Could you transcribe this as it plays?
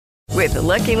With the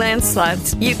Lucky Land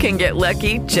Slots, you can get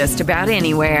lucky just about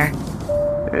anywhere.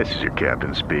 This is your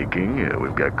captain speaking.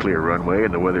 We've got clear runway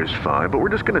and the weather's fine, but we're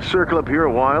just going to circle up here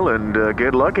a while and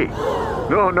get lucky.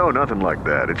 No, nothing like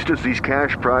that. It's just these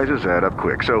cash prizes add up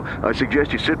quick. So I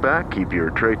suggest you sit back, keep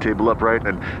your tray table upright,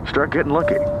 and start getting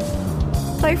lucky.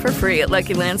 Play for free at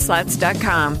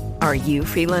LuckyLandSlots.com. Are you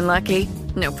feeling lucky?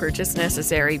 No purchase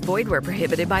necessary. Void where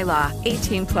prohibited by law.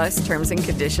 18 plus terms and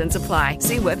conditions apply.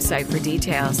 See website for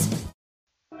details.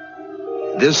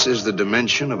 This is the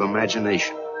dimension of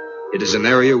imagination. It is an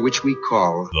area which we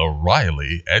call The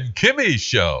Riley and Kimmy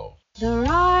Show. The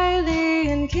Riley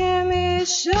and Kimmy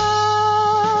Show.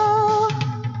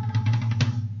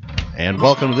 And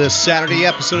welcome to this Saturday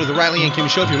episode of The Riley and Kimmy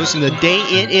Show. If you're listening the day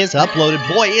it is uploaded,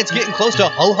 boy, it's getting close to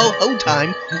ho-ho-ho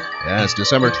time. Yeah, it's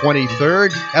December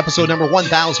 23rd, episode number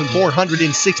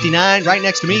 1469. Right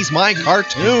next to me is my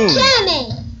cartoon.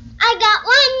 Kimmy, I got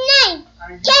one name.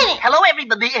 Kimmy. Hello,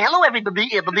 everybody.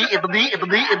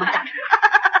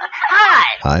 Hi.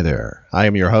 Hi there. I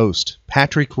am your host,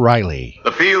 Patrick Riley.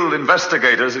 The field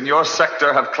investigators in your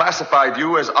sector have classified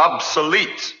you as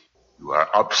obsolete. You are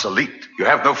obsolete. You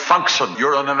have no function.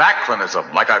 You're an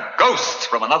anachronism, like a ghost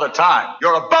from another time.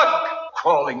 You're a bug,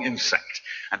 crawling insect,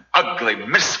 an ugly,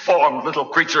 misformed little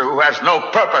creature who has no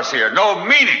purpose here, no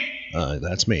meaning.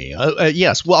 That's me.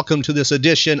 Yes, welcome to this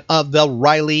edition of the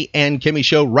Riley and Kimmy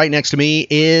Show. Right next to me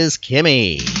is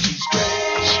Kimmy. She's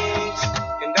strange,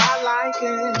 and I like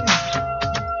it.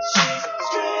 She's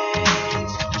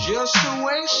strange, just the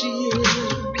way she is.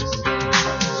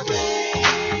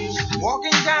 Strange,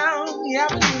 walking down the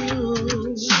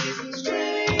avenue. She's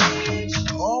strange,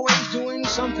 always doing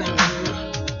something new.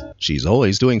 She's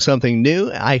always doing something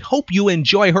new. I hope you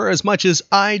enjoy her as much as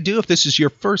I do. If this is your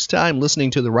first time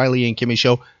listening to the Riley and Kimmy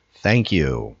Show, thank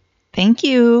you. Thank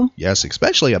you. Yes,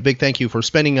 especially a big thank you for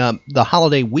spending the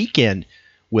holiday weekend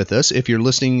with us. If you're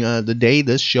listening the day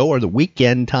this show or the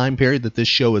weekend time period that this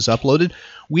show is uploaded,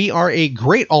 we are a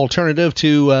great alternative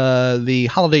to the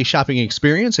holiday shopping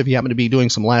experience. If you happen to be doing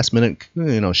some last minute,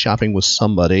 shopping with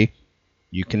somebody,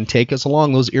 you can take us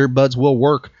along. Those earbuds will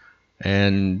work.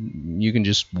 And you can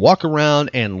just walk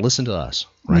around and listen to us,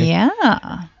 right?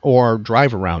 Yeah. Or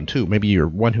drive around, too. Maybe you're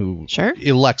one who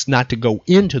elects not to go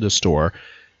into the store.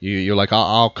 You're like,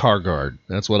 I'll car guard.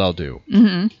 That's what I'll do.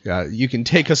 Mm-hmm. You can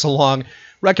take us along.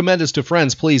 Recommend us to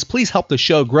friends, please. Please help the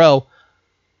show grow.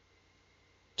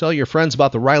 Tell your friends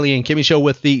about the Riley and Kimmy Show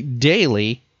with the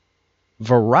daily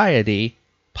variety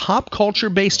pop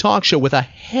culture-based talk show with a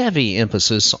heavy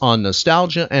emphasis on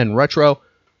nostalgia and retro.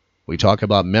 We talk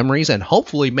about memories and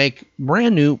hopefully make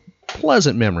brand new,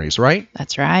 pleasant memories, right?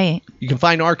 That's right. You can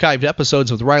find archived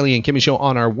episodes of the Riley and Kimmy Show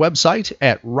on our website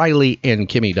at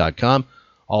rileyandkimmy.com.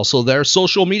 Also, there are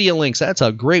social media links. That's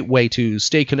a great way to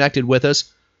stay connected with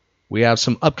us. We have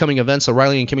some upcoming events the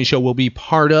Riley and Kimmy Show will be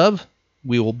part of.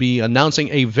 We will be announcing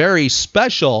a very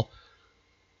special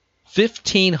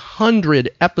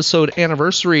 1,500 episode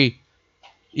anniversary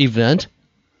event.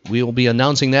 We will be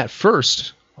announcing that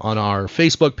first on our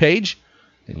Facebook page,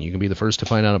 and you can be the first to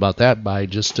find out about that by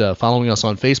just following us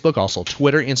on Facebook, also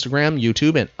Twitter, Instagram,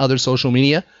 YouTube, and other social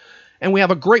media. And we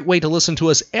have a great way to listen to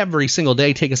us every single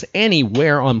day, take us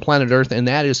anywhere on planet Earth, and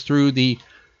that is through the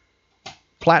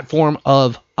platform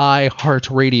of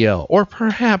iHeartRadio, or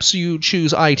perhaps you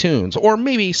choose iTunes, or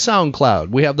maybe SoundCloud.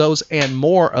 We have those and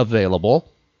more available,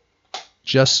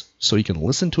 just so you can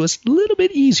listen to us a little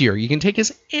bit easier. You can take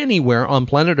us anywhere on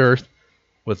planet Earth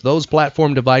with those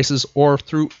platform devices or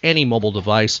through any mobile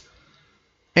device.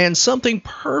 And something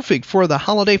perfect for the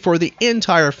holiday for the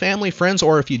entire family, friends,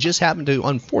 or if you just happen to,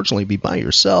 unfortunately, be by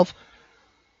yourself,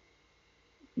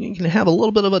 you can have a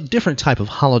little bit of a different type of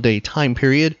holiday time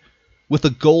period with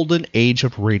the golden age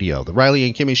of radio. The Riley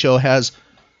and Kimmy Show has,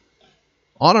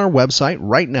 on our website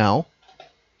right now,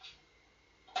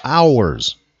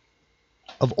 hours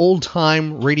of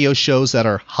old-time radio shows that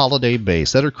are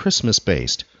holiday-based, that are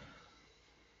Christmas-based.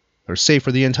 They're safe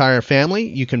for the entire family.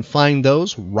 You can find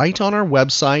those right on our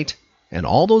website and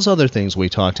all those other things we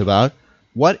talked about.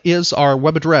 What is our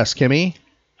web address, Kimmy?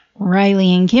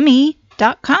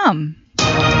 RileyandKimmy.com.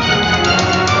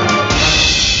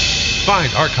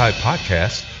 Find archive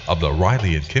podcasts of The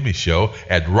Riley and Kimmy Show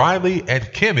at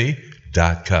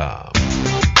RileyandKimmy.com.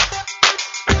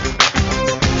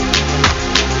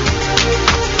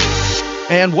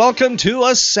 And welcome to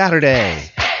a Saturday.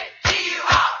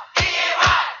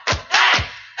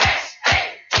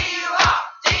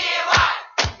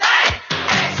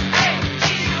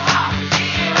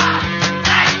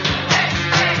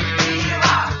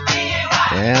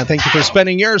 Yeah, Thank you for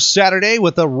spending your Saturday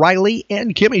with the Riley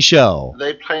and Kimmy Show.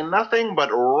 They play nothing but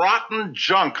rotten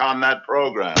junk on that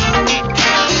program.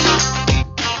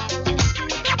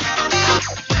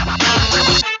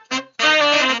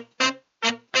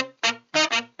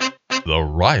 The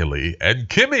Riley and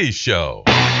Kimmy Show.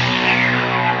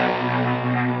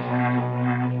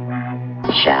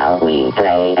 Shall we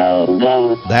play a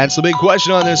game? That's the big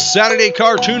question on this Saturday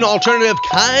cartoon alternative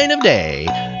kind of day.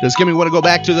 Does Kimmy want to go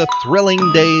back to the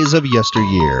thrilling days of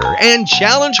yesteryear and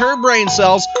challenge her brain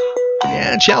cells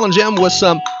and challenge them with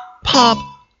some pop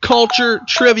culture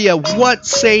trivia? What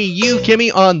say you,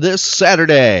 Kimmy, on this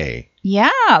Saturday?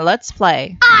 Yeah, let's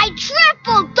play. I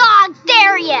triple dog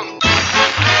dare ya!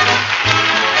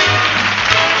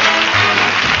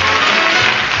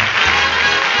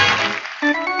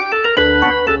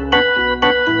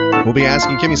 We'll be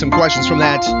asking Kimmy some questions from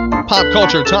that pop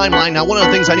culture timeline. Now, one of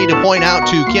the things I need to point out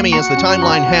to Kimmy is the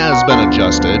timeline has been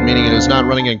adjusted, meaning it is not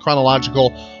running in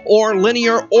chronological or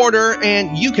linear order,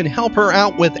 and you can help her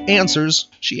out with answers.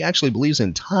 She actually believes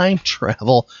in time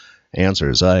travel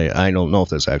answers. I don't know if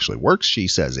this actually works. She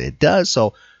says it does,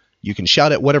 so you can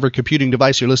shout at whatever computing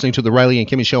device you're listening to the Riley and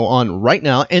Kimmy Show on right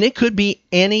now, and it could be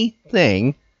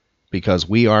anything because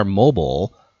we are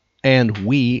mobile and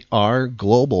we are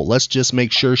global. Let's just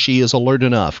make sure she is alert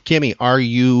enough. Kimmy, are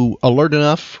you alert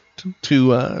enough to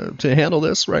handle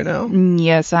this right now?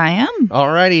 Yes, I am.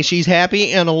 Alrighty, she's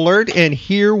happy and alert, and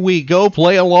here we go.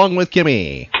 Play along with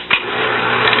Kimmy.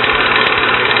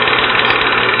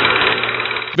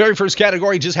 Very first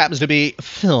category just happens to be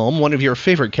film, one of your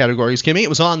favorite categories, Kimmy. It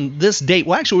was on this date.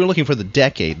 Well, actually, we're looking for the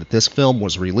decade that this film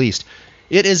was released.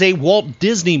 It is a Walt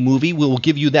Disney movie. We will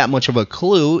give you that much of a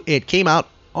clue. It came out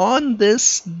on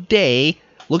this day.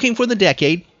 Looking for the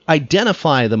decade.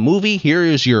 Identify the movie. Here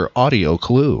is your audio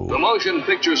clue. The motion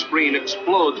picture screen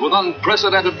explodes with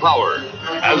unprecedented power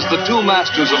as the two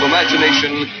masters of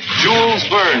imagination, Jules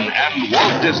Verne and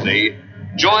Walt Disney,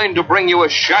 join to bring you a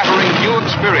shattering new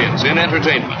experience in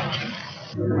entertainment.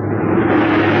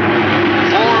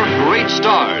 Four great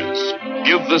stars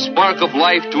give the spark of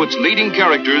life to its leading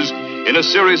characters in a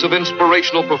series of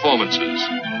inspirational performances.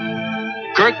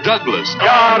 Kirk Douglas.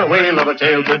 Got a whale of a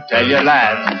tale to tell you,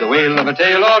 lads. A whale of a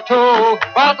tale or two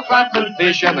about the flatfoot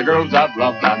fish and the girls I've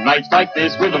loved on nights like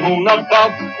this with the moon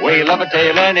above. Whale of a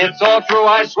tale, and it's all true,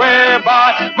 I swear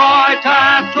by my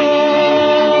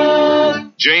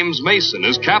tattoo. James Mason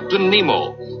as Captain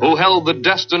Nemo, who held the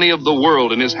destiny of the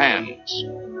world in his hands.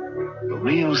 The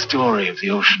real story of the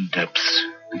ocean depths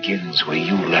begins where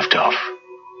you left off.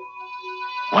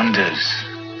 Wonders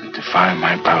that defy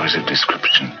my powers of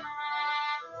description.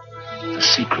 The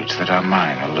secrets that are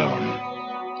mine alone.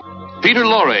 Peter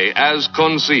Lorre as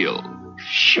Conseil.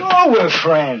 Sure we're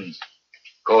friends.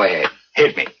 Go ahead.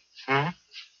 Hit me.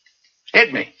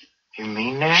 Hit me. You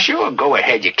mean that? Sure, go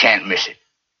ahead. You can't miss it.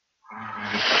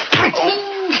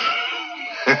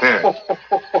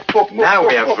 Now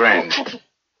we are friends.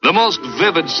 The most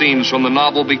vivid scenes from the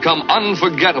novel become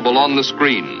unforgettable on the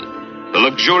screen. The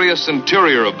luxurious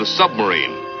interior of the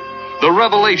submarine. The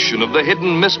revelation of the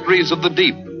hidden mysteries of the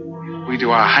deep. We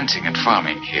do our hunting and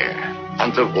farming here.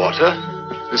 Underwater?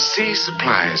 The sea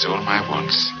supplies all my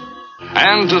wants.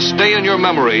 And to stay in your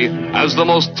memory as the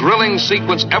most thrilling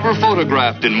sequence ever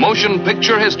photographed in motion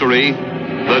picture history,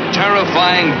 the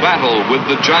terrifying battle with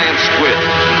the giant squid.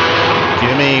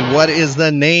 Kimmy, what is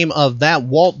the name of that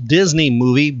Walt Disney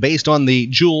movie based on the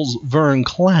Jules Verne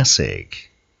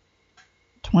classic?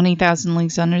 20,000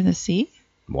 Leagues Under the Sea?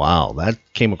 Wow, that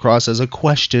came across as a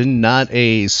question, not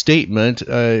a statement.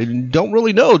 Don't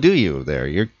really know, do you? There,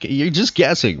 you're just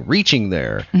guessing, reaching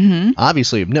there. Mm-hmm.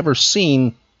 Obviously, you've never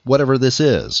seen whatever this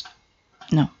is.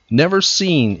 No. Never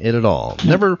seen it at all.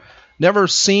 No. Never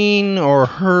seen or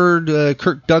heard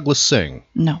Kirk Douglas sing.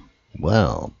 No.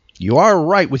 Well, you are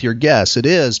right with your guess. It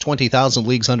is 20,000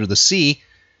 Leagues Under the Sea,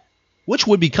 which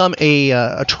would become a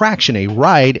attraction, a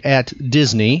ride at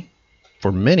Disney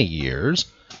for many years.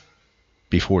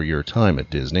 Before your time at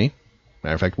Disney.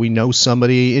 Matter of fact, we know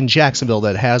somebody in Jacksonville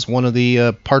that has one of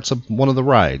the parts of one of the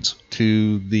rides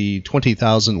to the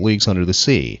 20,000 Leagues Under the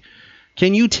Sea.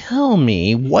 Can you tell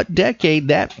me what decade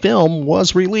that film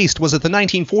was released? Was it the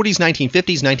 1940s,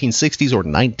 1950s, 1960s, or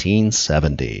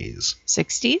 1970s?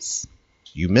 60s?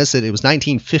 You miss it. It was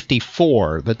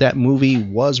 1954 that movie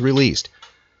was released.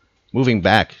 Moving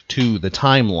back to the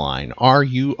timeline. Are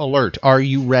you alert? Are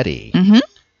you ready? Mm-hmm.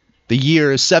 The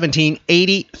year is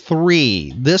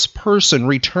 1783. This person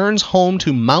returns home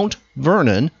to Mount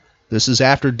Vernon This is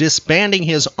after disbanding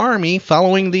his army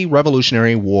following the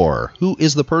Revolutionary War. Who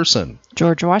is the person?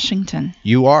 George Washington.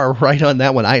 You are right on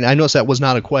that one. I noticed that was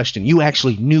not a question. You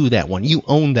actually knew that one. You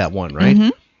owned that one, right? Mm-hmm.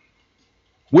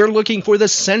 We're looking for the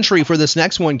century for this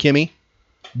next one, Kimmy.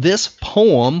 This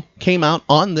poem came out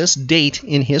on this date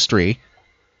in history.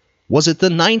 Was it the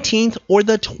 19th or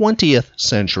the 20th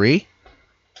century?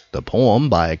 The poem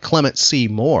by Clement C.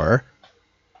 Moore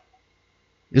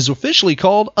is officially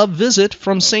called A Visit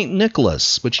from St.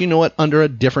 Nicholas, but you know it under a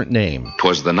different name.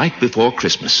 'Twas the night before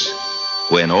Christmas,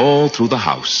 when all through the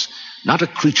house not a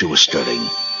creature was stirring,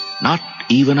 not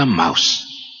even a mouse.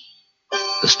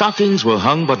 The stockings were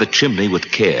hung by the chimney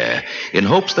with care, in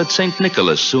hopes that St.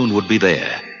 Nicholas soon would be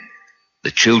there.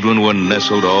 The children were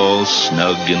nestled all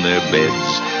snug in their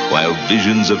beds, while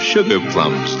visions of sugar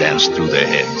plums danced through their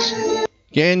heads.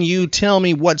 Can you tell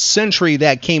me what century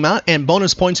that came out? And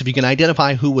bonus points if you can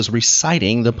identify who was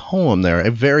reciting the poem there.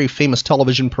 A very famous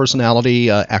television personality,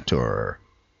 actor.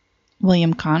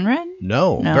 William Conrad?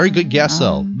 No. Very good guess,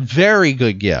 though. Very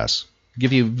good guess.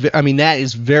 That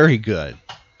is very good.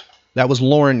 That was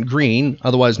Lauren Green,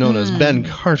 otherwise known as Ben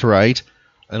Cartwright,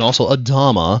 and also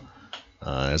Adama,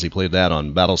 as he played that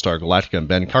on Battlestar Galactica, and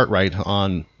Ben Cartwright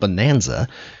on Bonanza.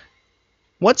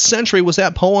 What century was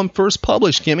that poem first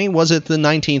published, Kimmy? Was it the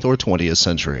 19th or 20th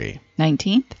century?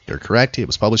 19th. You're correct. It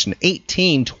was published in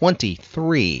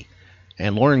 1823.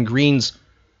 And Lauren Green's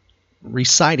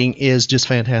reciting is just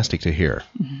fantastic to hear.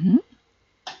 Mm-hmm.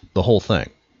 The whole thing.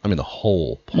 The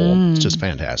whole poem. It's just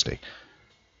fantastic.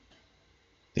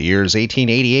 The year is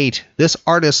 1888. This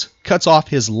artist cuts off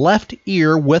his left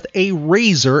ear with a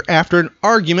razor after an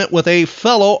argument with a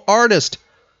fellow artist,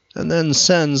 and then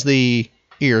sends the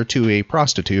ear to a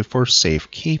prostitute for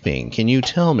safekeeping. Can you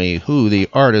tell me who the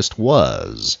artist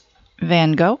was?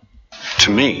 Van Gogh? To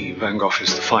me, Van Gogh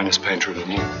is the finest painter of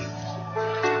them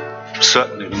all.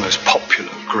 Certainly the most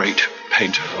popular, great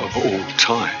painter of all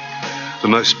time. The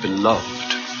most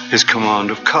beloved. His command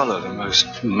of color, the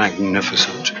most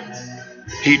magnificent.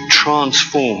 He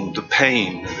transformed the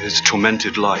pain of his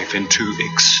tormented life into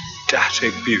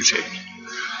ecstatic beauty.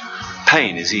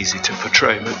 Pain is easy to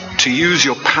portray, but to use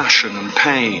your passion and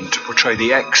pain to portray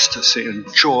the ecstasy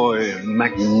and joy and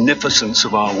magnificence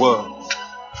of our world,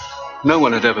 no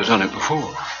one had ever done it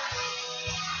before.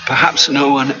 Perhaps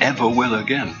no one ever will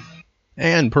again.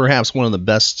 And perhaps one of the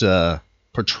best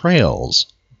portrayals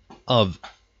of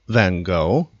Van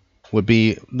Gogh would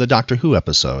be the Doctor Who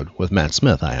episode with Matt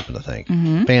Smith, I happen to think.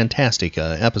 Mm-hmm. Fantastic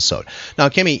episode. Now,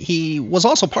 Kimmy, he was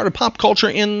also part of pop culture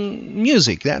in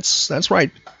music. That's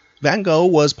right. Van Gogh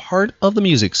was part of the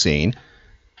music scene.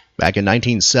 Back in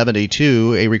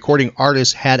 1972, a recording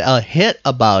artist had a hit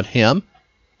about him.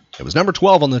 It was number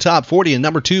 12 on the top 40 and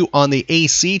number 2 on the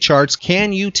AC charts.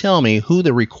 Can you tell me who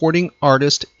the recording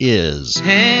artist is?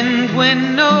 And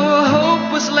when no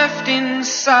hope was left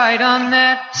inside on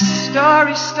that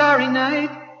starry, starry night,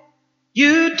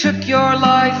 you took your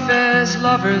life as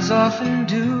lovers often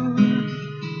do.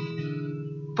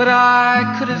 But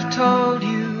I could have told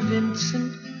you,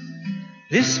 Vincent,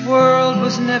 this world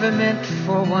was never meant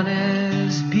for one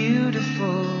as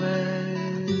beautiful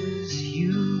as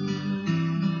you.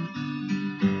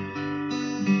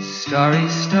 Starry,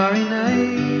 starry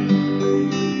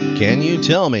night. Can you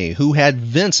tell me who had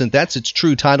Vincent? That's its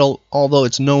true title, although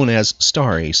it's known as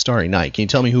Starry, Starry Night. Can you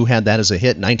tell me who had that as a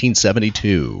hit in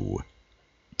 1972?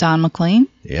 Don McLean?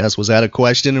 Yes, was that a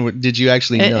question, or did you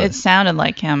actually know? It sounded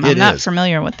like him. I'm not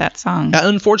familiar with that song.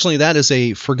 Unfortunately, that is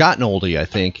a forgotten oldie, I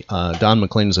think. Don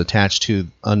McLean is attached to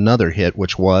another hit,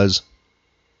 which was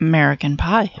American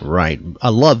Pie. Right. I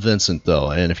love Vincent,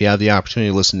 though, and if you have the opportunity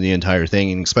to listen to the entire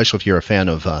thing, and especially if you're a fan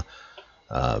of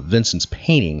Vincent's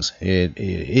paintings, it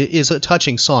is a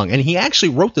touching song. And he actually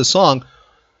wrote the song.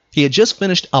 He had just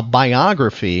finished a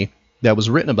biography that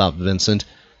was written about Vincent,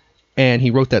 and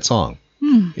he wrote that song.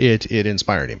 It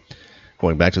inspired him.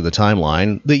 Going back to the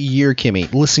timeline, the year,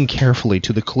 Kimmy, listen carefully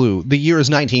to the clue. The year is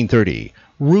 1930.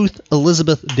 Ruth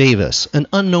Elizabeth Davis, an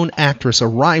unknown actress,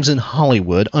 arrives in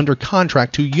Hollywood under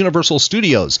contract to Universal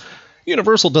Studios.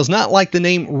 Universal does not like the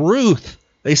name Ruth.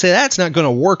 They say that's not going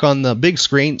to work on the big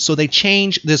screen, so they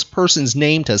change this person's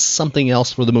name to something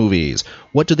else for the movies.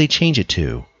 What do they change it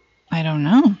to? I don't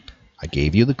know. I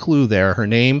gave you the clue there. Her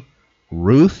name,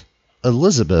 Ruth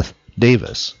Elizabeth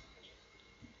Davis.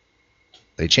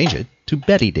 They change it to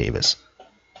Betty Davis.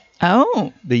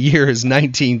 Oh. The year is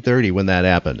 1930 when that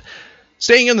happened.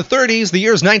 Staying in the 30s, the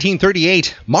year is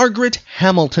 1938. Margaret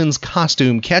Hamilton's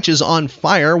costume catches on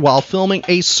fire while filming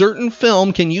a certain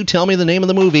film. Can you tell me the name of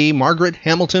the movie Margaret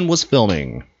Hamilton was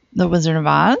filming? The Wizard of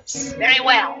Oz? Very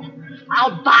well.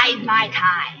 I'll bide my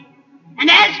time. And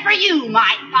as for you,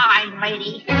 my fine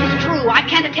lady, it's true, I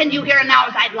can't attend you here and now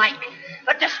as I'd like.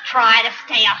 But just try to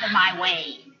stay out of my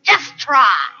way. Just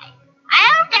try.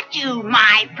 I'll get you,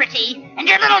 my pretty, and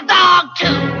your little dog, too.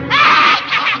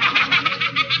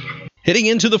 Hitting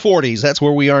into the 40s, that's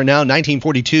where we are now.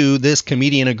 1942, this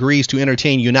comedian agrees to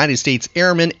entertain United States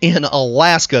airmen in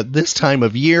Alaska this time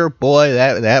of year. Boy,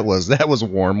 that was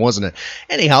warm, wasn't it?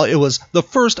 Anyhow, it was the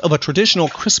first of a traditional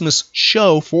Christmas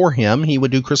show for him. He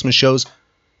would do Christmas shows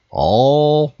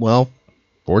for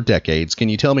decades. Can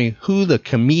you tell me who the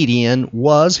comedian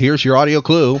was? Here's your audio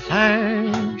clue.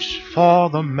 Thanks for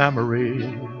the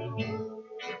memory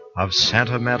of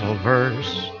sentimental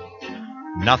verse.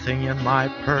 Nothing in my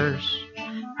purse,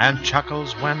 and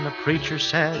chuckles when the preacher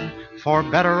said, for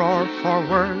better or for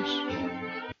worse.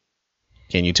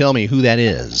 Can you tell me who that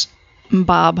is?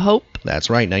 Bob Hope. That's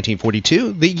right,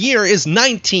 1942. The year is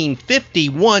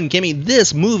 1951. Kimmy,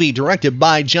 this movie, directed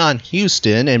by John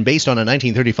Huston and based on a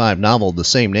 1935 novel of the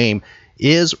same name,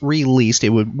 is released. It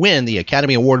would win the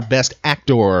Academy Award Best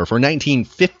Actor for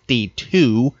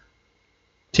 1952.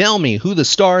 Tell me who the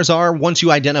stars are once you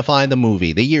identify the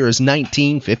movie. The year is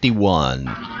 1951.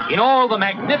 In all the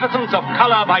magnificence of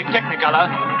color by Technicolor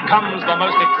comes the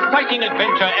most exciting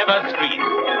adventure ever screened.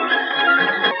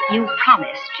 You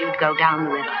promised you'd go down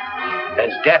the river.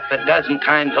 There's death a dozen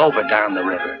times over down the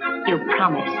river. You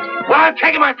promised. Well, I'm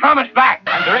taking my promise back.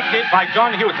 And directed by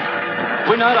John Huston,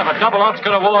 winner of a double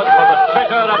Oscar award for The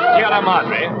Treasure of Sierra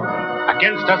Madre.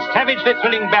 Against a savagely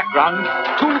thrilling background,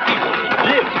 two people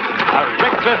live a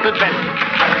reckless adventure.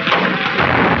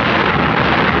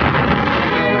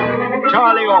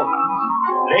 Charlie Allman,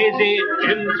 lazy,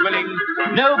 gin-swilling,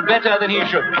 no better than he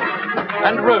should be.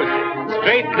 And Rosie,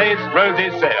 straight-laced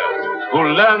Rosie Sayers, who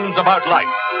learns about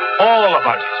life, all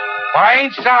about it. Well, I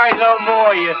ain't sorry no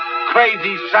more, you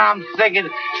crazy, psalm-singing,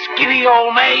 skinny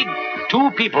old maid. Two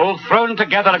people thrown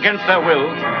together against their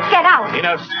wills. Get out! In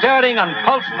a stirring and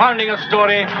pulse-pounding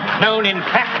story known in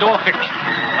fact or fiction.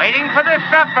 Waiting for the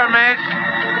supper, miss.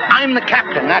 I'm the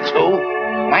captain, that's who.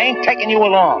 I ain't taking you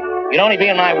along. You'd only be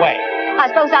in my way. I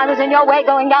suppose I was in your way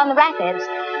going down the rapids.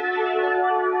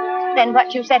 Then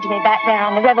what you said to me back there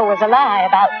on the river was a lie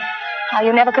about how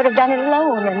you never could have done it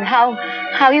alone and how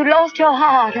you lost your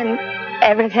heart and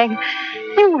everything.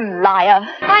 You liar.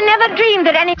 I never dreamed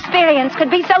that any experience could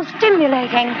be so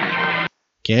stimulating.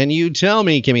 Can you tell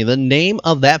me, Kimmy, the name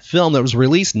of that film that was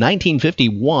released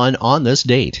 1951 on this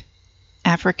date?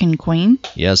 African Queen?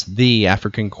 Yes, The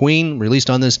African Queen, released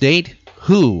on this date.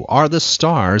 Who are the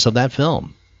stars of that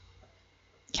film?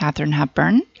 Katharine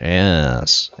Hepburn?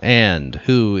 Yes. And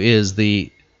who is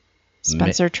the...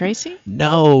 Spencer Tracy?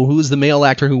 No, who's the male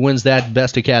actor who wins that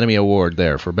Best Academy Award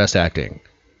there for Best Acting?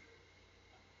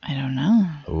 I don't know.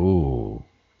 Ooh,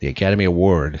 the Academy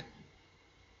Award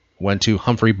went to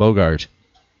Humphrey Bogart.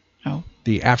 Oh.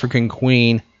 The African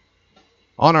Queen.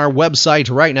 On our website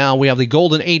right now, we have the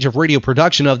golden age of radio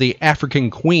production of The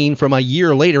African Queen from a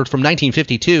year later, from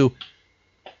 1952.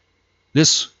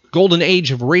 This golden age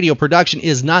of radio production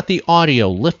is not the audio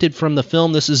lifted from the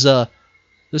film. This is a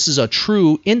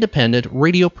true independent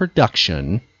radio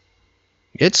production.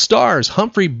 It stars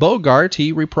Humphrey Bogart.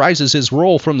 He reprises his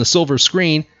role from the silver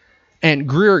screen. And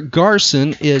Greer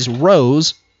Garson is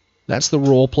Rose. That's the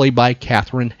role played by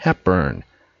Katharine Hepburn.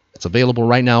 It's available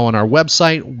right now on our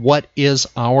website. What is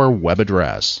our web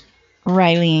address?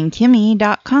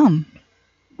 RileyandKimmy.com.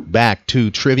 Back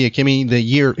to trivia, Kimmy. The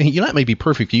year, that may be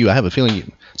perfect for you. I have a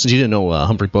feeling, since you didn't know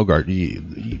Humphrey Bogart,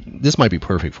 this might be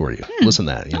perfect for you. Listen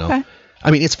to that, Okay. I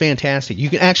mean, it's fantastic.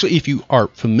 You can actually, if you are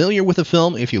familiar with the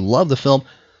film, if you love the film,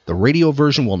 the radio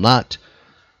version will not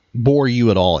bore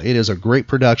you at all. It is a great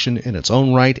production in its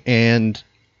own right, and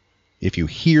if you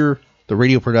hear the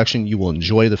radio production, you will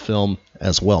enjoy the film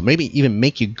as well. Maybe even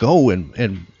make you go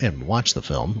and watch the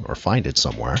film or find it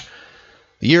somewhere.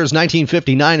 The year is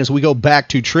 1959 as we go back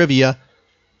to trivia.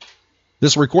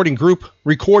 This recording group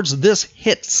records this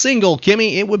hit single.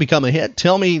 Kimmy, it would become a hit.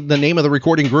 Tell me the name of the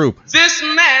recording group. This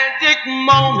magic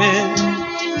moment,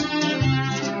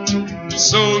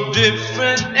 so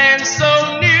different and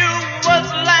so new,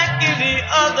 was like any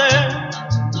other,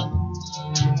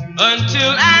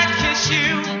 until I kiss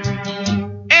you,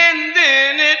 and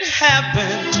then it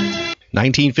happened.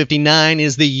 1959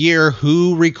 is the year.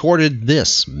 Who recorded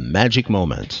this magic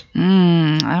moment?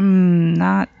 I'm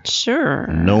not sure.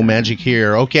 No magic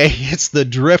here. Okay, it's the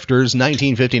Drifters,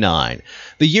 1959.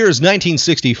 The year is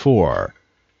 1964.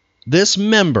 This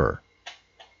member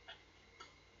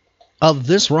of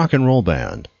this rock and roll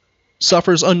band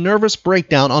suffers a nervous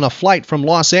breakdown on a flight from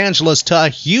Los Angeles to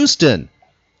Houston.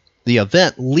 The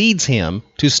event leads him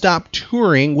to stop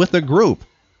touring with the group.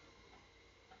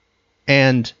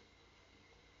 And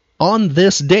on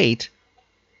this date,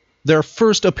 their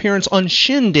first appearance on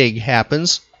Shindig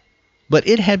happens, but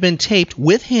it had been taped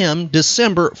with him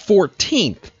December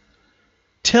 14th.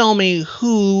 Tell me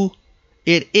who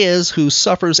it is who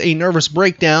suffers a nervous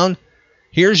breakdown.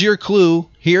 Here's your clue.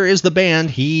 Here is the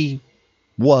band he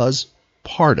was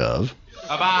part of.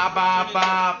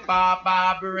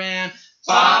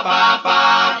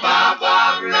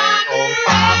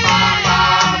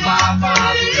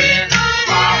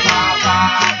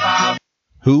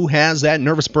 Who has that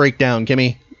nervous breakdown,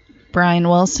 Kimmy? Brian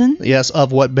Wilson. Yes,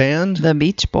 of what band? The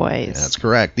Beach Boys. That's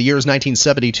correct. The year is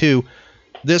 1972.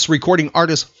 This recording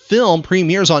artist film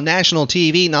premieres on national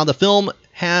TV. Now, the film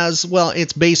has, well,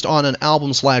 it's based on an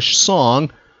album/song.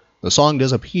 The song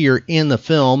does appear in the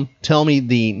film. Tell me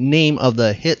the name of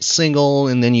the hit single,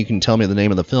 and then you can tell me the name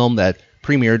of the film that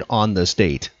premiered on this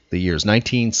date. The year is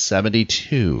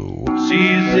 1972. See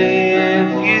if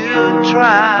you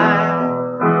try.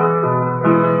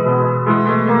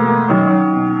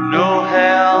 No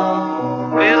hell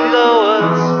below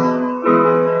us.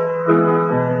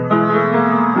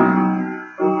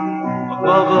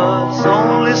 Above us,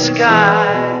 only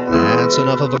sky. That's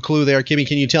enough of a clue there. Kimmy,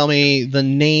 can you tell me the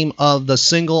name of the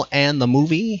single and the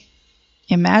movie?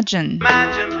 Imagine.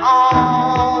 Imagine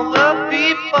all the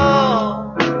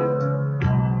people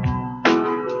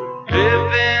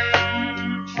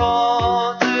living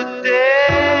for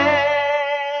today.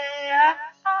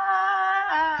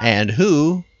 And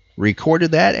who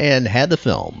recorded that and had the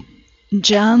film?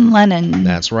 John Lennon.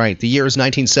 That's right. The year is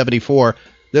 1974.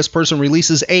 This person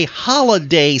releases a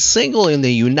holiday single in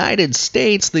the United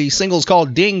States. The single's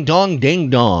called Ding Dong Ding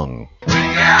Dong.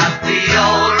 Ring out the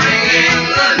old, ring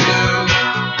in the new.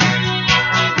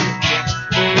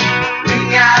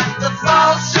 Ring out the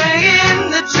false, ring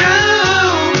in the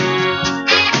true.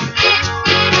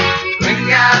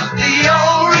 Ring out the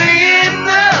old, ring in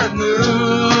the new.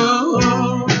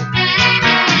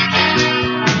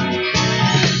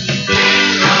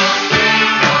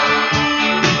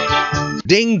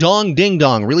 Ding Dong Ding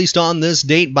Dong, released on this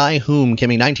date by whom,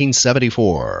 Kimmy?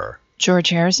 1974. George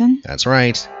Harrison. That's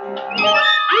right.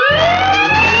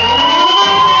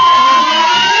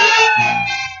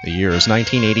 The year is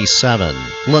 1987.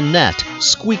 Lynette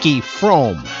Squeaky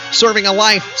Fromme, serving a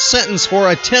life sentence for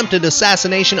attempted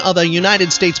assassination of a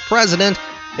United States president,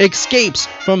 escapes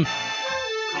from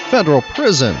federal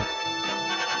prison.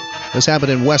 This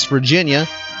happened in West Virginia.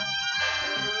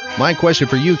 My question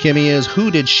for you, Kimmy, is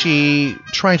who did she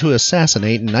try to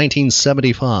assassinate in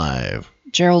 1975?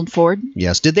 Gerald Ford.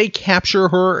 Yes. Did they capture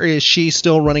her? Or is she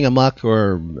still running amok,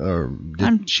 or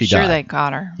did she die? I'm sure they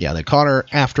caught her. Yeah, they caught her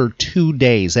after 2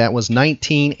 days. That was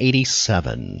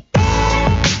 1987.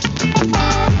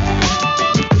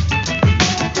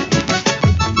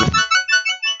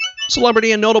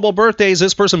 Celebrity and notable birthdays.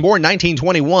 This person born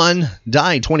 1921,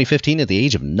 died 2015 at the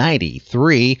age of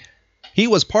 93. He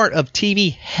was part of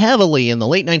TV heavily in the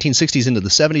late 1960s into the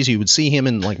 70s. You would see him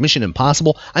in like Mission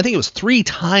Impossible. I think it was 3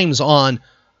 times on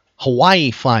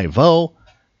Hawaii Five-0.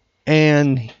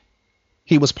 And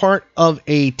he was part of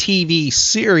a TV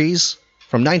series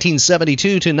from 1972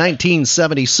 to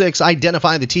 1976.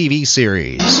 Identify the TV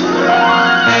series.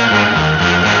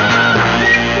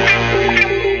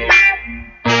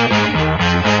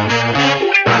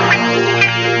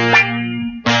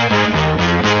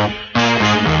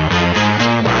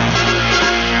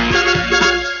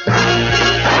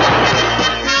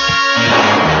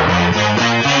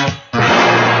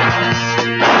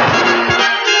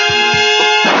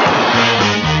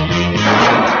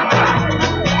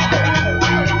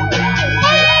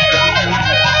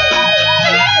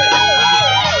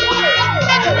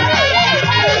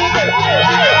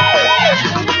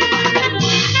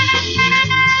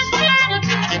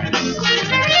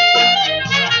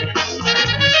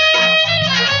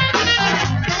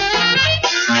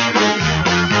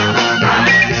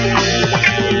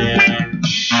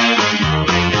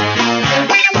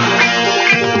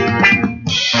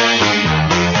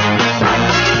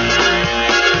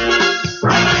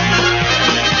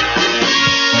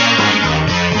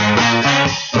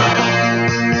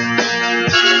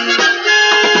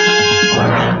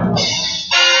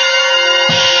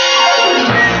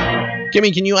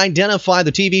 Kimmy, can you identify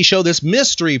the TV show this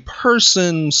mystery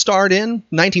person starred in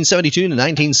 1972 to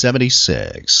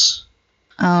 1976?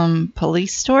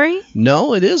 Police Story?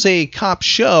 No, it is a cop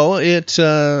show. It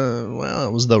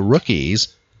was The Rookies.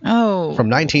 Oh. From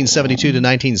 1972 to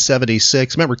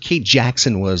 1976. Remember, Kate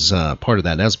Jackson was part of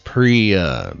that. That was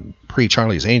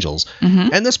pre-Charlie's Angels. Mm-hmm.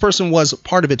 And this person was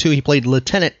part of it, too. He played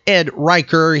Lieutenant Ed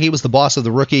Riker. He was the boss of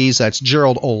The Rookies. That's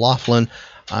Gerald O'Laughlin.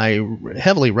 I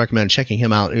heavily recommend checking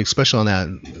him out, especially on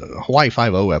that Hawaii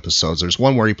Five-0 episodes. There's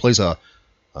one where he plays a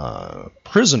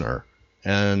prisoner,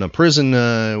 and a prison.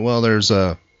 There's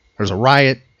a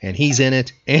riot, and he's in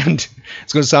it. And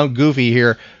it's going to sound goofy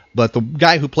here, but the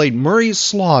guy who played Murray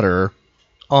Slaughter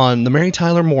on the Mary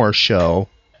Tyler Moore Show,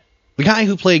 the guy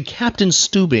who played Captain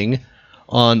Stubing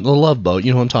on The Love Boat,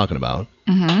 you know who I'm talking about.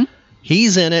 Mm-hmm.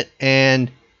 He's in it,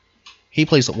 and he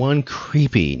plays one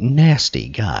creepy, nasty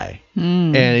guy.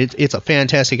 And it's a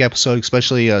fantastic episode,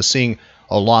 especially seeing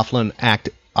O'Loughlin act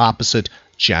opposite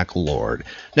Jack Lord.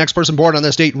 Next person born on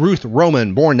this date, Ruth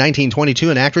Roman, born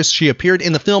 1922, an actress. She appeared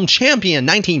in the film Champion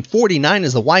 1949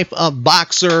 as the wife of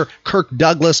boxer Kirk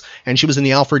Douglas, and she was in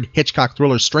the Alfred Hitchcock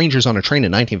thriller Strangers on a Train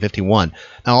in 1951.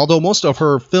 Now, although most of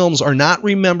her films are not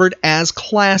remembered as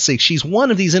classics, she's one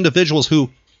of these individuals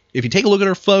who, if you take a look at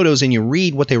her photos and you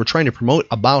read what they were trying to promote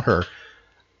about her,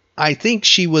 I think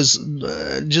she was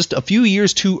just a few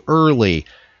years too early.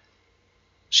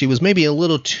 She was maybe a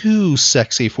little too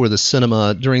sexy for the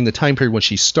cinema during the time period when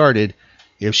she started.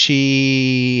 If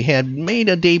she had made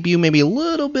a debut maybe a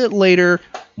little bit later,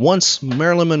 once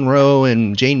Marilyn Monroe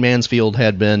and Jane Mansfield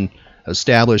had been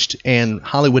established and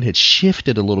Hollywood had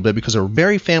shifted a little bit because they were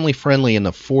very family friendly in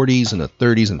the 40s and the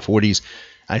 30s and 40s,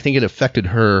 I think it affected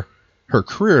her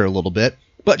career a little bit.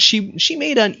 But she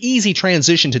made an easy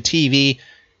transition to TV.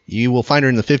 You will find her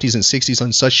in the 50s and 60s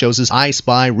on such shows as I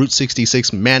Spy, Route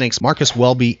 66, Mannix, Marcus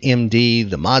Welby, MD,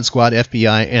 The Mod Squad,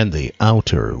 FBI, and The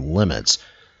Outer Limits.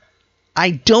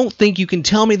 I don't think you can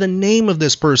tell me the name of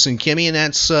this person, Kimmy, and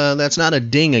that's not a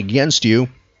ding against you.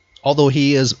 Although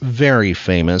he is very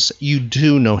famous, you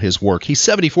do know his work. He's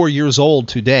 74 years old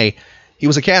today. He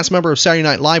was a cast member of Saturday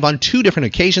Night Live on 2 different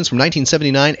occasions from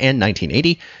 1979 and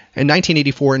 1980, and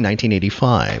 1984 and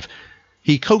 1985.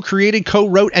 He co-created,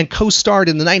 co-wrote, and co-starred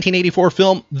in the 1984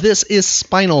 film This Is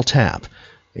Spinal Tap.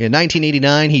 In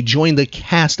 1989, he joined the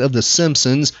cast of The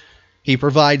Simpsons. He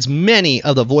provides many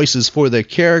of the voices for the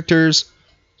characters.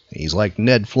 He's like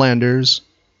Ned Flanders,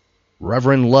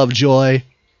 Reverend Lovejoy,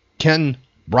 Ken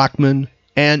Brockman,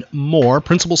 and more.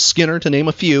 Principal Skinner, to name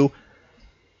a few.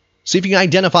 See if you can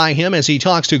identify him as he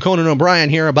talks to Conan O'Brien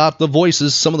here about the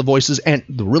voices, some of the voices. And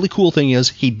the really cool thing is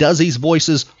he does these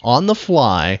voices on the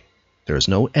fly. There's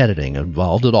no editing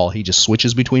involved at all. He just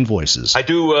switches between voices. I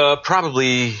do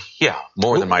probably,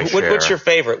 more than my share. What's your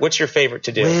favorite? What's your favorite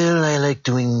to do? Well, I like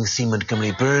doing C.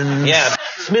 Montgomery Burns. Yeah.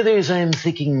 Smithers, I'm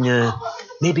thinking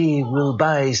maybe we'll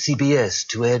buy CBS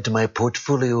to add to my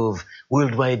portfolio of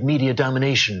worldwide media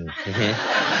domination.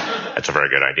 Mm-hmm. That's a very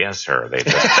good idea, sir. They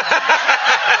just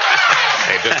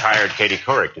hired Katie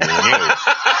Couric to do the news.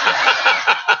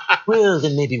 Well,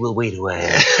 then maybe we'll wait a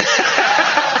while.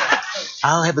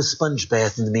 I'll have a sponge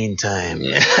bath in the meantime.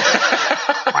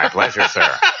 My pleasure, sir.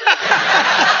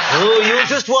 Oh, you'll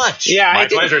just watch. Yeah, my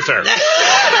pleasure, sir.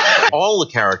 All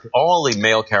the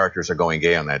male characters are going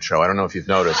gay on that show. I don't know if you've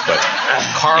noticed, but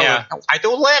Carl, I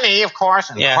do Lenny, of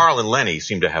course, and Carl and Lenny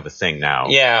seem to have a thing now.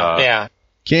 Yeah.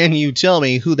 Can you tell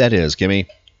me who that is, Kimmy?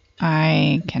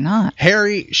 I cannot.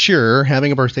 Harry Shearer,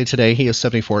 having a birthday today. He is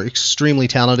 74, extremely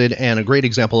talented, and a great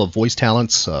example of voice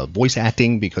talents, voice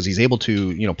acting, because he's able to,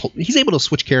 he's able to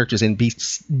switch characters and be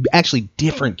actually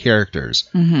different characters.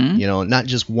 Mm-hmm. Not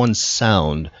just one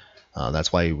sound.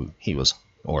 That's why he was,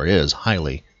 or is,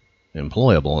 highly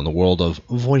employable in the world of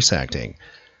voice acting.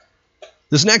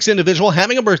 This next individual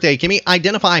having a birthday, Kimmy,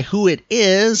 identify who it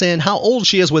is and how old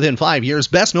she is within 5 years.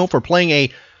 Best known for playing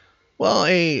a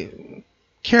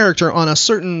character on a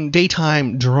certain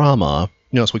daytime drama.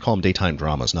 So we call them daytime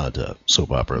dramas, not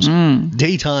soap operas.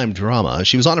 Daytime drama.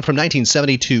 She was on it from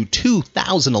 1970 to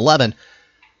 2011.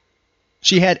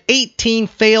 She had 18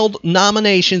 failed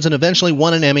nominations and eventually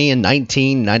won an Emmy in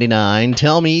 1999.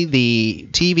 Tell me the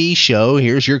TV show.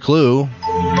 Here's your clue.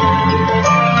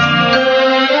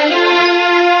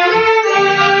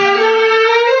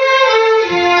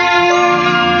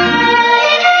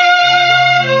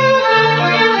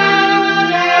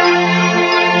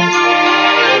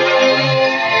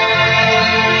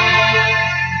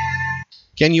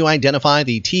 Can you identify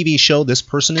the TV show this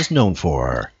person is known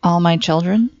for? All My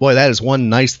Children. Boy, that is one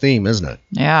nice theme, isn't it?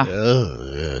 Yeah.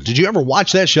 Did you ever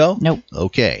watch that show? Nope.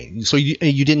 Okay. So you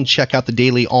didn't check out the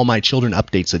daily All My Children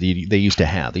updates that they used to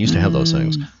have. They used to have those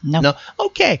things. No.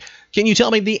 Okay. Can you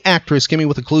tell me the actress? Give me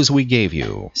with the clues we gave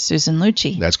you. Susan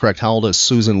Lucci. That's correct. How old is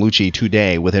Susan Lucci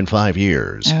today within 5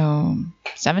 years?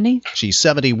 70? She's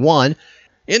 71.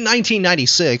 In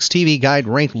 1996, TV Guide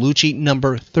ranked Lucci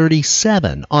number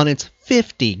 37 on its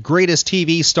 50 greatest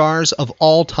TV stars of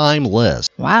all time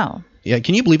list. Wow. Yeah,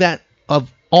 can you believe that?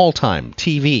 Of all-time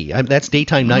TV. That's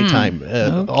daytime, nighttime,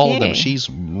 all of them. Okay. She's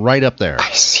right up there.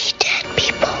 I see dead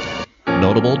people.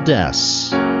 Notable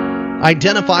deaths.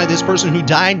 Identify this person who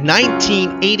died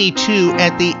 1982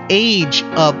 at the age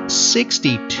of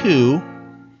 62.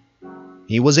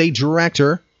 He was a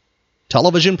director,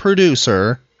 television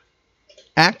producer,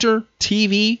 actor,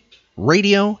 TV,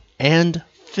 radio, and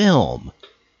film.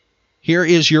 Here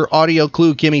is your audio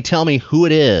clue, Kimmy. Tell me who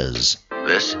it is.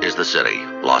 This is the city,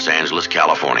 Los Angeles,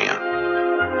 California.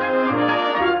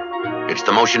 It's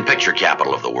the motion picture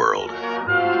capital of the world.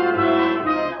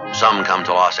 Some come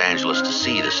to Los Angeles to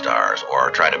see the stars or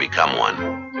try to become one.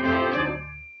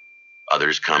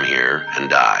 Others come here and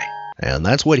die. And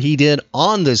that's what he did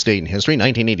on this date in history,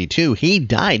 1982. He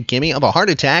died, Kimmy, of a heart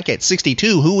attack at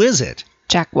 62. Who is it?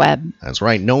 Jack Webb. That's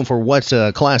right. Known for what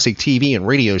classic TV and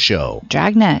radio show?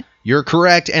 Dragnet. You're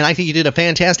correct, and I think you did a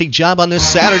fantastic job on this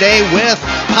Saturday with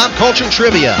Pop Culture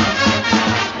Trivia.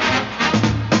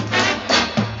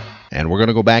 And we're going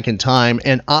to go back in time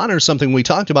and honor something we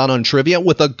talked about on trivia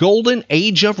with the golden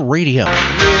age of radio. Radio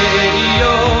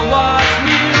was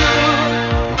new.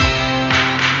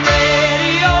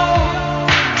 Radio,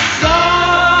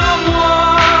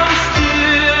 someone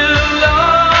still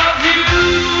loves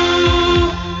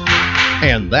you.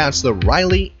 And that's the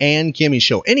Riley and Kimmy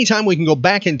Show. Anytime we can go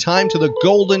back in time to the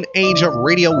golden age of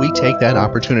radio, we take that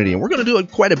opportunity. And we're going to do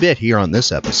it quite a bit here on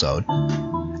this episode.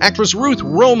 Actress Ruth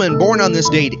Roman, born on this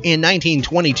date in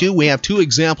 1922. We have two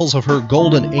examples of her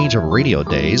golden age of radio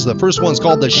days. The first one's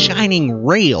called The Shining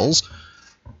Rails.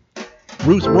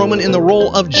 Ruth Roman in the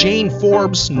role of Jane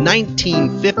Forbes,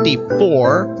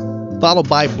 1954, followed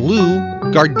by Blue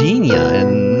Gardenia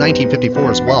in 1954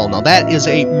 as well. Now that is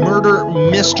a murder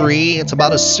mystery. It's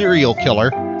about a serial killer.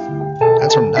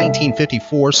 That's from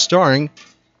 1954, starring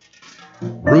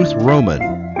Ruth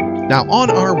Roman. Now, on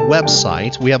our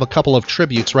website, we have a couple of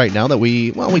tributes right now that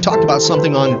we talked about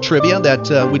something on trivia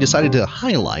that we decided to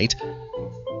highlight.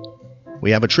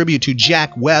 We have a tribute to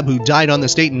Jack Webb, who died on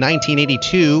this date in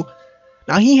 1982.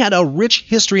 Now, he had a rich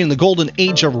history in the golden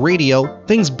age of radio,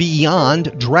 things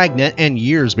beyond Dragnet and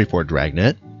years before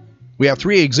Dragnet. We have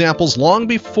three examples long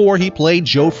before he played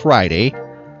Joe Friday.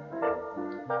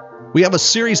 We have a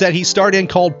series that he starred in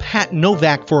called Pat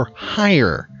Novak for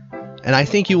Hire. And I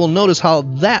think you will notice how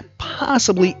that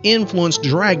possibly influenced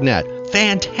Dragnet.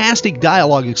 Fantastic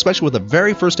dialogue, especially with the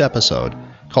very first episode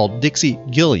called Dixie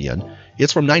Gillian.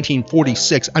 It's from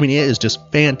 1946. I mean, it is just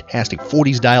fantastic.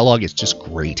 40s dialogue, it's just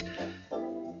great.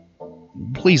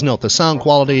 Please note the sound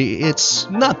quality, it's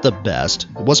not the best.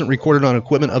 It wasn't recorded on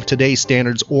equipment of today's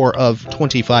standards or of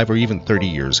 25 or even 30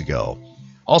 years ago.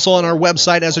 Also on our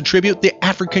website as a tribute, The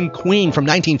African Queen from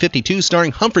 1952,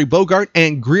 starring Humphrey Bogart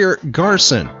and Greer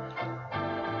Garson.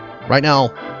 Right now,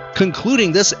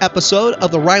 concluding this episode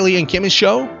of the Riley and Kimmy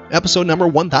Show, episode number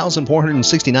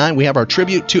 1469, we have our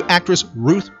tribute to actress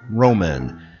Ruth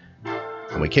Roman.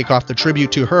 And we kick off the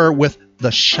tribute to her with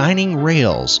The Shining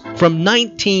Rails from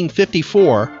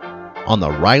 1954 on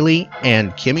the Riley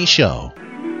and Kimmy Show.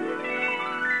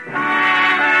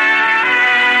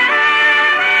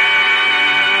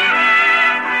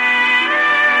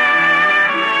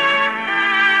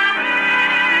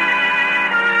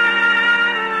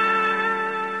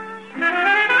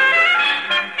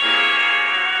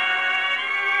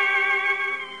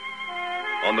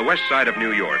 On the west side of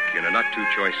New York, in a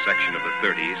not-too-choice section of the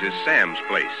 30s, is Sam's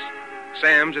Place.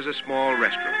 Sam's is a small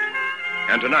restaurant.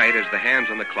 And tonight, as the hands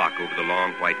on the clock over the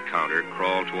long white counter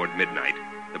crawl toward midnight,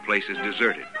 the place is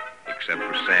deserted, except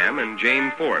for Sam and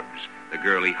Jane Forbes, the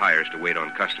girl he hires to wait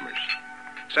on customers.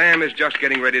 Sam is just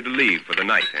getting ready to leave for the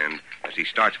night, and as he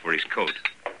starts for his coat...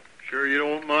 Sure you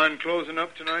don't mind closing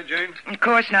up tonight, Jane? Of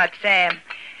course not, Sam.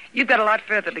 You've got a lot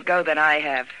further to go than I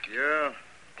have. Yeah,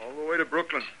 all the way to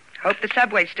Brooklyn. Hope the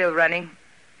subway's still running.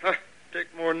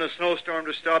 Take more than a snowstorm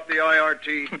to stop the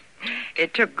IRT.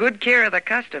 It took good care of the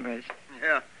customers.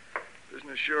 Yeah,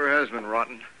 business sure has been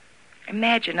rotten.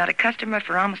 Imagine, not a customer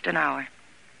for almost an hour.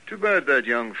 Too bad that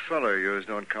young fella of yours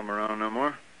don't come around no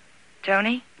more.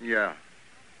 Tony? Yeah.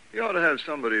 You ought to have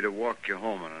somebody to walk you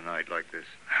home on a night like this.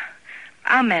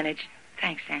 I'll manage.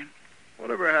 Thanks, Sam.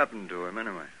 Whatever happened to him,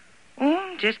 anyway?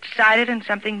 Oh, just decided on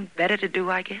something better to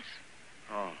do, I guess.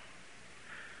 Oh.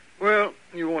 Well,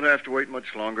 you won't have to wait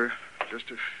much longer. Just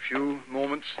a few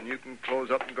moments, and you can close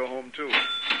up and go home, too. I'm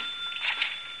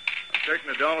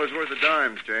taking $1 worth of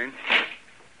dimes, Jane.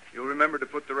 You'll remember to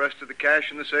put the rest of the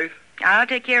cash in the safe? I'll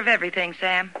take care of everything,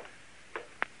 Sam.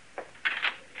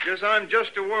 Guess I'm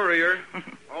just a worrier.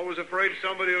 Always afraid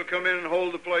somebody will come in and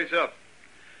hold the place up.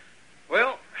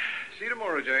 Well, see you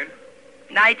tomorrow, Jane.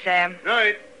 Night, Sam.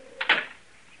 Night.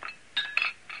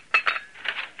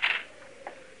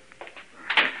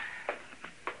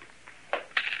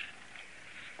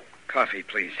 Coffee,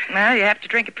 please. Well, you have to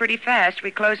drink it pretty fast.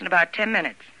 We close in about 10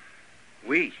 minutes.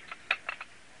 We?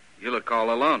 You look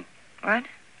all alone. What?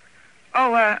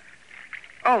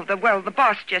 The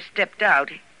boss just stepped out.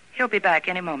 He'll be back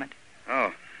any moment.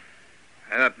 Oh.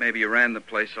 I thought maybe you ran the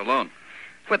place alone.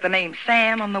 With the name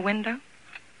Sam on the window?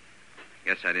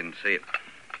 Guess I didn't see it.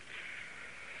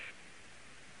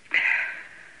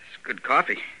 It's good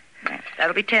coffee.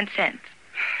 That'll be 10 cents.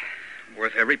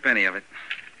 Worth every penny of it.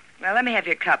 Well, let me have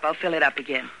your cup. I'll fill it up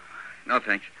again. No,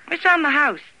 thanks. It's on the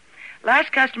house.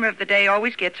 Last customer of the day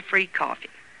always gets a free coffee.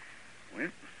 Well,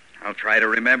 I'll try to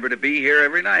remember to be here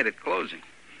every night at closing.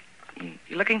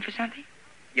 You looking for something?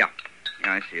 Yeah,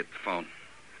 I see it. The phone.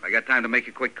 I got time to make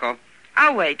a quick call?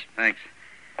 I'll wait. Thanks.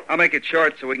 I'll make it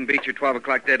short so we can beat your 12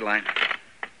 o'clock deadline.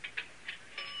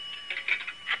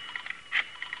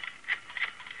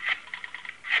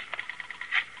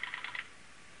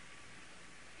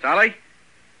 Solly?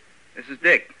 This is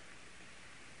Dick.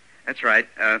 That's right.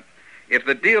 If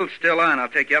the deal's still on, I'll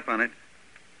take you up on it.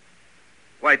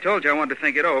 Well, I told you I wanted to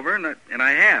think it over, and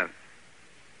I have.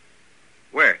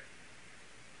 Where?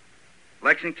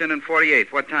 Lexington and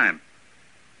 48th. What time?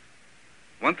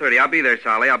 1:30. I'll be there,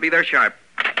 Solly. I'll be there sharp.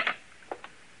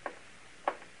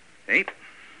 8?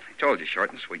 I told you,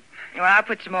 short and sweet. Well, I'll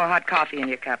put some more hot coffee in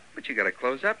your cup. But you got to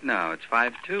close up now. It's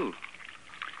 5:02.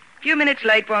 A few minutes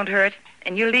late won't hurt,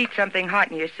 and you'll need something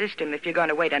hot in your system if you're going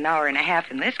to wait an hour and a half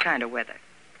in this kind of weather.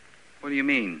 What do you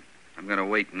mean, I'm going to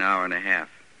wait an hour and a half?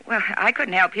 Well, I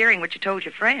couldn't help hearing what you told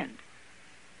your friend.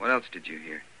 What else did you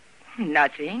hear?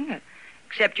 Nothing,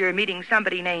 except you're meeting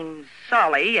somebody named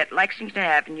Solly at Lexington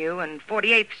Avenue and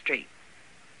 48th Street.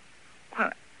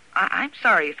 Well, I'm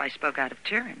sorry if I spoke out of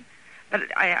turn,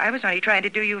 but I was only trying to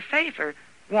do you a favor,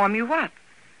 warm you up.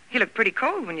 You looked pretty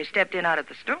cold when you stepped in out of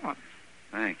the storm.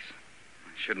 Thanks.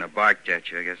 I shouldn't have barked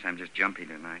at you. I guess I'm just jumpy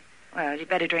tonight. Well, you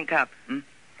better drink up.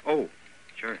 Oh,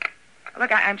 sure.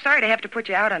 Look, I'm sorry to have to put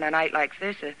you out on a night like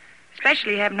this,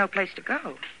 especially you have no place to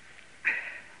go.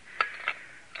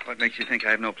 What makes you think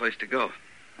I have no place to go?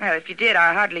 Well, if you did,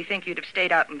 I hardly think you'd have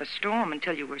stayed out in the storm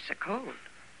until you were so cold.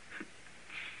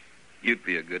 You'd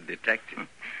be a good detective.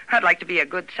 I'd like to be a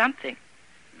good something.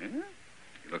 Yeah?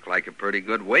 You look like a pretty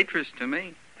good waitress to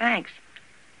me. Thanks.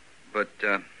 But,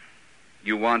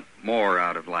 you want more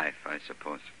out of life, I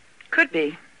suppose. Could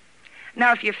be.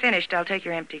 Now, if you're finished, I'll take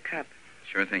your empty cup.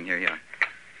 Sure thing. Here you are.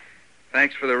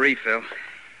 Thanks for the refill.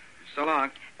 So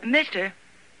long. Mister.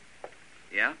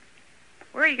 Yeah?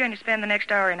 Where are you going to spend the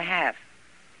next hour and a half?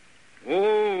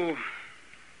 Oh, well,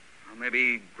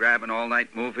 maybe grab an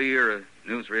all-night movie or a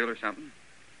newsreel or something.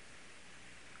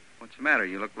 What's the matter?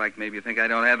 You look like maybe you think I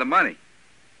don't have the money.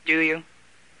 Do you?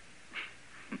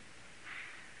 I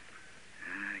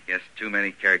guess too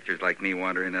many characters like me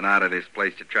wander in and out of this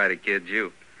place to try to kid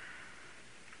you.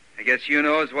 I guess you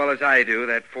know as well as I do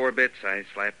that 4 bits I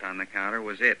slapped on the counter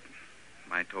was it.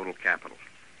 My total capital.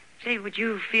 Say, would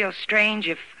you feel strange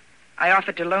if I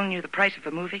offered to loan you the price of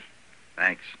a movie?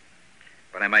 Thanks.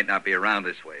 But I might not be around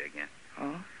this way again.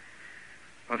 Oh?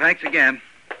 Well, thanks again.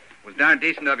 It was darn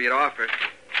decent of you to offer.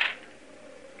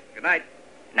 Good night.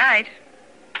 Night.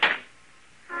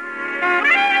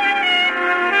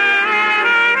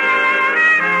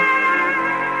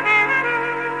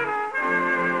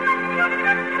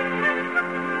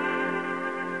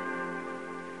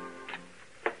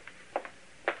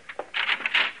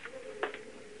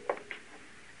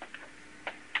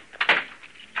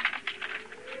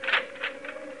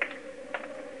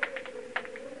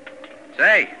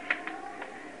 Say,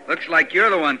 looks like you're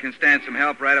the one can stand some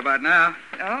help right about now.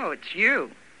 Oh, it's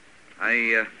you.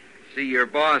 I see your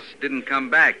boss didn't come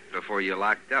back before you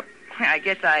locked up. I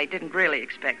guess I didn't really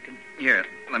expect him. Here,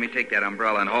 let me take that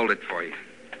umbrella and hold it for you.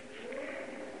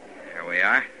 There we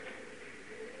are.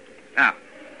 Now,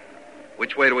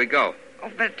 which way do we go? Oh,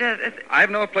 but, I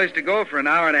have no place to go for an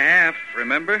hour and a half,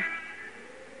 remember?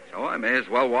 So I may as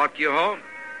well walk you home.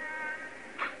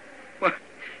 Well,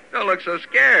 don't look so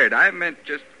scared. I meant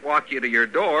just walk you to your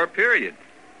door, period.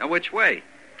 Now, which way?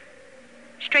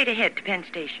 Straight ahead to Penn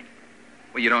Station.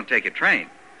 Well, you don't take a train.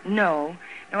 No,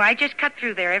 I just cut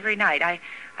through there every night. I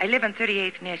live on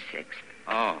 38th near 6th.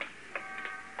 Oh.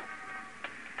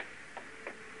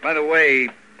 By the way,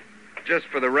 just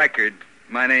for the record,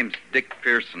 my name's Dick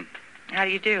Pearson. How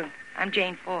do you do? I'm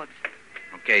Jane Forbes.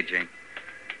 Okay, Jane.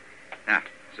 Now,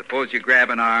 suppose you grab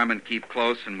an arm and keep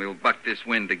close, and we'll buck this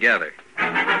wind together.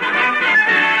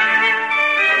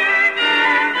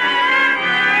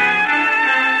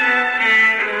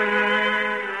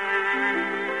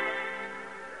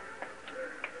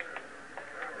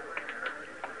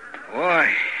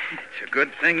 Boy, it's a good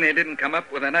Good thing they didn't come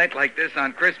up with a night like this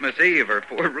on Christmas Eve, or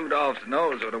poor Rudolph's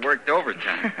nose would have worked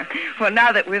overtime. Well,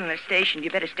 now that we're in the station,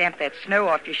 you better stamp that snow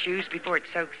off your shoes before it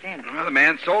soaks in. Well, the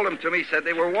man sold them to me, said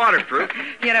they were waterproof.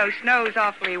 You know, snow's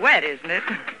awfully wet, isn't it?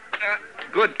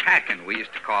 Good packing, we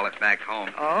used to call it back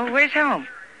home. Oh, where's home?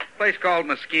 A place called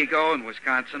Muskego in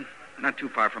Wisconsin, not too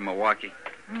far from Milwaukee.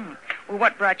 Well,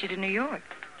 what brought you to New York?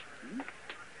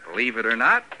 Believe it or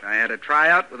not, I had a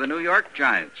tryout with the New York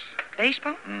Giants.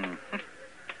 Baseball?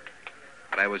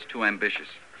 But I was too ambitious.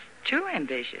 Too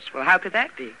ambitious? Well, how could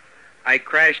that be? I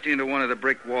crashed into one of the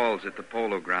brick walls at the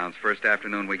Polo Grounds first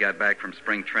afternoon we got back from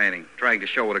spring training, trying to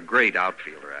show what a great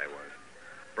outfielder I was.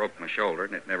 Broke my shoulder,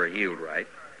 and it never healed right.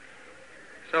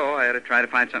 So I had to try to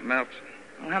find something else.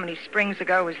 Well, how many springs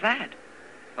ago was that?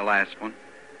 The last one.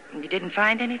 And you didn't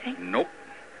find anything? Nope.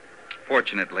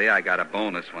 Fortunately, I got a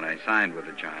bonus when I signed with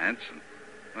the Giants. And,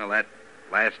 well, that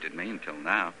lasted me until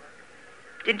now.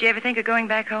 Didn't you ever think of going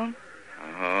back home?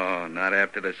 Oh, not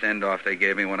after the send-off they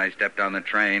gave me when I stepped on the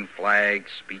train.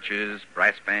 Flags, speeches,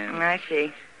 brass bands. I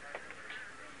see.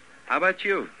 How about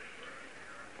you?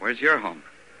 Where's your home?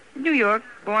 New York,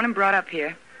 born and brought up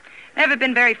here. Never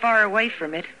been very far away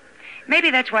from it. Maybe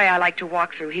that's why I like to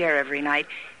walk through here every night.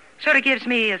 Sort of gives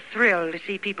me a thrill to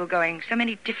see people going so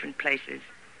many different places.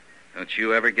 Don't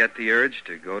you ever get the urge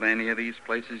to go to any of these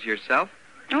places yourself?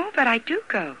 Oh, but I do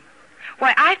go.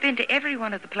 Why, I've been to every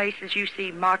one of the places you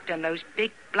see marked on those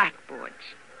big blackboards.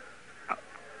 Oh,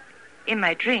 in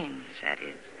my dreams, that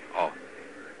is. Oh.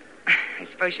 I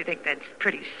suppose you think that's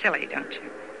pretty silly, don't you?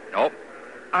 Nope.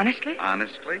 Honestly?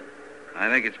 Honestly. I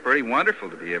think it's pretty wonderful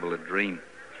to be able to dream.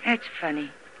 That's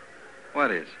funny.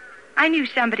 What is? I knew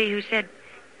somebody who said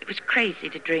it was crazy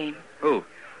to dream. Who?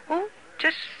 Oh,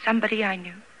 just somebody I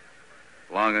knew.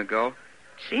 Long ago?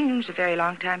 Seems a very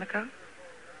long time ago.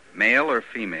 Male or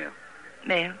female?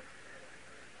 Male.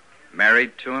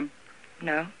 Married to him?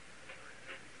 No.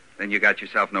 Then you got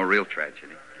yourself no real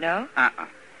tragedy. No?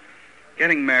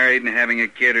 Getting married and having a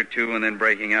kid or two and then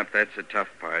breaking up, that's the tough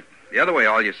part. The other way,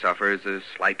 all you suffer is a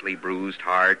slightly bruised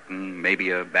heart and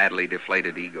maybe a badly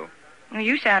deflated ego. Well,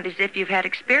 you sound as if you've had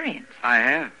experience. I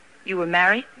have. You were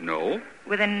married? No.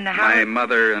 Within how... My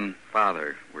mother and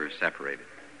father were separated.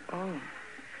 Oh.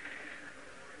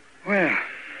 Well,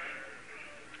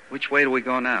 which way do we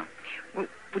go now? Well,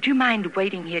 would you mind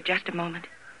waiting here just a moment?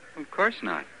 Of course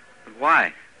not. But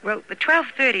why? Well, the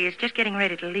 12:30 is just getting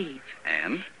ready to leave.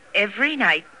 And? Every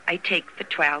night I take the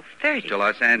 12:30. To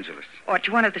Los Angeles. Or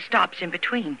to one of the stops in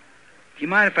between. Do you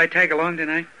mind if I tag along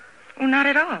tonight? Oh, not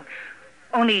at all.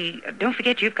 Only, don't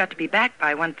forget you've got to be back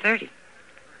by 1:30.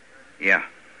 Yeah.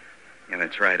 Yeah,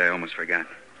 that's right. I almost forgot.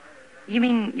 You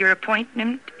mean your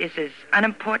appointment is as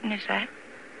unimportant as that?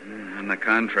 On the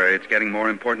contrary, it's getting more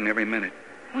important every minute.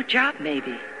 Oh, job,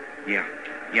 maybe. Yeah,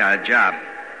 a job.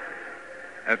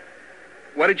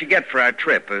 What did you get for our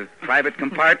trip? A private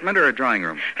compartment or a drawing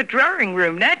room? A drawing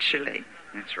room, naturally.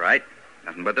 That's right.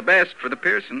 Nothing but the best for the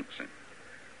Pearsons.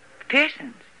 The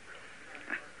Pearsons?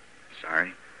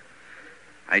 Sorry.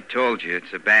 I told you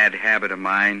it's a bad habit of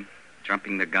mine,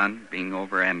 jumping the gun, being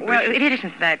overambitious. Well, it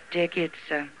isn't that, Dick.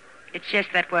 It's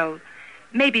just that, well,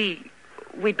 maybe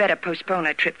we'd better postpone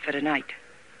our trip for tonight.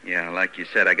 Yeah, like you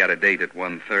said, I got a date at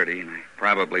 1:30, and I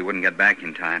probably wouldn't get back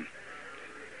in time.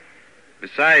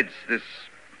 Besides, this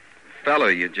fellow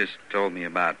you just told me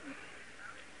about,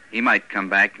 he might come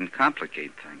back and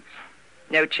complicate things.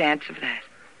 No chance of that.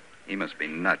 He must be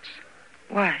nuts.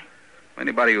 Why?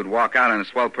 Anybody who'd walk out on a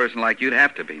swell person like you'd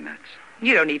have to be nuts.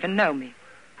 You don't even know me.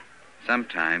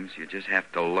 Sometimes you just have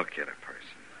to look at a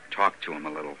person, talk to him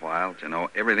a little while to know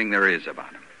everything there is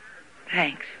about him.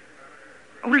 Thanks.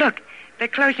 Oh, look, they're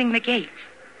closing the gates.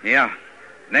 Yeah.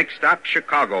 Next stop,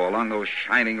 Chicago, along those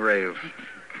shining rails.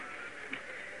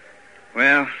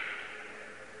 Well,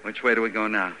 which way do we go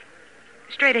now?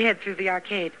 Straight ahead through the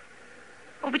arcade.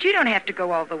 Oh, but you don't have to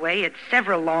go all the way. It's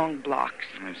several long blocks.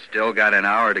 I've still got an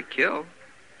hour to kill.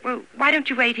 Well, why don't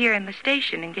you wait here in the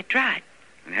station and get dry?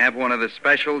 And have one of the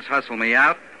specials hustle me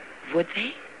out? Would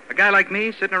they? A guy like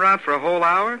me sitting around for a whole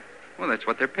hour? Well, that's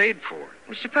what they're paid for.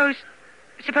 Well, suppose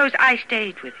I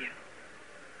stayed with you.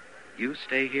 You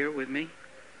stay here with me?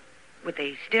 Would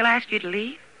they still ask you to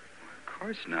leave? Of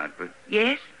course not, but...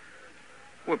 Yes?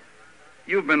 Well,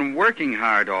 you've been working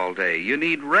hard all day. You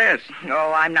need rest.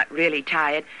 No, I'm not really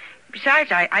tired.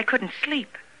 Besides, I couldn't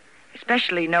sleep.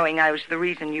 Especially knowing I was the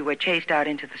reason you were chased out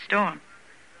into the storm.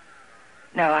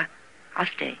 No, I'll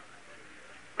stay.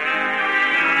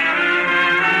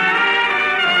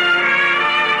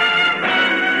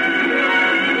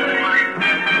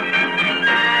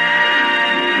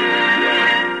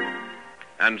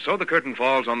 And so the curtain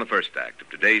falls on the first act of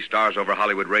today's Stars Over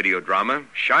Hollywood radio drama,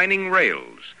 Shining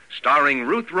Rails, starring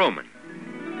Ruth Roman.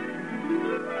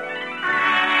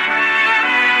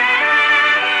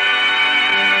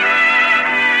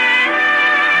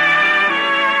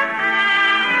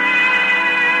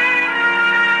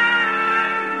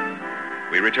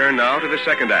 We return now to the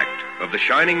second act of The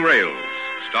Shining Rails,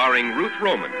 starring Ruth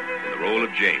Roman in the role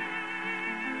of Jane.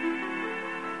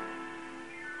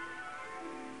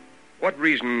 What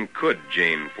reason could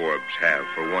Jane Forbes have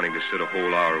for wanting to sit a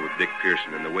whole hour with Dick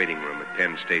Pearson in the waiting room at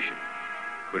Penn Station?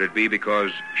 Could it be because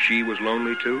she was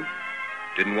lonely, too?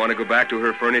 Didn't want to go back to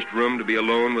her furnished room to be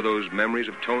alone with those memories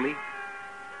of Tony?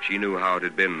 She knew how it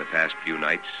had been the past few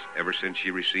nights, ever since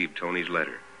she received Tony's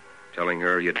letter, telling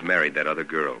her he had married that other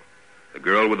girl, the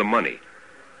girl with the money.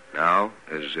 Now,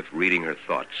 as if reading her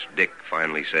thoughts, Dick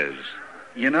finally says,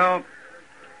 You know,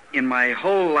 in my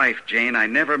whole life, Jane, I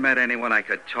never met anyone I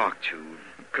could talk to,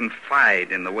 confide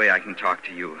in the way I can talk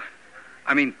to you.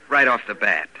 I mean, right off the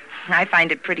bat. I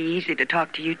find it pretty easy to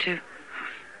talk to you, too.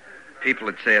 People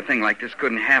would say a thing like this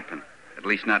couldn't happen, at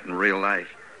least not in real life.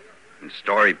 In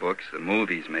storybooks, the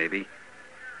movies, maybe.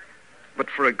 But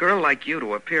for a girl like you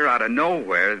to appear out of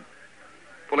nowhere,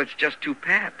 well, it's just too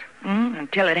pat.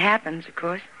 Until it happens, of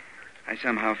course. I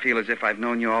somehow feel as if I've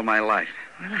known you all my life.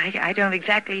 Well, I don't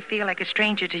exactly feel like a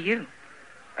stranger to you.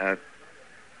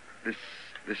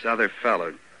 This other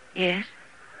fellow. Yes?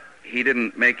 He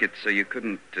didn't make it so you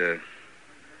couldn't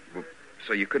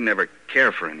ever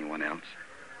care for anyone else.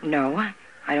 No,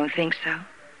 I don't think so.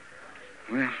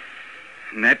 Well,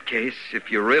 in that case,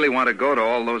 if you really want to go to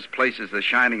all those places the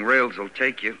Shining Rails will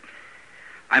take you,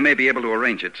 I may be able to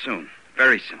arrange it soon.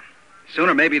 Very soon.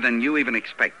 Sooner maybe than you even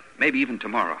expect. Maybe even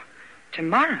tomorrow.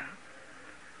 Tomorrow?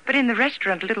 But in the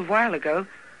restaurant a little while ago,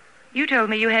 you told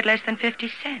me you had less than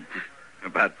 50 cents.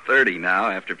 About 30 now,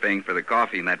 after paying for the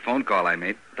coffee and that phone call I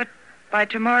made. But by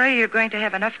tomorrow, you're going to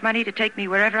have enough money to take me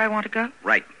wherever I want to go?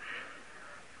 Right.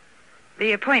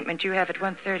 The appointment you have at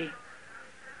 1:30.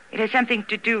 It has something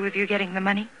to do with you getting the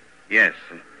money? Yes.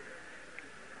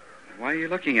 Why are you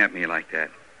looking at me like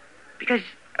that? Because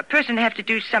a person have to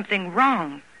do something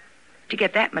wrong to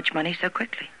get that much money so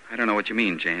quickly. I don't know what you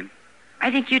mean, Jane. I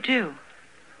think you do.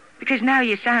 Because now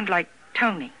you sound like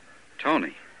Tony.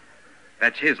 Tony?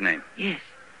 That's his name? Yes.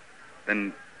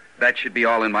 Then that should be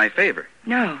all in my favor.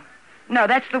 No,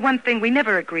 that's the one thing we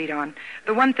never agreed on.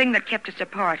 The one thing that kept us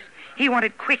apart. He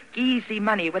wanted quick, easy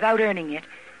money without earning it.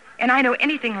 And I know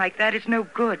anything like that is no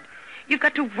good. You've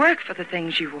got to work for the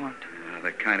things you want.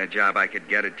 The kind of job I could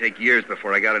get, it'd take years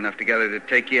before I got enough together to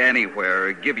take you anywhere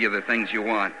or give you the things you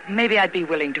want. Maybe I'd be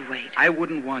willing to wait. I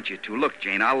wouldn't want you to. Look,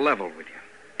 Jane, I'll level with you.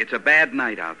 It's a bad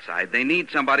night outside. They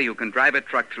need somebody who can drive a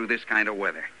truck through this kind of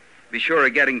weather. Be sure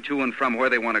of getting to and from where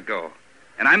they want to go.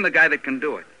 And I'm the guy that can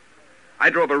do it. I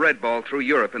drove a Red Ball through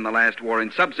Europe in the last war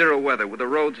in sub-zero weather with the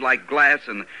roads like glass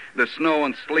and the snow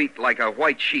and sleet like a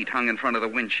white sheet hung in front of the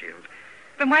windshield.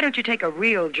 Then why don't you take a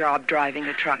real job driving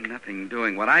a truck? Nothing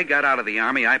doing. When I got out of the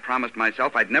Army, I promised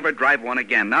myself I'd never drive one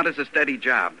again, not as a steady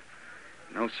job.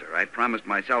 No, sir, I promised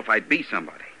myself I'd be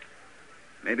somebody.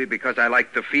 Maybe because I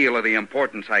liked the feel of the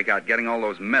importance I got, getting all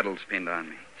those medals pinned on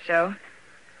me. So?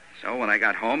 So when I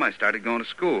got home, I started going to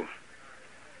school.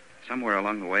 Somewhere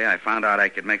along the way, I found out I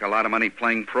could make a lot of money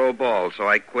playing pro ball, so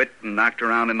I quit and knocked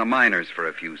around in the minors for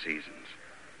a few seasons.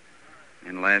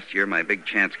 And last year, my big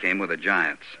chance came with the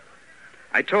Giants.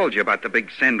 I told you about the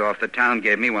big send-off the town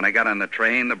gave me when I got on the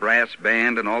train, the brass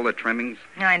band, and all the trimmings.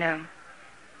 I know.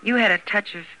 You had a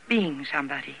touch of being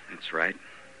somebody. That's right.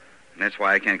 And that's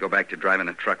why I can't go back to driving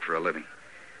a truck for a living.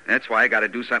 That's why I got to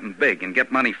do something big and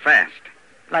get money fast.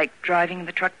 Like driving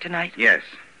the truck tonight? Yes,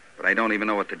 but I don't even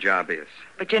know what the job is.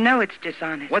 But you know it's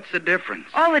dishonest. What's the difference?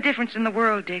 All the difference in the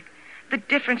world, Dick. The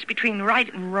difference between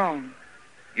right and wrong.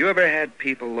 You ever had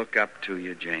people look up to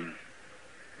you, Jane?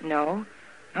 No,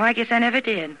 I guess I never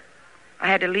did. I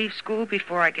had to leave school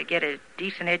before I could get a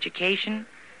decent education.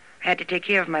 I had to take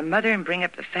care of my mother and bring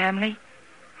up the family.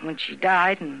 When she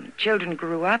died and the children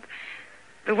grew up,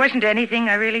 there wasn't anything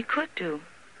I really could do.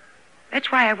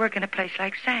 That's why I work in a place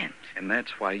like Sam's. And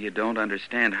that's why you don't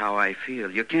understand how I feel.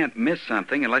 You can't miss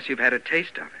something unless you've had a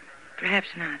taste of it. Perhaps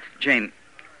not. Jane,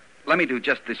 let me do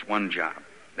just this one job.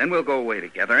 Then we'll go away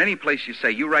together. Any place you say,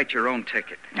 you write your own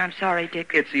ticket. I'm sorry, Dick.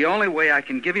 It's the only way I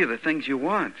can give you the things you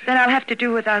want. Then I'll have to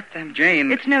do without them.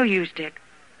 Jane... It's no use, Dick.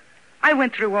 I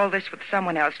went through all this with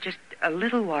someone else just a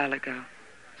little while ago.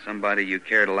 Somebody you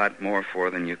cared a lot more for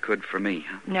than you could for me,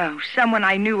 huh? No, someone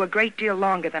I knew a great deal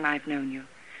longer than I've known you.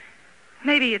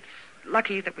 Maybe it's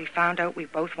lucky that we found out we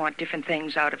both want different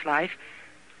things out of life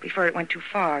before it went too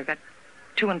far.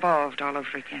 too involved all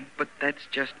over again. But that's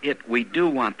just it. We do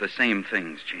want the same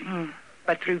things, Jane.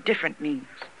 But through different means.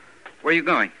 Where are you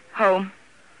going? Home.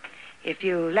 If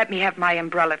you let me have my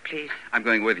umbrella, please. I'm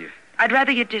going with you. I'd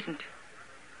rather you didn't.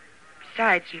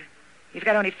 Besides, you've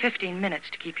got only 15 minutes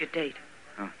to keep your date.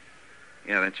 Oh,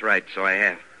 yeah, that's right. So I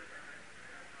have.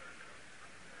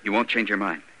 You won't change your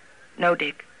mind? No,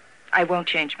 Dick. I won't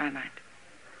change my mind.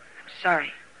 I'm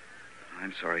sorry.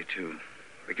 I'm sorry, too.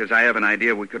 Because I have an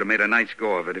idea we could have made a nice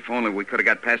go of it if only we could have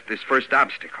got past this first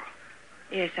obstacle.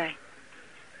 Yes,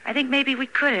 I think maybe we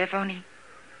could have, only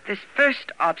this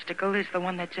first obstacle is the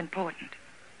one that's important.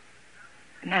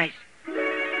 Nice.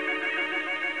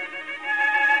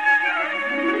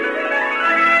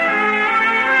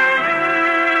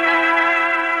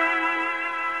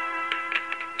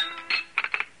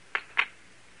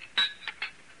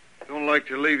 Don't like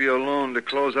to leave you alone to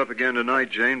close up again tonight,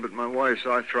 Jane, but my wife's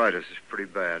arthritis is pretty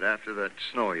bad after that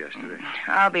snow yesterday.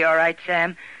 I'll be all right,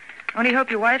 Sam. Only hope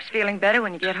your wife's feeling better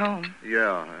when you get home.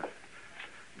 Yeah.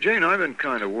 Jane, I've been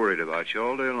kind of worried about you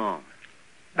all day long.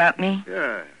 About me?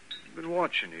 Yeah. I've been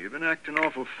watching you. You've been acting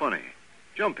awful funny.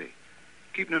 Jumpy.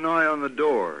 Keeping an eye on the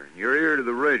door, and your ear to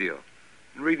the radio,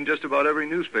 and reading just about every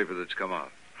newspaper that's come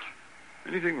out.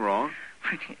 Anything wrong?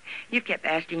 You've kept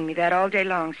asking me that all day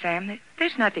long, Sam.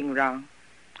 There's nothing wrong.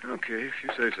 Okay, if you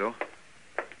say so.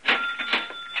 I'm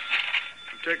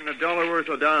taking $1 worth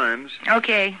of dimes.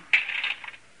 Okay.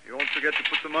 You won't forget to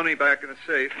put the money back in the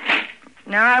safe.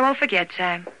 No, I won't forget,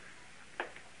 Sam.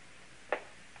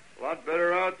 A lot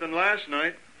better out than last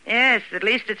night. Yes, at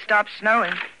least it stopped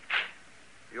snowing.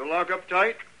 You'll lock up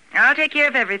tight? I'll take care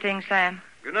of everything, Sam.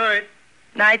 Good night.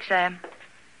 Night, Sam.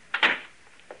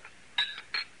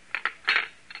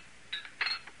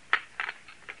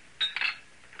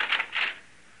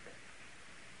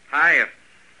 Hiya.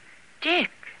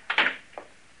 Dick.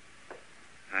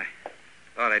 I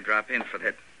thought I'd drop in for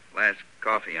that last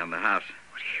coffee on the house.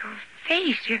 Your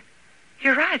face,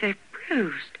 you're rather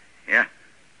bruised. Yeah,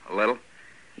 a little.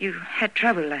 You had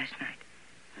trouble last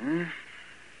night.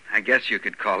 I guess you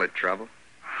could call it trouble.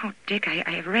 Oh, Dick, I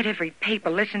have read every paper,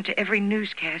 listened to every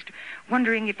newscast,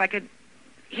 wondering if I could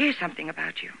hear something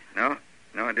about you. No,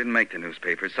 I didn't make the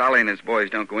newspaper. Solly and his boys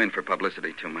don't go in for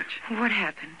publicity too much. What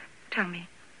happened? Tell me.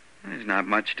 There's not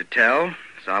much to tell.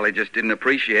 Solly just didn't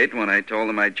appreciate when I told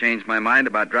them I'd changed my mind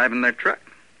about driving their truck.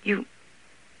 You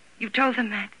told them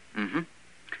that? Mm-hmm.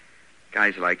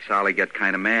 Guys like Solly get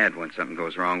kind of mad when something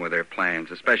goes wrong with their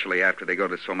plans, especially after they go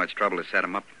to so much trouble to set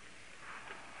them up.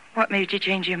 What made you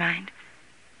change your mind?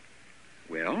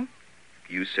 Well,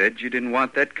 you said you didn't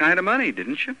want that kind of money,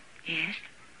 didn't you? Yes.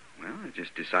 Well, I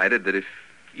just decided that if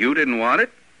you didn't want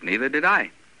it, neither did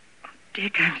I. Oh,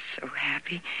 Dick, I'm so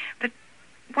happy. But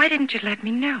why didn't you let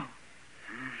me know?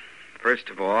 First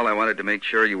of all, I wanted to make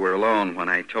sure you were alone when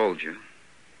I told you.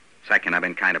 Second, I've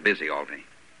been kind of busy all day.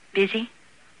 Busy?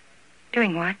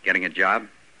 Doing what? Getting a job.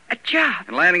 A job?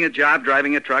 And landing a job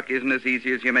driving a truck isn't as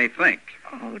easy as you may think.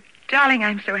 Oh, darling,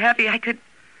 I'm so happy I could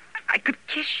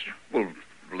kiss you. Well,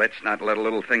 let's not let a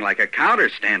little thing like a counter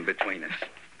stand between us.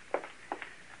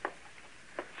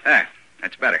 There,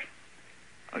 that's better.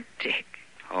 Oh, Dick.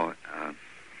 Oh,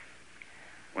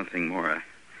 one thing more.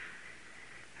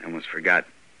 I almost forgot.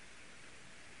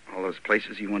 All those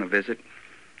places you want to visit,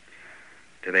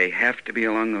 do they have to be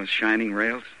along those shining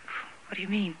rails? What do you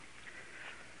mean?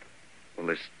 Well,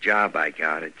 this job I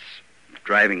got, it's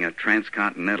driving a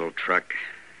transcontinental truck.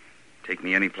 Take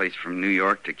me any place from New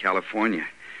York to California.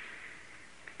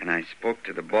 And I spoke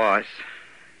to the boss,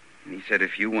 and he said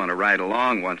if you want to ride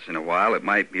along once in a while, it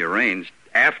might be arranged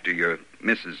after you're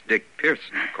Mrs. Dick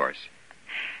Pearson, of course.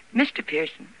 Mr.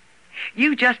 Pearson,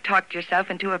 you just talked yourself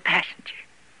into a passenger.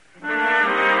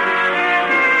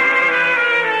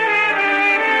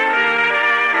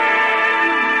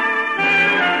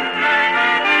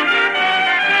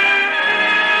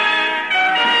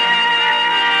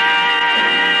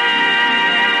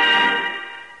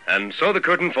 And so the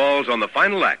curtain falls on the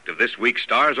final act of this week's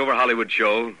Stars Over Hollywood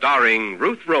show, starring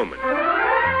Ruth Roman.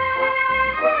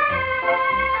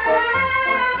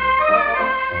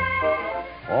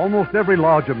 Almost every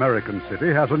large American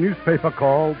city has a newspaper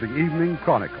called the Evening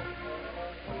Chronicle.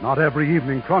 But not every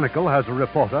Evening Chronicle has a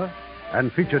reporter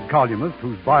and featured columnist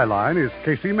whose byline is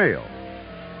Casey Mayo.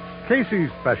 Casey's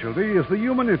specialty is the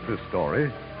human interest story,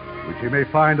 which you may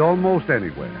find almost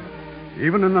anywhere,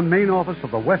 even in the main office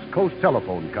of the West Coast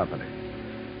Telephone Company.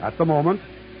 At the moment,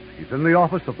 he's in the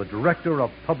office of the Director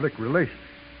of Public Relations.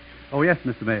 Oh, yes,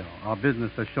 Mr. Mayo. Our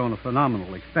business has shown a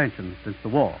phenomenal expansion since the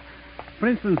war. For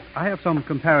instance, I have some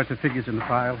comparative figures in the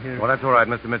file here. Well, that's all right,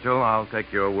 Mr. Mitchell. I'll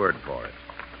take your word for it.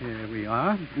 Here we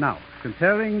are. Now,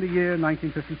 comparing the year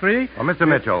 1953... Oh, Mr.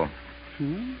 Mitchell.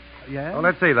 Yes? Oh,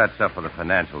 let's save that stuff for the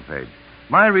financial page.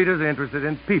 My readers are interested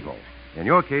in people. In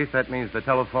your case, that means the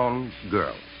telephone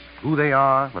girls. Who they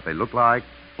are, what they look like,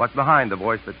 what's behind the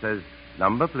voice that says,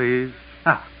 number, please.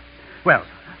 Well,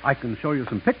 I can show you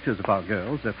some pictures of our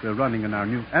girls that we're running in our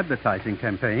new advertising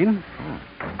campaign.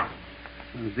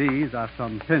 And these are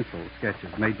some pencil sketches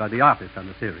made by the artist on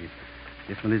the series.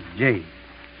 This one is Jane.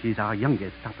 She's our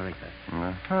youngest operator.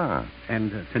 Uh-huh.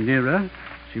 And Tanira,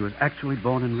 she was actually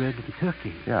born and reared in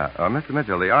Turkey. Yeah. Mr.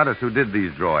 Mitchell, the artist who did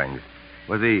these drawings,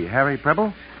 was he Harry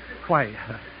Preble? Why,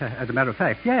 as a matter of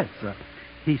fact, yes.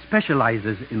 He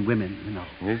specializes in women, you know.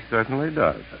 He certainly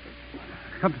does.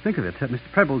 Come to think of it,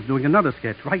 Mr. Preble's doing another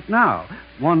sketch right now.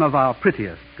 One of our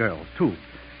prettiest girls, too.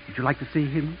 Would you like to see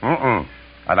him?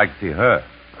 I'd like to see her.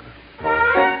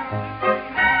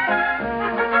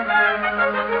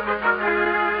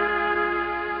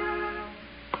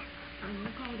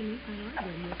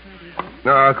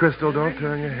 No, Crystal, don't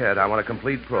turn your head. I want a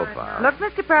complete profile. Look,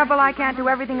 Mr. Preble, I can't do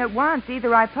everything at once.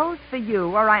 Either I pose for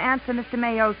you or I answer Mr.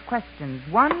 Mayo's questions.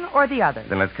 One or the other.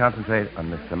 Then let's concentrate on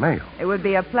Mr. Mayo. It would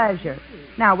be a pleasure.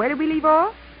 Now, where did we leave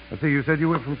off? Let's see, you said you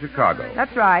were from Chicago.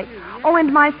 That's right. Oh,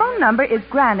 and my phone number is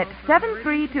Granite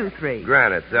 7323.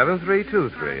 Granite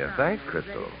 7323. Thanks,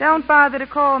 Crystal. Don't bother to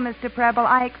call, Mr. Preble.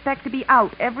 I expect to be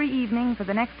out every evening for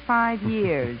the next 5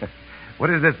 years.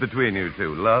 What is this between you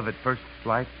two? Love at first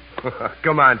sight?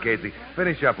 Come on, Casey.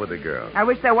 Finish up with the girl. I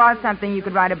wish there was something you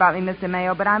could write about me, Mr.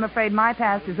 Mayo, but I'm afraid my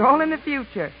past is all in the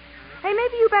future. Hey,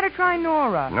 maybe you better try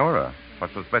Nora. Nora?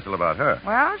 What's so special about her?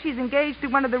 Well, she's engaged to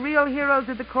one of the real heroes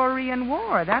of the Korean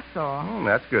War, that's all.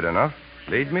 That's good enough.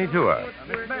 Lead me to her.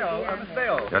 Miss Mayo.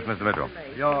 Yes, Mr. Mitchell.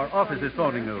 Your office is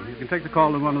phoning you. You can take the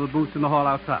call in one of the booths in the hall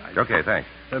outside. Okay, thanks.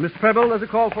 Mr. Preble, there's a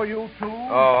call for you, too.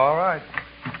 Oh, all right.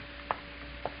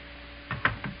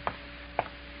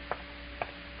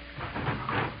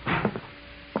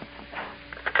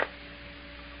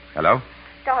 Hello?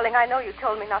 Darling, I know you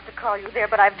told me not to call you there,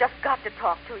 but I've just got to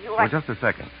talk to you. Oh, just a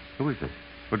second. Who is this?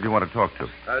 Who do you want to talk to?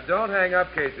 Don't hang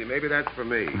up, Casey. Maybe that's for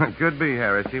me. Could be,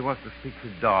 Harris. He wants to speak to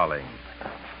Darling.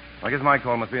 I guess my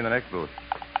call must be in the next booth.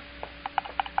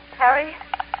 Harry?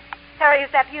 Harry,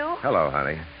 is that you? Hello,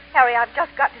 honey. Harry, I've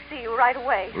just got to see you right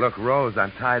away. Look, Rose,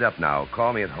 I'm tied up now.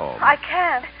 Call me at home. I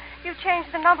can't. You've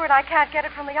changed the number and I can't get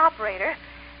it from the operator.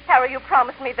 Harry, you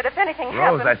promised me that if anything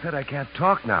Rose, happened... I said I can't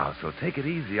talk now, so take it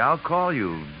easy. I'll call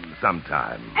you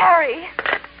sometime. Harry!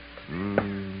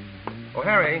 Oh,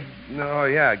 Harry? No,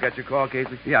 yeah, got your call,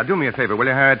 Casey? Yeah, do me a favor, will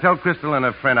you, Harry? Tell Crystal and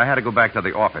a friend I had to go back to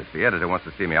the office. The editor wants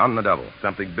to see me on the double.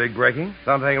 Something big breaking?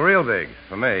 Something real big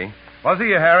for me. I'll see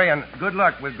you, Harry, and good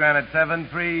luck with Granite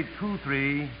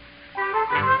 7323.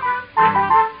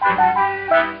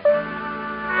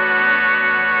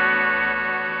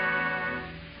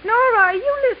 Nora, are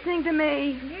you listening to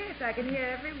me? Yes, I can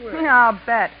hear every word. Yeah, I'll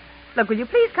bet. Look, will you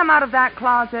please come out of that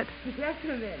closet? Just a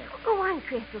minute. Go on,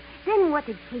 Crystal. Then what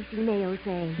did Casey Mayo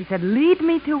say? He said, lead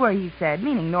me to her, he said,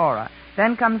 meaning Nora.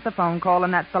 Then comes the phone call,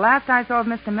 and that's the last I saw of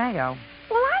Mr. Mayo.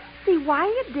 Well, I don't see why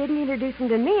you didn't introduce him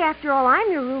to me. After all,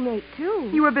 I'm your roommate, too.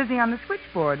 You were busy on the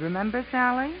switchboard, remember,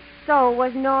 Sally? So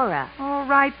was Nora. All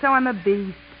right, so I'm a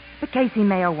beast. But Casey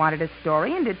Mayo wanted a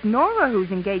story, and it's Nora who's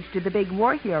engaged to the big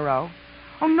war hero.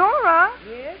 Oh, Nora?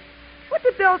 Yes? What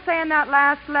did Bill say in that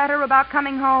last letter about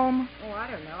coming home? Oh, I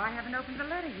don't know. I haven't opened the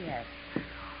letter yet.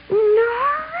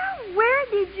 Nora, where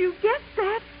did you get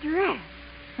that dress?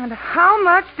 And how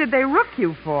much did they rook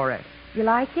you for it? You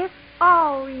like it?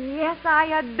 Oh, yes, I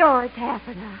adore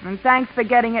taffeta. And thanks for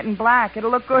getting it in black.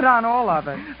 It'll look good on all of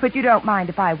us. But you don't mind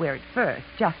if I wear it first,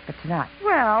 just for tonight.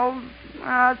 Well,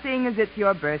 seeing as it's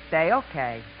your birthday,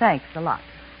 okay. Thanks a lot.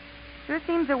 Sure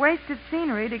seems a wasted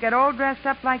scenery to get all dressed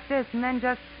up like this and then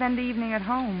just spend the evening at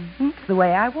home. It's the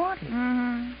way I want it.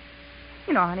 Mm-hmm.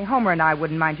 You know, honey, Homer and I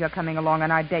wouldn't mind your coming along on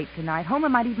our date tonight. Homer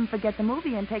might even forget the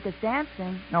movie and take us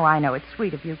dancing. Oh, I know. It's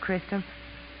sweet of you, Crystal.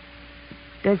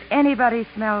 Does anybody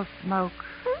smell smoke?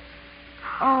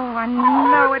 Oh, I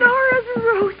know it. Nora's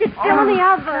roast. It's still in the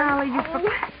oven. Sally, you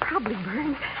it's probably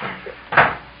burned.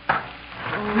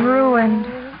 Ruined.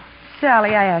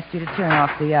 Sally, I asked you to turn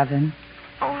off the oven.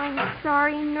 Oh, I'm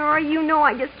sorry, Nora. You know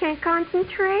I just can't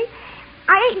concentrate.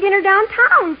 I ate dinner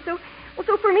downtown, so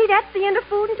for me that's the end of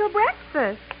food until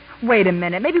breakfast. Wait a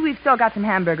minute. Maybe we've still got some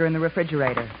hamburger in the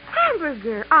refrigerator.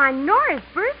 Hamburger on Nora's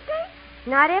birthday?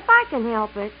 Not if I can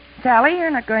help it. Sally,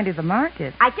 you're not going to the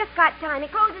market. I just got time.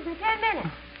 It closes in 10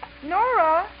 minutes.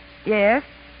 Nora? Yes?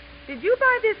 Did you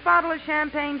buy this bottle of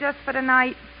champagne just for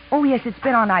tonight? Oh, yes, it's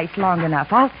been on ice long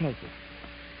enough. I'll take it.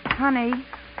 Honey,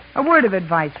 a word of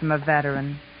advice from a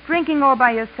veteran. Drinking all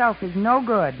by yourself is no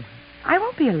good. I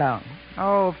won't be alone.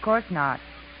 Oh, of course not.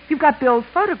 You've got Bill's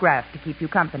photograph to keep you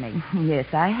company. Yes,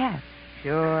 I have.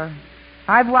 Sure.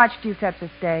 I've watched you set the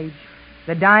stage.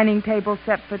 The dining table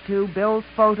set for two, Bill's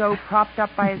photo propped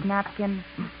up by his napkin,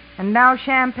 and now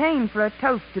champagne for a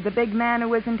toast to the big man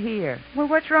who isn't here. Well,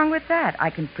 what's wrong with that?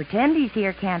 I can pretend he's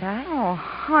here, can't I? Oh,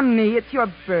 honey, it's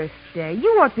your birthday.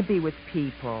 You ought to be with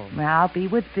people. Well, I'll be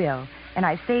with Bill, and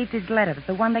I saved his letter,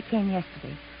 the one that came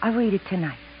yesterday. I'll read it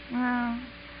tonight. Well,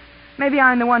 maybe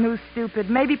I'm the one who's stupid.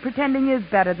 Maybe pretending is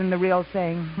better than the real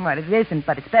thing. Well, it isn't,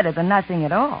 but it's better than nothing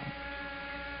at all.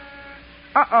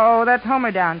 Uh-oh, that's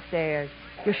Homer downstairs.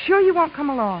 You're sure you won't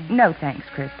come along? No, thanks,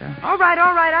 Crystal. All right,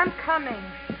 I'm coming.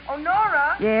 Oh,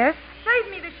 Nora? Yes? Save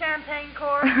me the champagne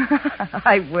cork.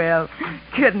 I will.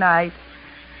 Good night.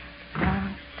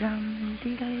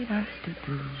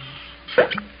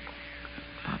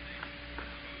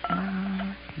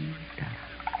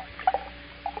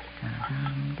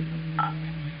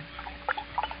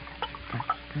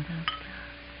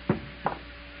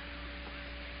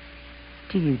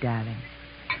 To you, darling.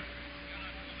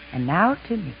 And now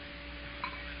to me.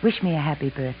 Wish me a happy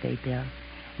birthday, Bill.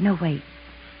 No, wait.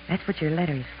 That's what your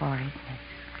letter is for, isn't it?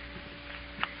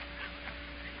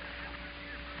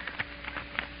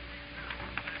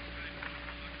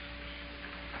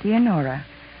 Dear Nora,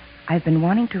 I've been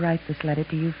wanting to write this letter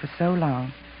to you for so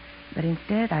long, but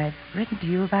instead I've written to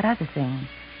you about other things.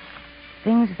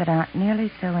 Things that aren't nearly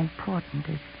so important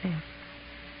as this.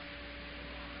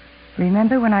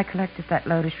 Remember when I collected that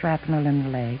load of shrapnel in the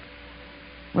leg?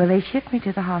 Well, they shipped me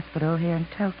to the hospital here in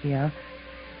Tokyo.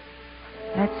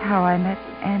 That's how I met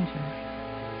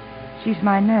Angela. She's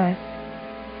my nurse.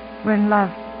 We're in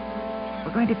love.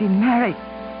 We're going to be married.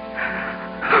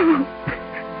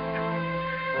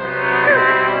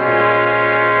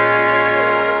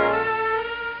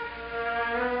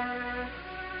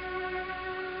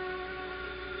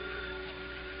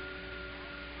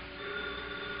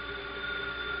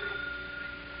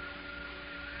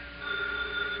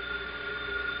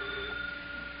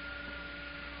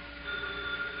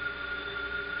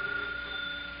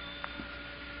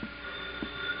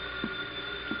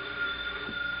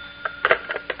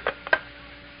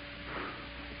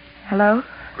 Hello?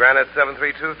 Granite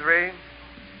 7323?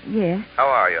 Yes. How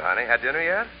are you, honey? Had dinner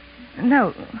yet?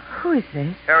 No. Who is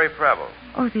this? Harry Preble.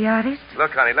 Oh, the artist?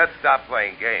 Look, honey, let's stop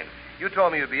playing games. You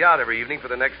told me you'd be out every evening for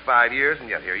the next 5 years, and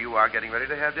yet here you are getting ready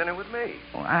to have dinner with me.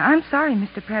 Oh, I'm sorry,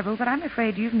 Mr. Preble, but I'm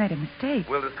afraid you've made a mistake.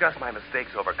 We'll discuss my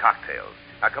mistakes over cocktails.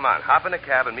 Now, come on, hop in a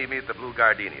cab and meet me at the Blue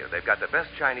Gardenia. They've got the best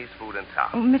Chinese food in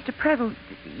town. Oh, Mr. Preble,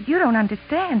 you don't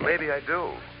understand. Maybe I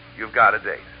do. You've got a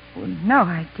date. Well, no,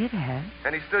 I did have.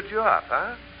 And he stood you up,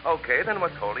 huh? Okay, then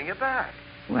what's holding you back?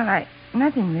 Well,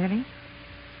 nothing really.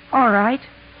 All right.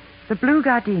 The Blue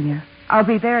Gardenia. I'll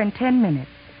be there in 10 minutes.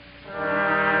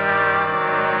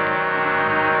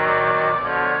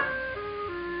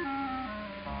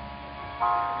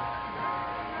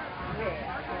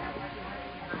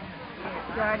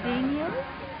 Gardenias?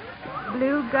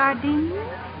 Blue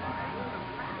gardenias?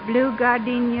 Blue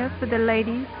gardenia for the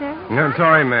ladies, sir? No,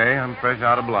 sorry, May. I'm fresh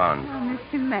out of blonde. Oh,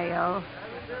 Mr. Mayo.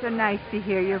 So nice to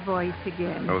hear your voice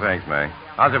again. Oh, thanks, May.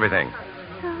 How's everything?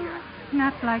 Oh,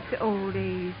 not like the old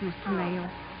days, Mr. Mayo.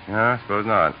 I suppose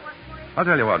not. I'll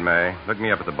tell you what, May. Look me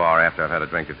up at the bar after I've had a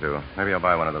drink or two. Maybe I'll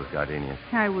buy one of those gardenias.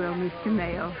 I will, Mr.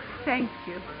 Mayo. Thank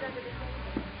you.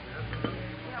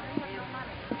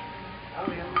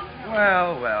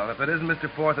 Well, if it isn't Mr.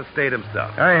 Fourth Estate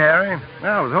himself. Hey, Harry.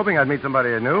 Well, I was hoping I'd meet somebody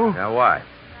I knew. Yeah, why?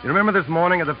 You remember this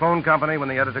morning at the phone company when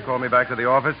the editor called me back to the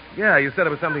office? Yeah, you said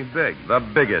it was something big. The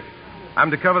biggest. I'm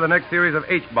to cover the next series of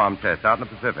H-bomb tests out in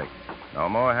the Pacific. No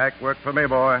more hack work for me,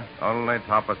 boy. Only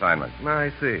top assignments.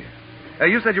 I see.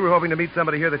 You said you were hoping to meet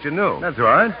somebody here that you knew. That's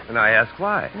right. And I asked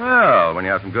why. Well, when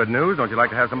you have some good news, don't you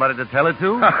like to have somebody to tell it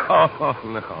to? Oh,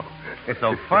 no. It's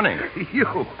so funny.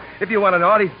 If you want an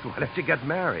audience, why don't you get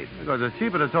married? Because it's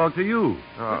cheaper to talk to you.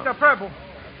 Oh. Mr. Preble,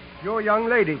 your young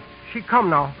lady, she come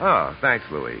now. Oh, thanks,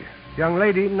 Louis. Young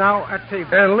lady now at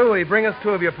table. And Louis, bring us 2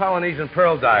 of your Polynesian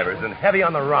pearl divers and heavy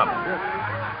on the rum.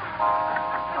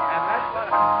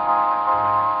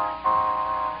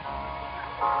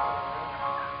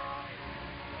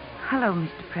 Hello,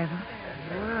 Mr. Preble.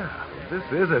 Yeah, this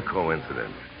is a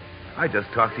coincidence. I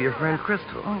just talked to your friend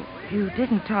Crystal. Oh, you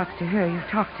didn't talk to her. You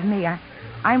talked to me.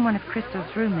 I'm one of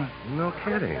Crystal's roommates. No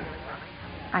kidding.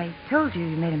 I told you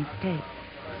made a mistake.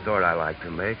 Sort I like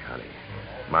to make, honey.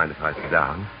 Mind if I sit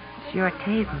down? It's your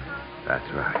table. That's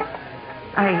right.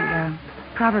 I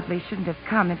probably shouldn't have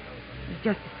come. It was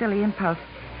just a silly impulse.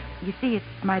 You see, it's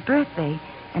my birthday,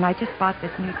 And I just bought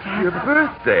this new tablet. Your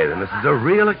birthday, then. This is a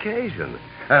real occasion.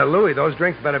 Louis, those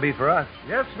drinks better be for us.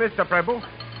 Yes, Mr. Preble.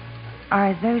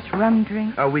 Are those rum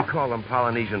drinks? We call them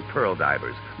Polynesian pearl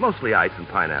divers. Mostly ice and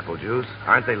pineapple juice.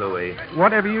 Aren't they, Louis?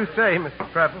 Whatever you say,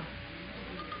 Mr. Preble.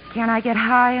 Can I get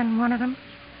high on one of them?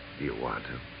 Do you want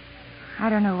to? I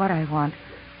don't know what I want.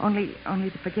 Only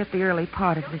to forget the early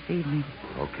part of this evening.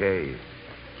 Okay.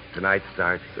 Tonight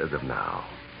starts as of now.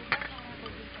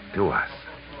 To us.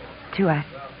 To us.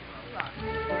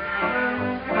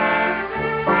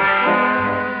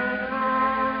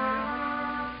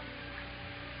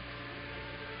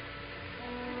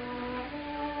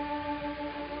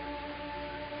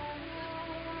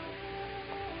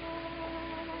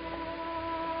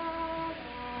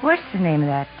 What's the name of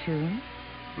that tune?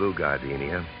 Blue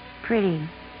Gardenia. Pretty.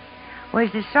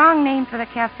 Was the song named for the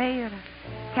cafe or the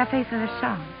cafe for the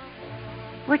song?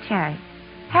 Which Harry?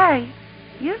 Harry,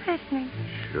 you listening?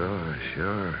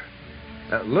 Sure.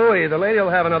 Louis, the lady will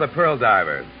have another pearl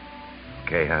diver.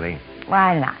 Okay, honey?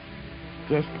 Why not?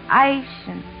 Just ice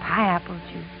and pineapple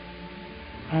juice.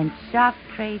 And soft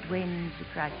trade winds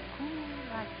across cool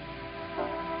light.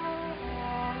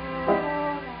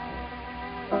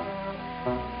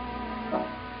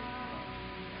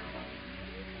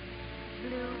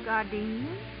 Blue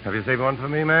gardenia? Have you saved one for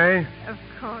me, May? Of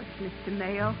course, Mr.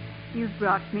 Mayo. You've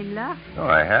brought me luck. Oh,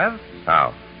 I have?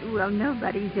 How? Well,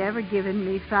 nobody's ever given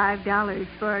me $5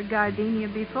 for a gardenia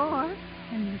before.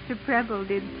 And Mr. Preble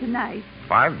did tonight.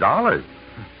 $5?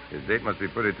 His date must be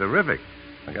pretty terrific.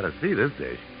 I gotta see this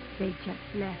dish. They just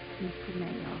left, Mr.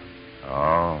 Mayo.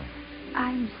 Oh.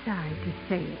 I'm sorry to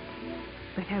say it,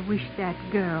 but I wish that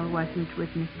girl wasn't with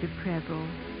Mr. Preble.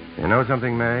 You know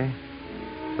something, May?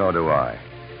 So do I.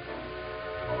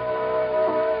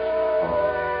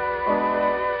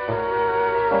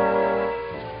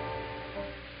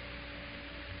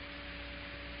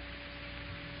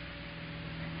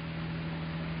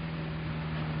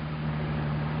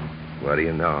 What do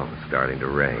you know? It's starting to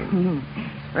rain.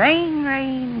 Rain,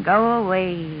 rain, go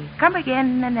away. Come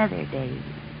again another day.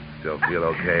 Still feel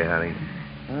okay, honey?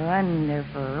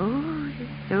 Wonderful. Oh,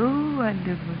 it's so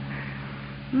wonderful.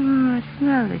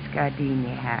 Smell this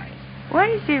gardenia, Harry. What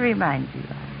does it remind you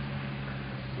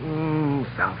of?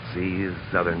 South Seas,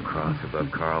 Southern Cross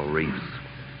above coral reefs.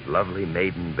 Lovely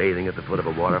maiden bathing at the foot of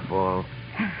a waterfall.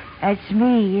 That's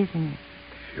me, isn't it?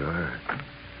 Sure.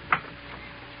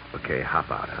 Okay,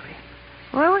 hop out, honey.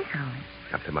 Where are we going?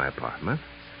 Up to my apartment.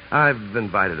 I've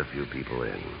invited a few people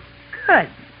in. Good.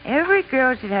 Every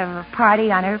girl should have a party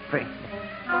on her birthday.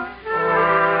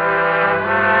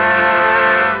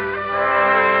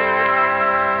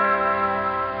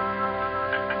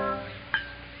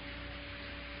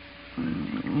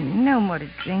 No more to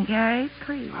drink, Harry,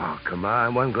 please. Oh, come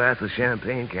on. One glass of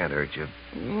champagne can't hurt you.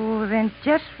 Oh, then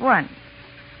just one.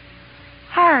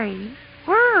 Harry,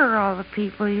 where are all the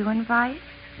people you invite?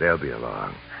 They'll be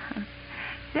along.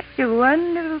 Such a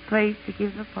wonderful place to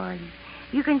give a party.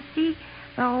 You can see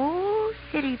the whole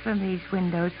city from these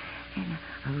windows, and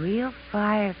a real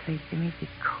fireplace to make it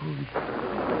cool.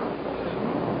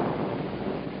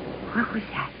 What was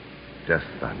that? Just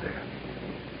thunder.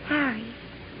 Harry,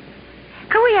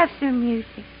 can we have some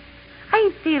music?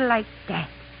 I feel like that.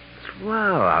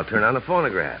 Swell. I'll turn on the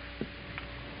phonograph.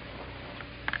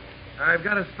 I've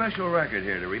got a special record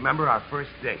here to remember our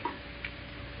first date.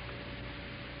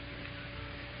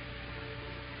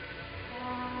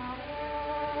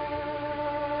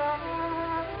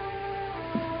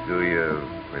 Do you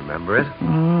remember it?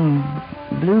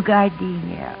 Blue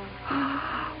gardenia.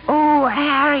 Oh,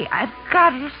 Harry, I've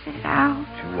got to sit down.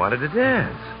 You wanted to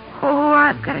dance. Oh,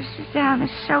 I've got to sit down on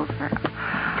the sofa.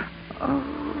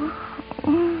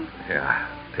 Oh. Yeah,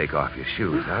 take off your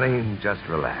shoes, honey, and just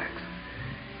relax.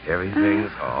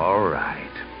 Everything's all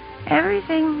right.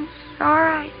 Everything's all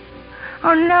right.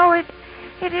 Oh, no,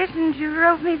 it isn't. You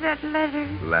wrote me that letter.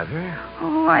 Letter?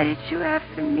 Oh, why did you have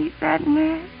to meet that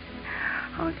nurse?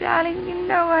 Oh, darling, you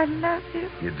know I love you.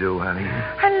 You do, honey?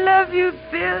 I love you,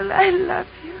 Bill. I love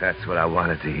you. That's what I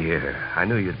wanted to hear. I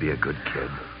knew you'd be a good kid.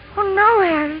 Oh, no,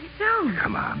 Harry, don't.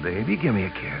 Come on, baby. Give me a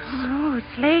kiss. Oh,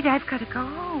 it's late. I've got to go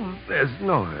home. There's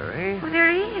no hurry. Oh,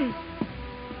 there is.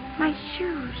 My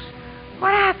shoes.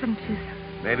 What happened to them?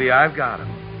 Maybe I've got them.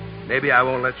 Maybe I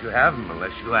won't let you have them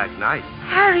unless you act nice.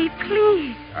 Harry,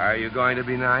 please. Are you going to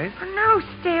be nice? Oh, no,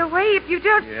 stay away if you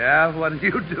don't. Yeah, what do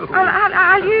you do?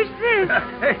 I'll use this.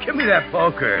 Hey, give me that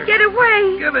poker. Get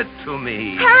away. Give it to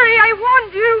me. Harry, I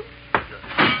warned you.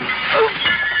 Oh.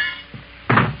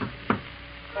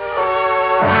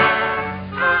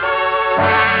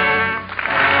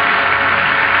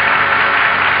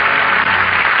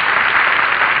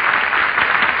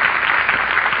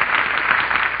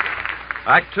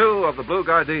 Act 2 of The Blue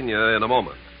Gardenia in a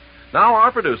moment. Now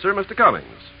our producer, Mr. Cummings.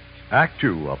 Act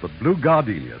 2 of The Blue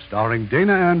Gardenia, starring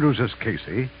Dana Andrews as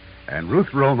Casey and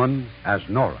Ruth Roman as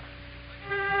Nora.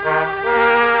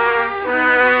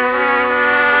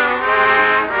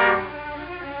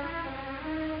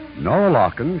 Nora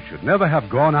Larkin should never have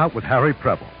gone out with Harry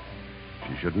Preble.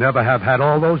 She should never have had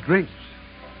all those drinks.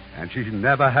 And she should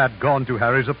never have gone to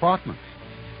Harry's apartment.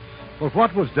 But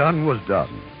what was done was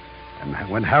done.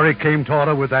 And when Harry came toward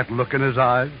her with that look in his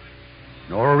eyes,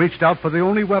 Nora reached out for the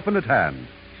only weapon at hand,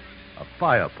 a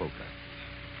fire poker.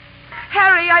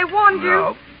 Harry, I warned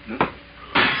you.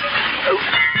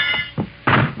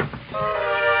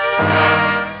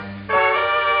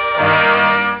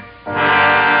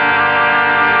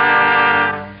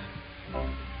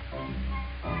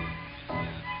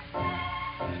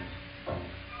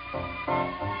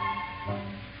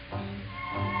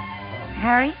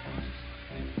 Harry?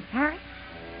 Harry?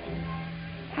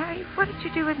 Harry, what did you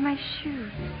do with my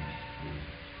shoes?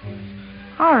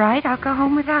 All right, I'll go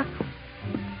home without them.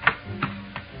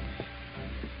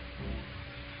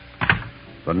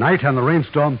 The night and the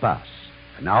rainstorm pass,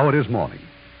 and now it is morning.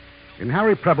 In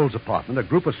Harry Preble's apartment, a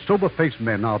group of sober-faced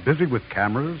men are busy with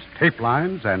cameras, tape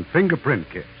lines, and fingerprint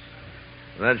kits.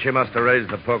 Then she must have raised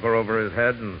the poker over his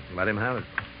head and let him have it.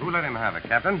 Who let him have it,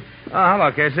 Captain? Oh,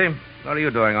 hello, Casey. What are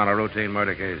you doing on a routine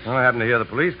murder case? Well, I happened to hear the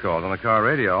police calls on the car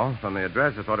radio. From the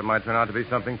address, I thought it might turn out to be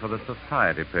something for the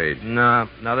society page. No,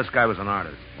 this guy was an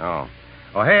artist. Oh.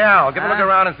 Oh, hey, Al, give a look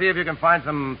around and see if you can find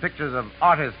some pictures of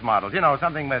artist models. You know,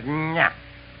 something with nyah.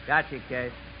 Gotcha,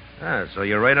 Case. Ah, so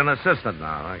you're right an assistant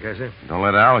now, huh, Casey? Don't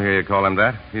let Al hear you call him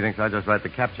that. He thinks I just write the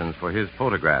captions for his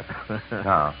photograph.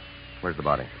 Now, where's the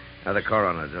body? The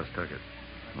coroner just took it.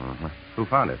 Uh-huh. Who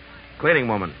found it? Cleaning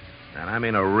woman. And I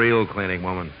mean a real cleaning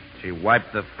woman. She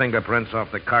wiped the fingerprints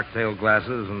off the cocktail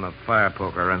glasses and the fire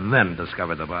poker and then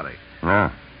discovered the body.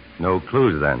 Ah, no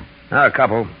clues then. A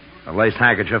couple. A lace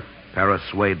handkerchief, pair of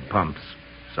suede pumps,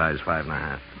 size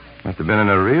 5.5. Must have been in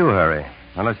a real hurry.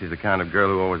 Unless she's the kind of girl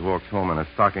who always walks home in her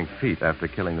stocking feet after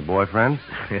killing the boyfriends.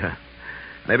 Yeah.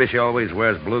 Maybe she always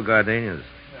wears blue gardenias.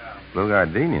 Blue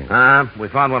gardenias? We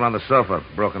found one on the sofa,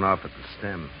 broken off at the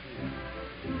stem.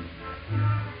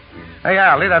 Hey,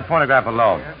 Al, leave that phonograph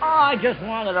alone. Oh, I just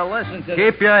wanted to listen to...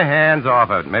 Keep your hands off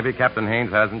of it. Maybe Captain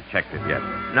Haynes hasn't checked it yet.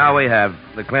 No, we have.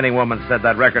 The cleaning woman said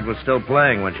that record was still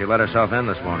playing when she let herself in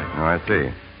this morning. Oh, I see.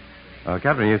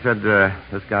 Captain, you said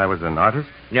this guy was an artist?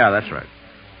 Yeah, that's right.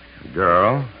 A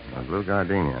girl, a blue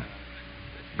gardenia.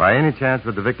 By any chance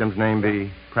would the victim's name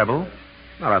be Preble?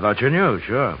 Well, I thought you knew,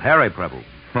 sure. Harry Preble.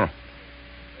 Huh.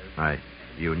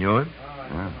 You knew him?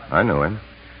 Well, I knew him.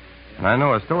 And I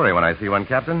know a story when I see one,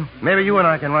 Captain. Maybe you and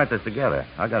I can write this together.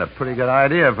 I got a pretty good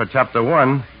idea for Chapter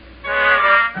 1.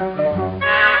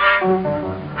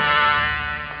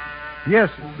 Yes,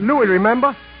 Louis,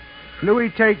 remember?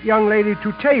 Louis take young lady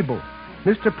to table.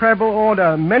 Mr. Preble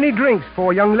order many drinks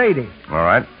for young lady. All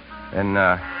right. And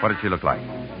what did she look like?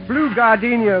 Blue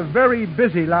gardenia very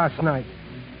busy last night.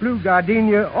 Blue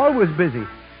gardenia always busy.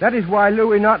 That is why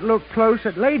Louis not look close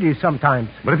at ladies sometimes.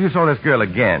 But if you saw this girl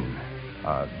again,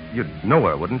 you'd know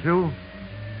her, wouldn't you?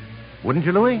 Wouldn't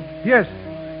you, Louis? Yes.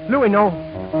 Louis know.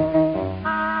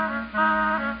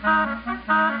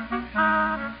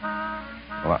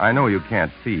 Well, I know you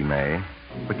can't see, May,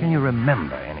 but can you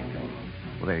remember anything?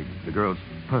 Well, the girl's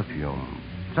perfume.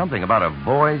 Something about her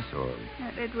voice or...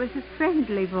 It was a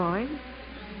friendly voice.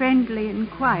 Friendly and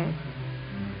quiet.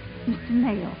 Mr.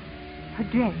 Mayo, her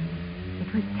dress.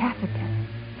 It was taffeta.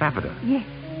 Taffeta? Yes.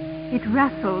 It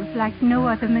rustles like no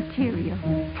other material.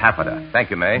 Taffeta. Thank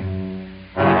you, May.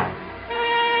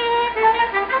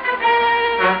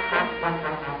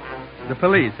 The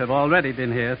police have already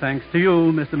been here, thanks to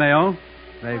you, Mr. Mayo.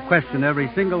 They've questioned every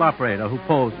single operator who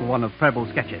posed for one of Preble's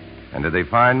sketches. And did they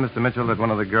find, Mr. Mitchell, that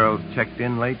one of the girls checked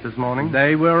in late this morning?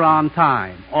 They were on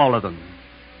time, all of them.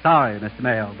 Sorry, Mr.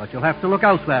 Mayo, but you'll have to look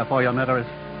elsewhere for your murderers.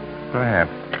 Perhaps.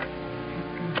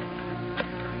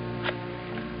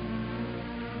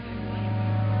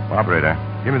 Operator,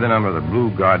 give me the number of the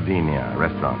Blue Gardenia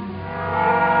restaurant.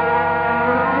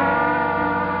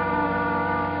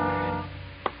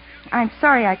 I'm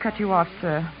sorry I cut you off,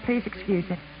 sir. Please excuse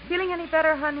it. Feeling any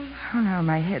better, honey? Oh, no,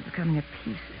 my head's coming to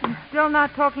pieces. You're still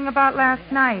not talking about last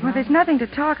night. Well, there's nothing to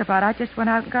talk about. I just went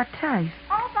out and got Tice.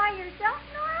 All by yourself,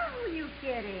 Nora? Who are you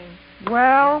kidding?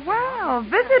 Well,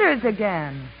 visitors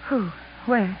again. Who?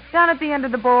 Where? Down at the end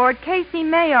of the board, Casey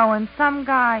Mayo and some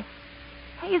guy.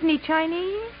 Hey, isn't he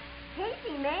Chinese?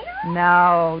 Casey Mayo?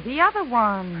 No, the other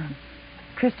one.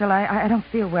 Crystal, I don't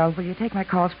feel well. Will you take my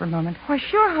calls for a moment? Why,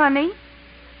 sure, honey.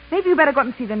 Maybe you better go up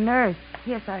and see the nurse.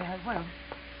 Yes, I will.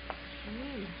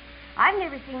 I've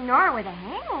never seen Nora with a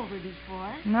hangover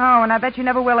before. No, and I bet you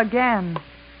never will again.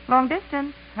 Long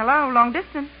distance. Hello, long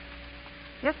distance.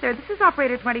 Yes, sir. This is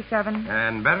operator 27.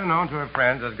 And better known to her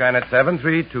friends as Granite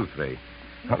 7323.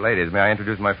 Ladies, may I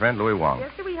introduce my friend, Louis Wong?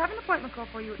 Yes, sir. We have an appointment call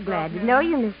for you. Glad to know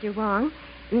you, Mr. Wong.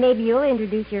 Maybe you'll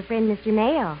introduce your friend, Mr.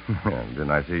 Mayo.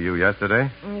 Didn't I see you yesterday?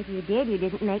 If you did, you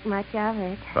didn't make much of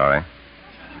it. Sorry.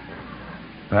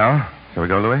 Well, shall we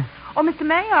go, Louis? Oh, Mr.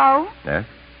 Mayo. Yes?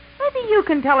 Maybe you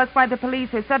can tell us why the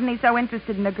police are suddenly so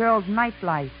interested in a girl's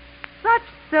nightlife. Such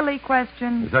silly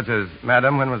questions. Such as,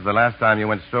 Madam, when was the last time you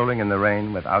went strolling in the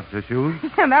rain without your shoes?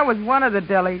 That was one of the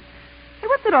dillies. Hey,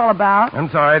 what's it all about? I'm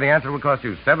sorry, the answer will cost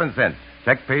you 7 cents.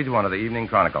 Check page 1 of the Evening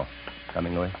Chronicle.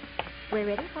 Coming, Louis? We're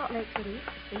ready, Salt Lake City.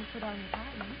 Please put on your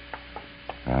tie.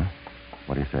 Huh?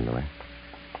 What do you say, Louis?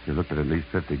 You looked at least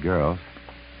 50 girls.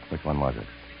 Which one was it?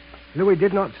 Louis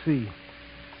did not see.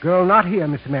 Girl not here,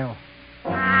 Mr. Mel.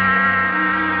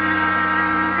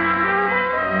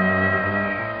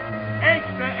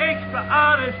 Extra,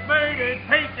 honest murder,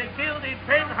 take the guilty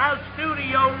penthouse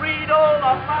studio, read all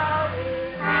about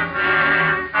it.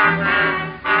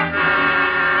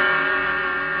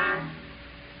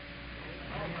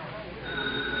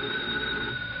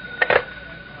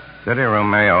 City room,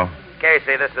 Mayo.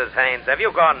 Casey, this is Haynes. Have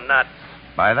you gone nuts?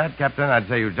 By that, Captain, I'd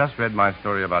say you just read my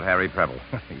story about Harry Preble.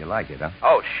 You like it, huh?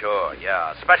 Oh, sure,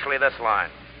 yeah. Especially this line.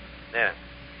 Yeah.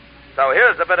 So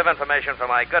here's a bit of information from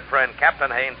my good friend,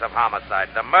 Captain Haynes of Homicide.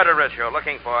 The murderess you're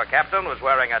looking for, Captain, was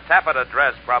wearing a taffeta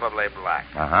dress, probably black.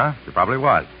 Uh-huh. She probably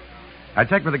was. I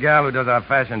checked with the gal who does our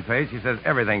fashion page. She says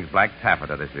everything's black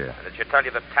taffeta this year. Did she tell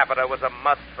you that taffeta was a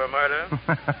must for murder?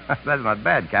 That's not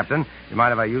bad, Captain. You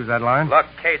mind if I use that line? Look,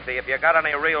 Casey, if you got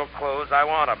any real clues, I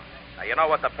want them. Now, you know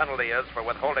what the penalty is for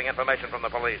withholding information from the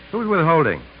police. Who's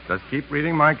withholding? Just keep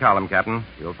reading my column, Captain.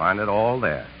 You'll find it all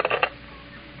there.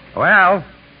 Oh, Al.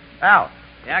 Al.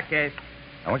 Yeah, Case.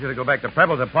 I want you to go back to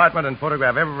Preble's apartment and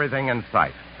photograph everything in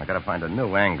sight. I got to find a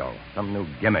new angle, some new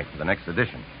gimmick for the next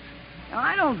edition. Now,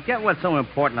 I don't get what's so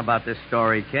important about this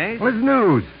story, Case. Well, it's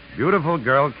news. Beautiful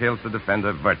girl kills to defend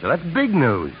her virtue. That's big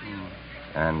news.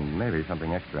 And maybe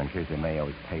something extra in case they may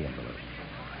always pay envelopes.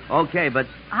 Okay, but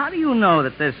how do you know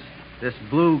that this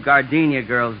blue gardenia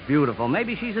girl's beautiful?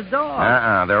 Maybe she's a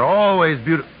dog. They're always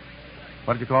beautiful.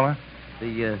 What did you call her?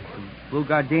 The blue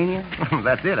gardenia?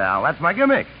 That's it, Al. That's my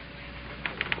gimmick.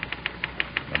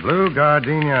 The blue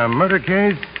gardenia murder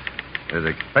case is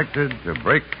expected to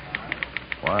break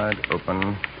wide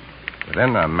open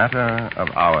within a matter of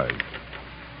hours.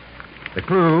 The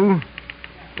clue,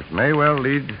 which may well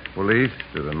lead police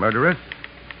to the murderess,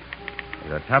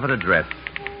 is a taffeta dress,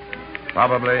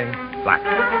 probably black.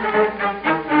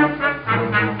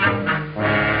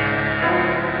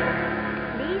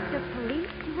 Leads the police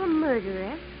to a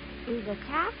murderess is a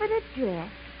taffeta dress,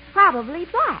 probably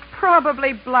black.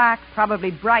 Probably black, probably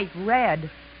bright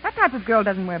red. That type of girl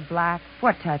doesn't wear black.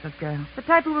 What type of girl? The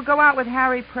type who would go out with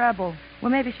Harry Preble.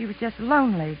 Well, maybe she was just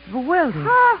lonely, bewildered.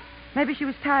 Huh? Maybe she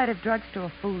was tired of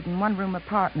drugstore food and one-room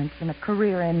apartments and a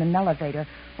career in an elevator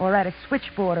or at a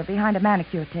switchboard or behind a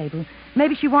manicure table.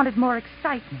 Maybe she wanted more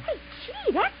excitement. Hey,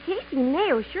 gee, that Casey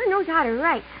Mayo sure knows how to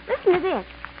write. Listen to this.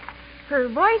 Her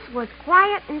voice was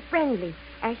quiet and friendly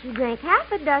as she drank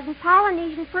half a dozen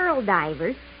Polynesian pearl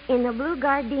divers in the blue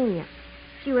gardenia.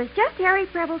 She was just Harry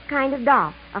Preble's kind of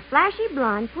doll, a flashy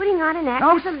blonde putting on an act.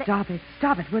 Oh, stop it.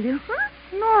 Stop it, will you? Huh?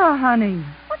 Nora, honey.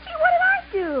 Well, gee, what did I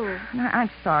do? No, I'm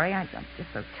sorry. I'm just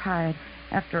so tired.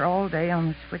 After all day on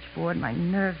the switchboard, my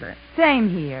nerves are... Same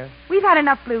here. We've had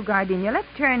enough blue gardenia. Let's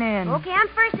turn in. Okay, I'm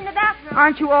first in the bathroom.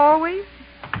 Aren't you always?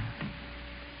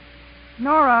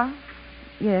 Nora.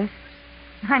 Yes?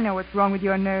 I know what's wrong with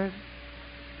your nerves.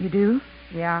 You do?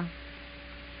 Yeah.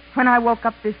 When I woke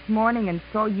up this morning and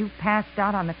saw you passed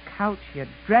out on the couch, your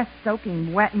dress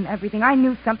soaking wet and everything, I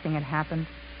knew something had happened.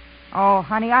 Oh,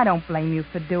 honey, I don't blame you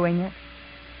for doing it.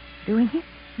 Doing it?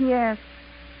 Yes.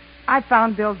 I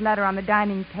found Bill's letter on the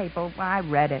dining table. I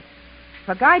read it. If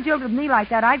a guy jilted me like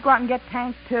that, I'd go out and get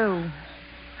tanked, too.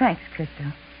 Thanks,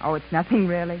 Crystal. Oh, it's nothing,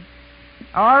 really.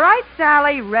 All right,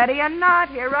 Sally, ready or not,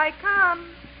 here I come.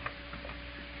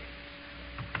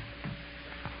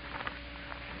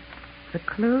 The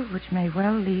clue which may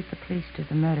well lead the police to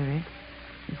the murderess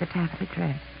is a taffeta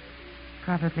dress,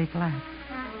 probably black.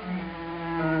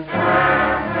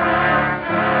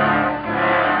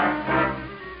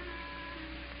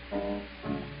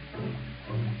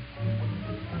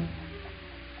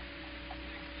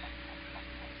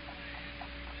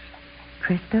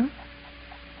 Crystal?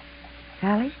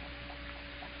 Sally?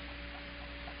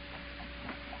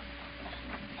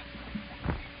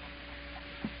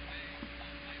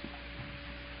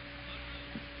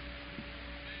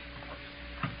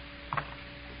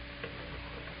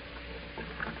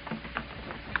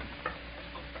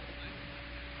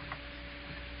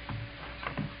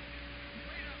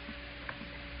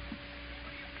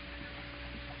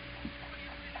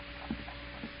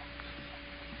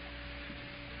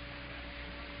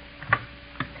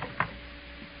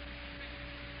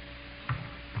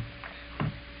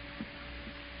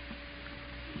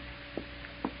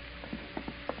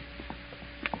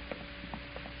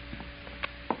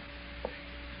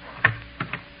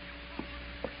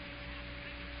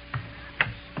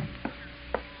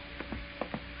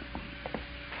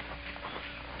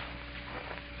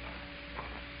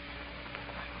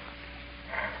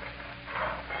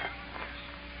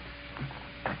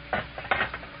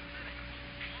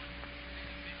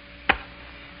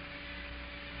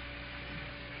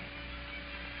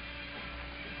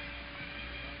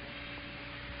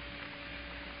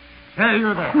 Hey,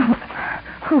 you there.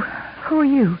 Who are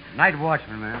you? Night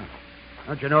watchman, man.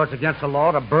 Don't you know it's against the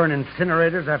law to burn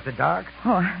incinerators after dark?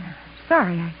 Oh,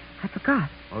 sorry. I forgot.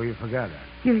 Oh, you forgot that.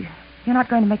 You're not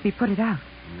going to make me put it out.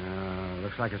 No,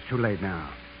 looks like it's too late now.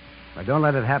 But don't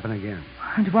let it happen again.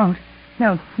 It won't.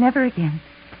 No, never again.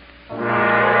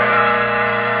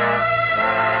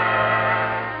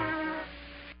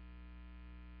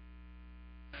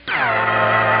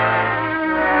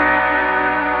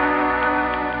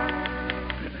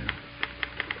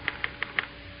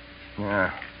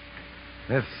 Yeah.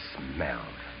 This smells.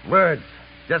 Words.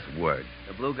 Just words.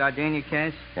 The blue gardenia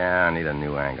case? Yeah, I need a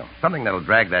new angle. Something that'll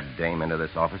drag that dame into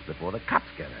this office before the cops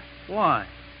get her. Why?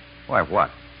 Why, what?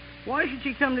 Why should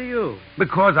she come to you?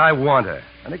 Because I want her.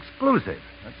 An exclusive.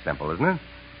 That's simple, isn't it?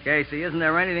 Casey, isn't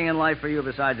there anything in life for you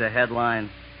besides a headline?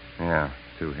 Yeah,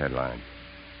 2 headlines.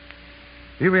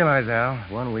 You realize, Al,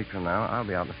 1 week from now, I'll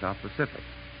be out in the South Pacific.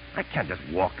 I can't just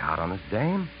walk out on this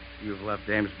dame. You've left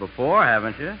dames before,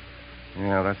 haven't you?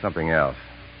 Yeah, that's something else.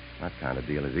 That kind of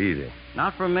deal is easy.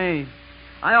 Not for me.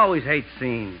 I always hate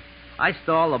scenes. I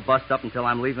stall the bust up until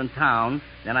I'm leaving town,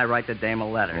 then I write the dame a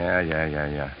letter.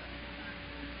 Yeah.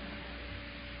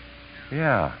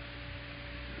 Yeah.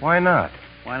 Why not?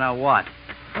 Why not what?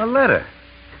 A letter.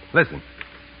 Listen.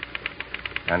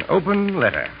 An open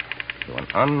letter to an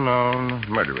unknown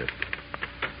murderess.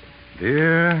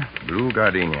 Dear Blue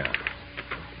Gardenia,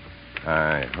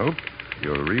 I hope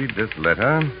you'll read this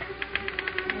letter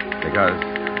because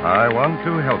I want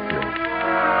to help you.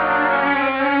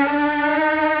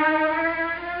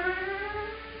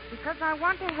 Because I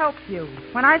want to help you.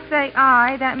 When I say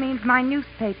I, that means my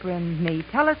newspaper and me.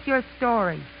 Tell us your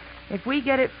story. If we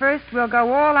get it first, we'll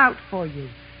go all out for you.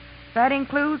 That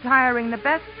includes hiring the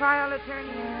best trial attorney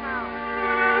in town.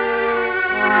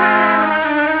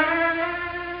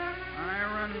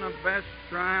 Hiring the best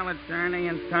trial attorney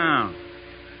in town.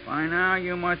 By now,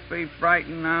 you must be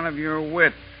frightened out of your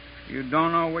wits. You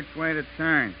don't know which way to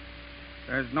turn.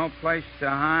 There's no place to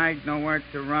hide, nowhere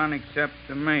to run except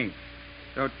to me.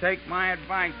 So take my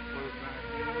advice, Blue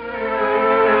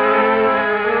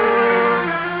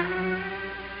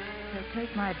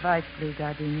Take my advice, Blue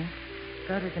Gardenia.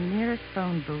 Go to the nearest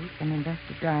phone booth and invest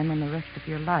a dime on the rest of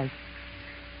your life.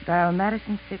 Dial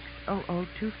Madison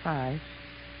 60025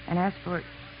 and ask for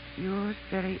yours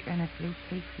very earnestly,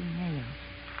 Casey Mayo.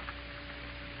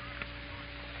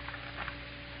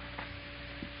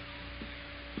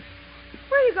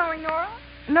 Where are you going, Nora?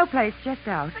 No place, just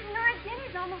out. But, Nora,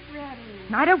 dinner's almost ready.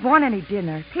 I don't want any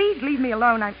dinner. Please leave me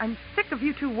alone. I'm sick of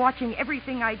you two watching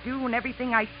everything I do and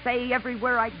everything I say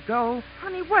everywhere I go.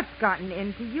 Honey, what's gotten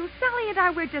into you? Sally and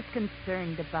I, we're just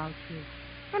concerned about you.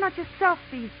 You're not yourself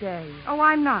these days. Oh,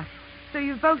 I'm not. So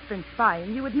you've both been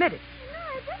spying. You admit it.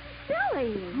 No, this is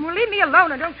silly. Well, leave me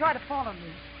alone and don't try to follow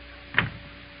me.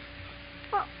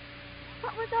 Well,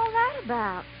 what was all that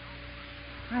about?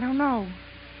 I don't know.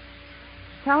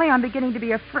 Sally, I'm beginning to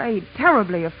be afraid.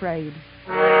 Terribly afraid.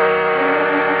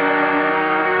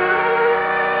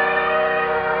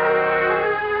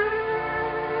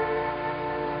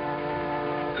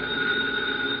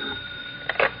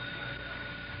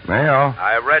 Mayo.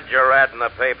 I read your ad in the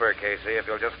paper, Casey. If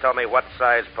you'll just tell me what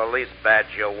size police badge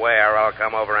you wear, I'll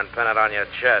come over and pin it on your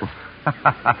chest.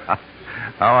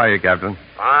 How are you, Captain?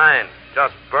 Fine.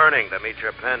 Just burning to meet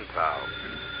your pen pal.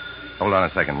 Hold on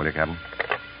a second, will you, Captain?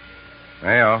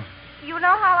 Mayo. You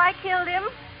know how I killed him?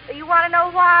 You want to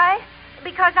know why?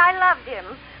 Because I loved him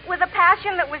with a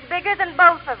passion that was bigger than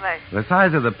both of us. The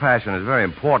size of the passion is very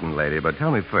important, lady, but tell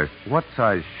me first, what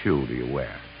size shoe do you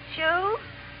wear? Shoe?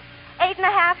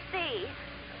 8.5 C.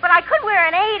 But I could wear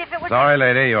an 8 if it was... Sorry,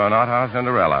 lady, you are not our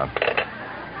Cinderella.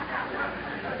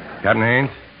 Captain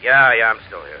Haynes? Yeah, I'm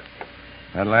still here.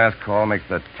 That last call makes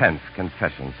the 10th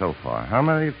confession so far. How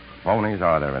many phonies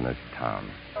are there in this town?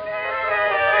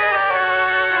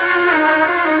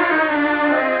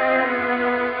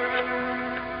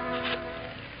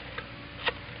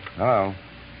 Hello.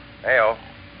 Mayo.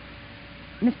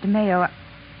 Mr. Mayo,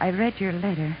 I read your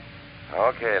letter.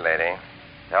 Okay, lady.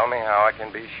 Tell me how I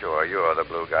can be sure you're the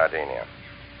Blue Gardenia.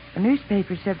 The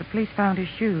newspaper said the police found his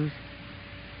shoes.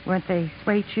 Weren't they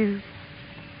suede shoes?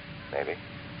 Maybe.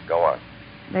 Go on.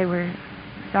 They were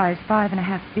size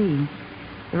 5.5 B.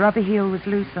 The rubber heel was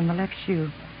loose on the left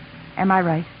shoe. Am I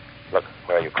right? Look,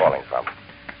 where are you calling from?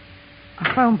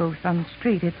 A phone booth on the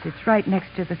street. It's right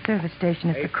next to the service station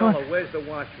at the corner. Fella, where's the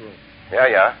washroom?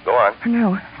 Yeah. Go on.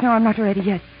 No, I'm not ready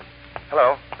yet.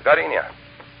 Hello, Gardenia.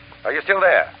 Are you still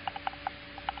there?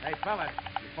 Hey, fella,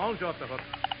 your phone's off the hook.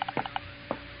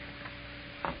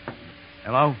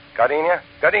 Hello? Gardenia?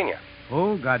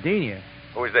 Who? Gardenia.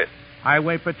 Who is this?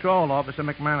 Highway Patrol, Officer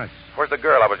McManus. Where's the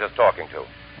girl I was just talking to?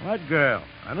 What girl?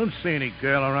 I don't see any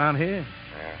girl around here.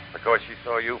 Yeah, because she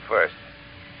saw you first.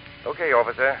 Okay,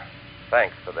 officer.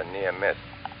 Thanks for the near miss.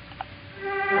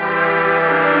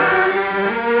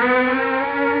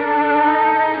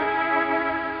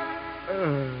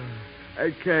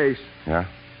 Hey, Case. Yeah?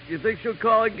 You think she'll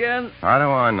call again? How do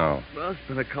I know? Well, it's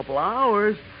been a couple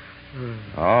hours.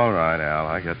 All right, Al.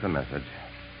 I get the message.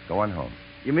 Go on home.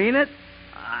 You mean it?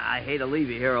 I hate to leave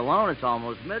you here alone. It's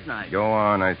almost midnight. Go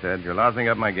on, I said. You're lousing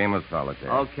up my game of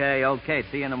solitaire. Okay.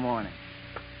 See you in the morning.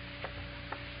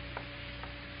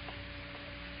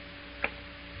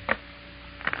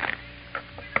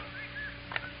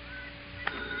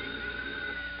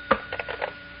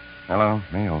 Hello,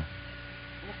 Mayo.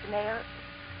 Mr. Mayo,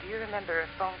 do you remember a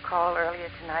phone call earlier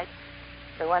tonight?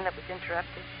 The one that was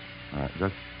interrupted?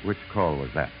 Just which call was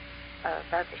that?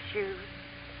 About the shoes,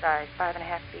 size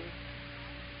 5.5 feet.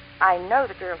 I know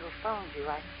the girl who phoned you.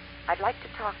 I'd like to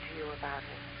talk to you about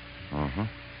her. Mm-hmm.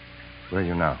 Where are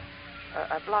you now?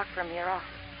 A block from your office.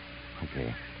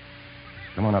 Okay.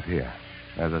 Come on up here.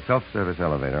 There's a self-service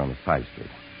elevator on the side street.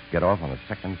 Get off on the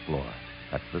second floor.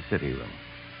 That's the city room.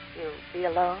 You'll be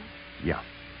alone? Yeah,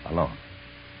 alone.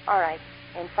 All right.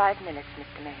 In 5 minutes,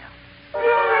 Mr. Mayo.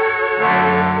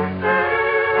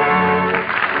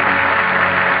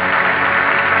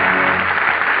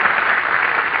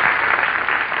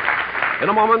 In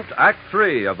a moment, Act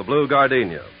 3 of The Blue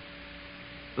Gardenia.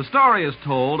 The story is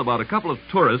told about a couple of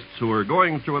tourists who are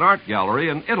going through an art gallery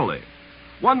in Italy.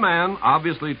 One man,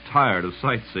 obviously tired of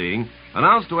sightseeing,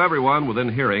 announced to everyone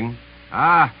within hearing,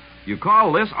 you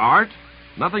call this art?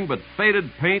 Nothing but faded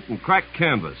paint and cracked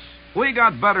canvas. We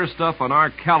got better stuff on our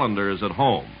calendars at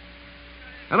home.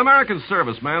 An American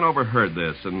serviceman overheard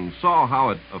this and saw how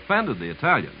it offended the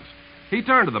Italians. He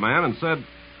turned to the man and said,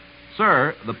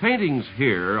 Sir, the paintings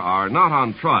here are not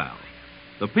on trial.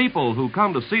 The people who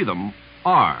come to see them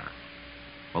are.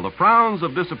 Well, the frowns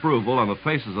of disapproval on the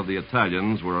faces of the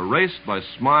Italians were erased by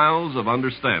smiles of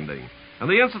understanding, and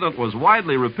the incident was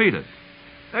widely repeated.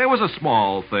 It was a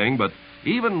small thing, but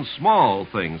even small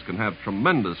things can have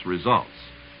tremendous results.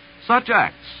 Such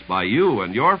acts by you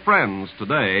and your friends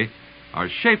today are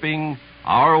shaping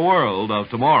our world of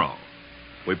tomorrow.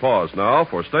 We pause now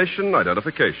for station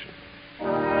identification.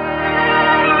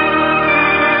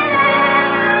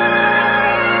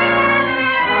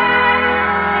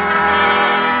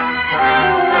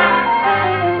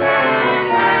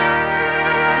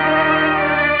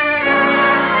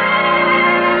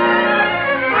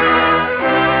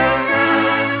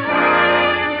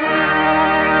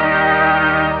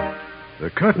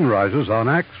 Curtain rises on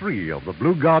Act 3 of The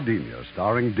Blue Gardenia,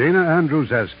 starring Dana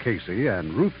Andrews as Casey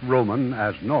and Ruth Roman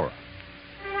as Nora.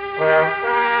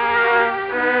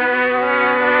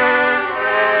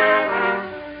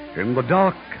 In the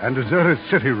dark and deserted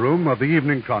city room of the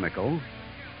Evening Chronicle,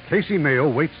 Casey Mayo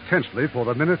waits tensely for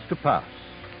the minutes to pass.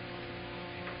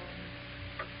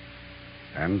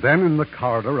 And then in the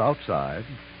corridor outside,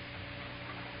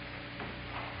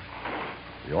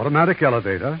 the automatic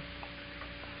elevator,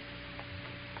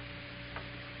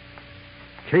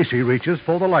 Casey reaches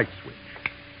for the light switch.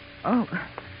 Oh.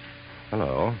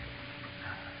 Hello.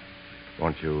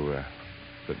 Won't you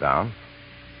sit down?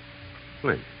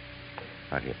 Please.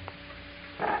 Right here.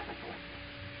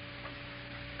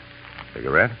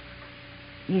 Cigarette?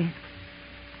 Yes.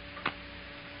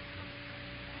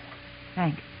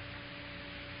 Thanks.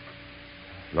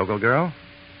 Local girl?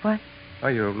 What? Oh,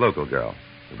 you're a local girl.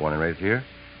 You're born and raised here?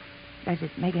 Does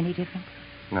it make any difference?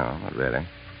 No, not really.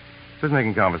 Just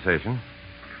making conversation.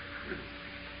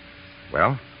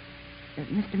 Well?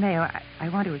 Mr. Mayo, I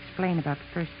want to explain about the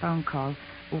first phone call,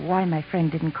 why my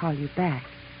friend didn't call you back.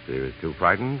 She was too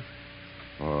frightened?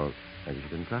 Or maybe she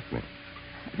didn't trust me?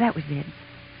 That was it.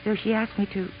 So she asked me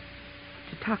to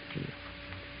talk to you.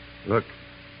 Look,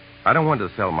 I don't want to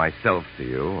sell myself to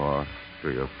you or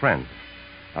to your friend.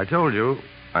 I told you,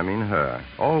 I mean her.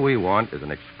 All we want is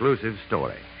an exclusive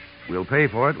story. We'll pay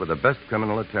for it with the best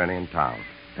criminal attorney in town.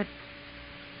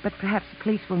 But perhaps the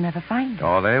police will never find her.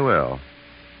 Oh, they will.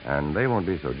 And they won't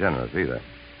be so generous either.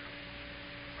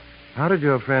 How did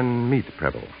your friend meet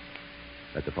Preble?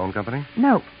 At the phone company?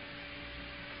 No.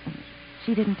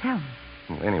 She didn't tell me.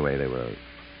 Well, anyway, they were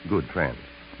good friends.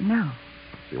 No.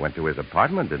 She went to his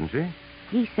apartment, didn't she?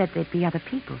 He said there'd be other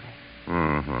people there.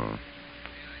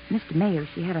 Mm-hmm. Mr. Mayo,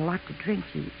 she had a lot to drink.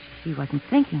 She wasn't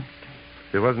thinking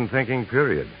straight. She wasn't thinking,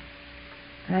 period.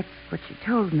 That's what she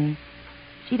told me.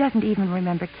 She doesn't even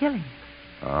remember killing.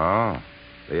 Oh,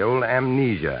 the old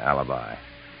amnesia alibi.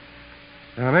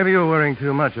 Maybe you're worrying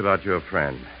too much about your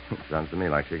friend. Sounds to me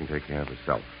like she can take care of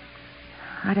herself.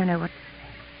 I don't know what to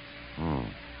say.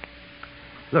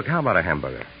 Look, how about a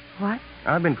hamburger? What?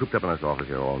 I've been cooped up in this office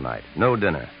here all night. No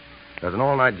dinner. There's an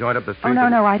all-night joint up the street. Oh,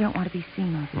 no, I don't want to be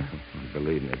seen with you.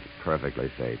 Believe me, it's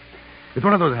perfectly safe. It's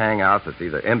one of those hangouts that's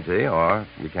either empty or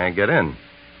you can't get in.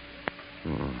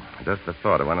 Just the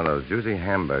thought of one of those juicy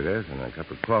hamburgers and a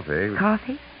cup of coffee.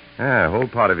 Coffee? Yeah, a whole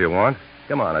pot if you want.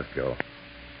 Come on, let's go.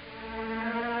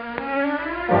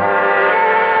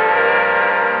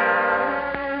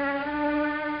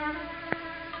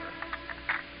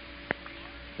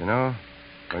 You know,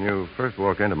 when you first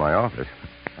walked into my office,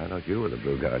 I thought you were the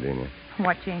blue gardenia.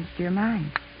 What changed your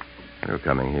mind? You're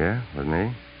coming here with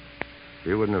me.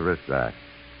 You wouldn't have risked that.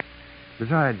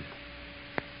 Besides,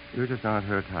 you just aren't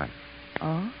her type.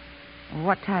 Oh?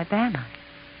 What type am I?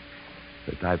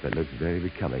 The type that looks very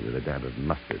becoming with a dab of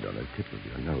mustard on the tip of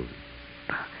your nose.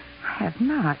 I have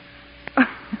not.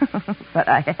 But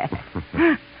I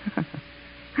have.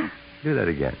 Do that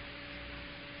again.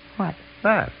 What?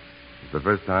 That. It's the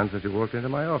first time since you walked into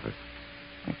my office.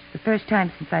 It's the first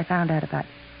time since I found out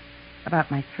about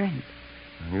my friend.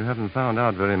 You haven't found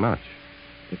out very much.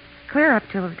 It's clear up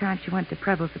till the time she went to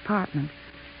Preble's apartment.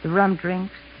 The rum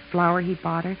drinks, the flour he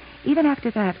bought her. Even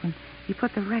after that, when he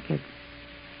put the records.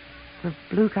 The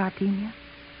Blue Gardenia?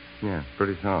 Yeah,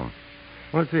 pretty song.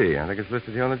 Well, let's see. I think it's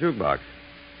listed here on the jukebox.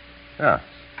 Yeah.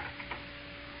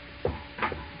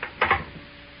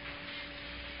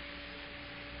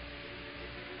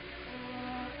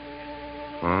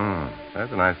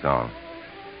 That's a nice song.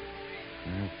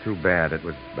 It's too bad it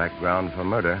was background for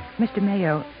murder. Mr.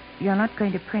 Mayo, you're not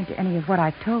going to print any of what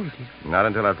I've told you. Not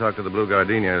until I've talked to the Blue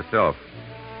Gardenia herself.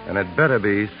 And it better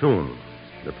be soon.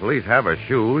 The police have her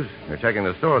shoes. They're checking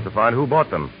the stores to find who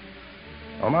bought them.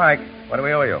 Oh, Mike, what do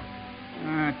we owe you?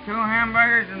 2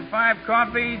 hamburgers and 5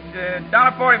 coffees,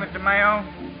 $1.40, Mr. Mayo.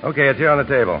 Okay, it's here on the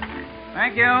table.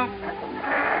 Thank you.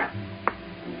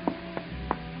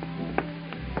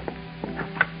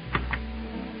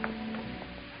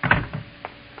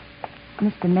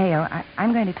 Mr. Mayo,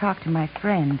 I'm going to talk to my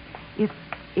friend.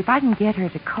 If I can get her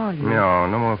to call you. No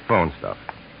more phone stuff.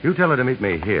 You tell her to meet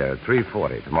me here at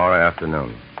 3:40 tomorrow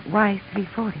afternoon. Why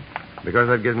 3:40? Because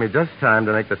that gives me just time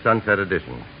to make the Sunset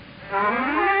Edition.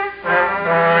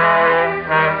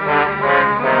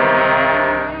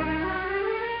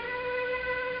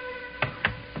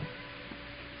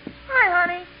 Hi,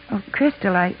 honey. Oh,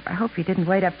 Crystal, I hope you didn't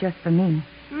wait up just for me.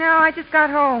 No, I just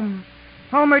got home.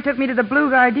 Homer took me to the Blue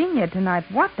Gardenia tonight.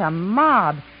 What a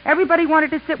mob. Everybody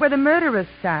wanted to sit where the murderess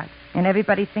sat. And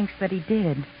everybody thinks that he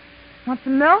did. Want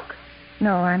some milk?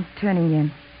 No, I'm turning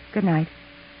in. Good night.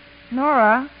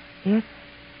 Nora? Yes?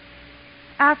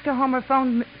 After Homer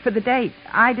phoned for the date,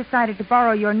 I decided to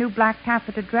borrow your new black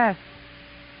taffeta dress.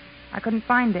 I couldn't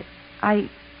find it. I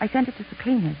sent it to the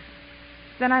cleaners.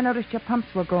 Then I noticed your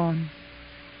pumps were gone.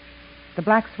 The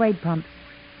black suede pumps.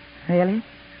 Really?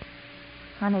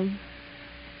 Honey,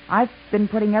 I've been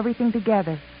putting everything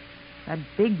together. That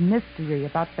big mystery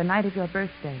about the night of your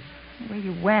birthday. Where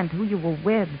you went, who you were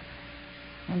with.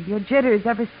 And your jitters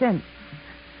ever since.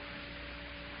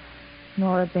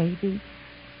 Nora, baby.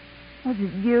 Was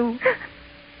it you?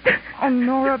 Oh,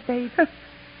 Nora, baby.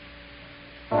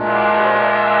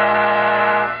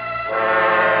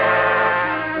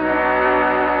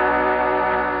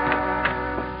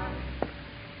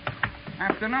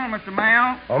 Afternoon, Mr.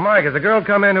 Mayo. Oh, Mike, has a girl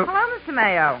come in who... Hello, Mr.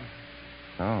 Mayo.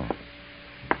 Oh.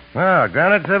 Well,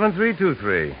 Granite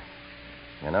 7323.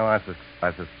 You know, I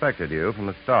suspected you from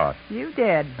the start. You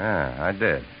did. Yeah, I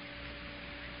did.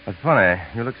 That's funny.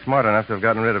 You look smart enough to have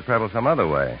gotten rid of Preble some other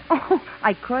way. Oh,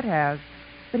 I could have.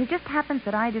 But it just happens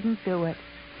that I didn't do it.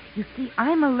 You see,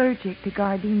 I'm allergic to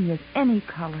gardenias, any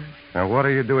color. Now, what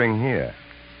are you doing here?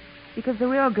 Because the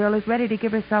real girl is ready to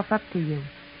give herself up to you.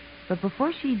 But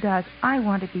before she does, I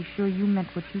want to be sure you meant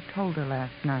what you told her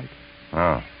last night.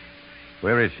 Oh.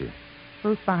 Where is she?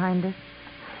 Ruth behind us.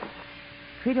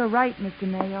 Treat her right, Mr.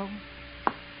 Mayo.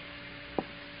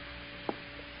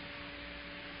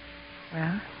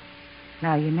 Well,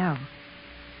 now you know.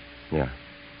 Yeah.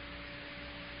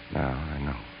 Now I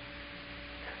know.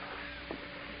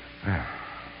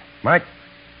 Mike,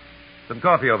 some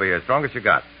coffee over here. Strongest you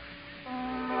got.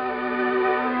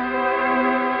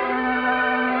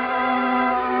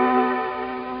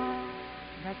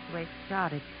 That's the way it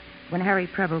started. When Harry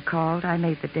Preble called, I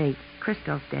made the date,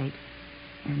 Crystal's date.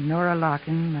 And Nora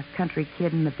Larkin, a country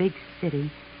kid in the big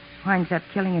city, winds up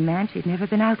killing a man she'd never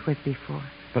been out with before.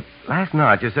 But last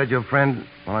night you said your friend,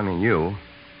 well, I mean you,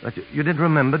 that you didn't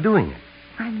remember doing it.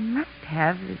 I must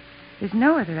have. There's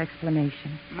no other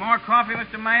explanation. More coffee,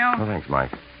 Mr. Mayo? Well, thanks,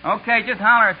 Mike. Okay, just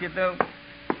holler if you do.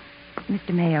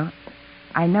 Mr. Mayo,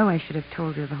 I know I should have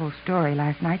told you the whole story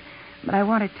last night, But I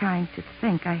wanted time to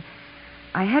think. I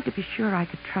had to be sure I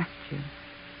could trust you.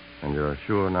 And you're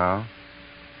sure now?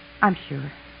 I'm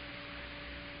sure.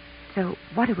 So,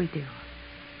 what do we do?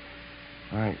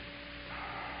 I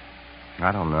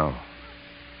don't know.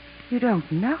 You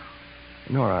don't know?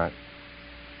 Nora,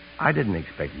 I didn't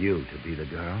expect you to be the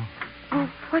girl. Oh,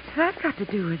 what's that got to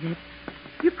do with it?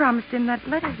 You promised in that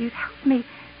letter you'd help me.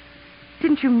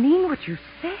 Didn't you mean what you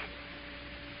said?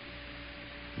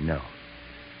 No.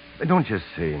 But don't you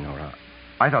see, Nora?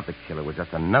 I thought the killer was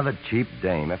just another cheap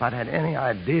dame. If I'd had any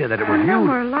idea that it was No you...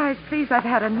 more lies, please. I've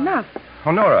had enough.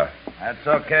 Oh, Nora. That's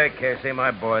okay, Casey.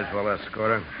 My boys will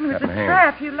escort her. It was a Captain Haynes.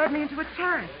 trap. You led me into a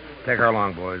trap. Take her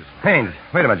along, boys. Haynes,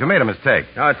 wait a minute. You made a mistake.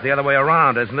 No, it's the other way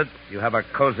around, isn't it? You have a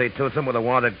cozy twosome with a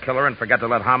wanted killer and forget to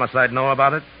let Homicide know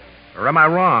about it? Or am I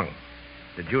wrong?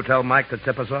 Did you tell Mike to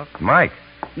tip us off? Mike?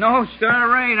 No, sir,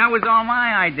 that was all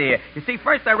my idea. You see,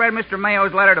 first I read Mr.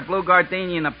 Mayo's letter to Blue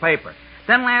Gardenia in the paper.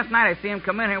 Then last night I see him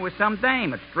come in here with some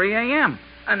dame. It's 3 a.m.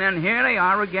 And then here they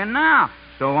are again now.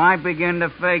 So I begin to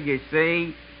figure,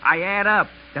 see? I add up.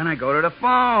 Then I go to the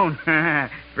phone.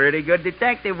 Pretty good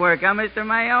detective work, huh, Mr.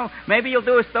 Mayo? Maybe you'll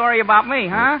do a story about me,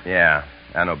 huh? Yeah.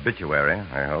 An obituary,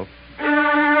 I hope.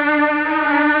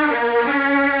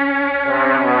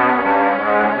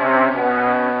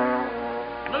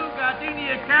 Blue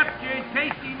Gardenia captured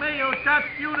Casey Mayo, top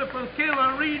beautiful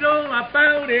killer. Read all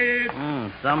about it.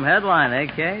 Some headline, eh,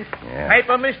 Case? Yeah.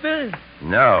 Paper, mister?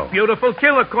 No. Beautiful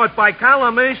killer caught by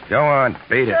columnist. Go on,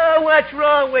 beat it. Oh, what's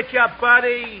wrong with you,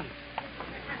 buddy?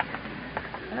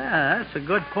 Yeah, that's a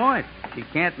good point. She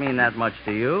can't mean that much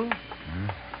to you.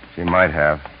 She might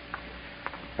have.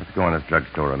 Let's go in this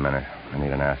drugstore a minute. I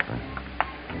need an aspirin.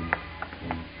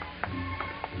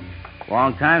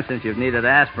 Long time since you've needed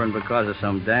aspirin because of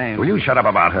some dame. Will you shut up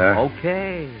about her?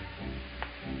 Okay.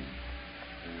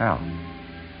 Al,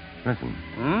 listen.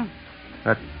 Hmm?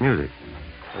 That music.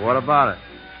 What about it?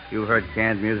 You heard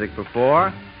canned music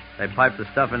before. They pipe the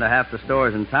stuff into half the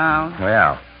stores in town. Oh,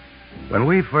 yeah. When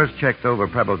we first checked over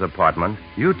Preble's apartment,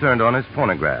 you turned on his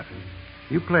phonograph.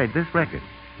 You played this record.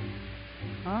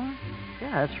 Huh?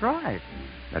 Yeah, that's right.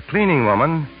 The cleaning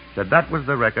woman said that was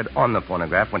the record on the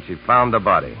phonograph when she found the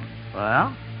body.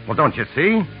 Well? Well, don't you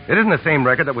see? It isn't the same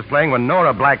record that was playing when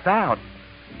Nora blacked out.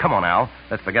 Come on, Al.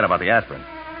 Let's forget about the aspirin.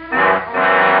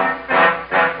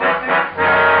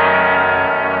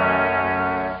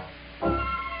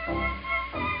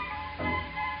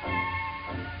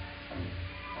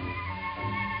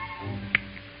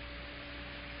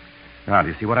 Now, do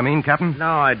you see what I mean, Captain?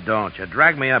 No, I don't. You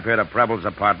drag me up here to Preble's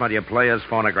apartment, you play his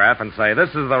phonograph and say, this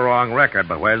is the wrong record,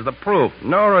 but where's the proof?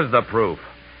 Nora's the proof.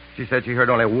 She said she heard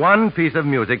only one piece of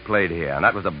music played here, and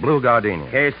that was the Blue Gardenia.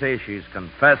 Casey, she's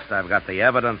confessed. I've got the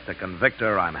evidence to convict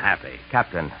her. I'm happy.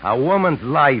 Captain, a woman's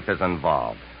life is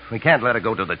involved. We can't let her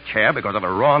go to the chair because of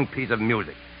a wrong piece of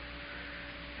music.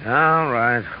 All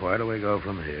right. Where do we go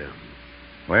from here?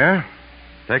 Where?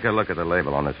 Take a look at the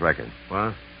label on this record.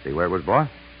 What? See where it was bought?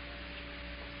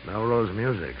 Melrose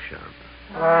Music Shop.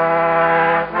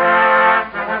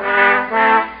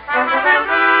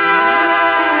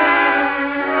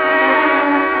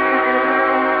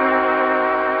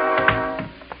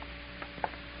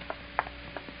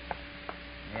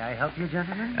 May I help you,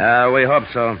 gentlemen? We hope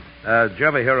so. Did you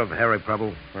ever hear of Harry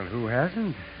Preble? Well, who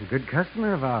hasn't? A good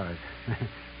customer of ours.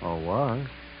 Or was.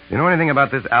 You know anything about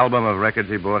this album of records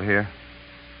he bought here?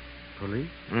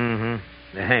 Police?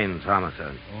 Mm-hmm. The Haynes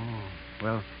homicide. Oh.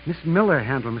 Well, Miss Miller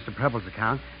handled Mr. Preble's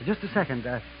account. Just a second.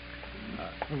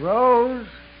 Rose,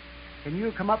 can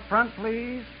you come up front,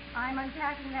 please? I'm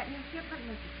unpacking that new shipment,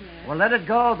 Mrs. Smith. Well, let it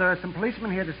go. There are some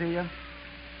policemen here to see you.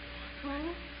 Who?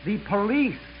 The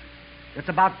police. It's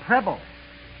about Preble.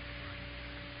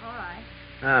 All right.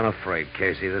 I'm afraid,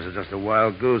 Casey, this is just a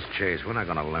wild goose chase. We're not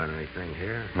going to learn anything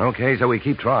here. Okay, so we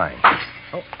keep trying.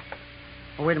 Oh,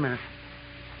 wait a minute.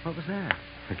 What was that?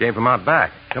 It came from out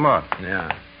back. Come on.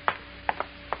 Yeah.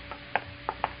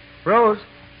 Rose.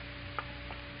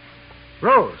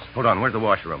 Rose. Hold on. Where's the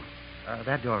washroom?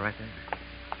 That door right there.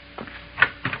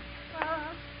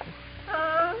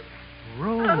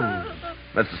 Rose.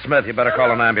 Mr. Smith, you better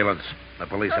call an ambulance. A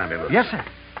police ambulance. Yes, sir.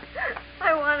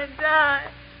 I want to die.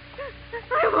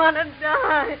 I want to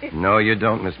die. No, you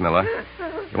don't, Miss Miller.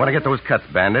 You want to get those cuts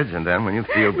bandaged, and then when you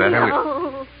feel better...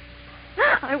 No.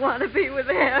 I want to be with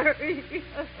Harry.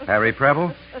 Harry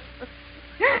Preble?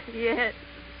 Yes.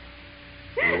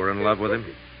 You were in love with him?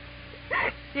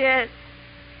 Yes.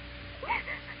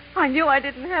 I knew I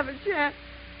didn't have a chance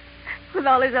with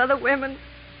all his other women.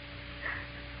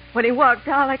 When he walked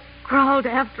out, I crawled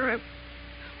after him.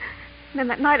 And then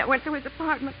that night I went to his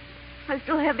apartment. I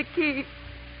still had the key.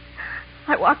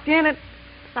 I walked in and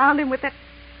found him with that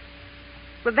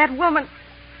woman.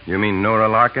 You mean Nora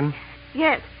Larkin?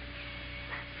 Yes.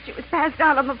 She was passed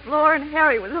out on the floor, and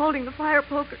Harry was holding the fire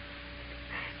poker.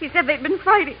 He said they'd been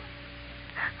fighting.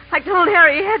 I told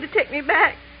Harry he had to take me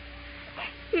back.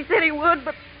 He said he would,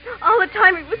 but all the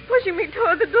time he was pushing me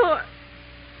toward the door.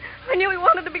 I knew he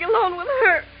wanted to be alone with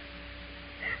her.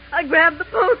 I grabbed the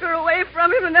poker away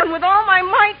from him, and then with all my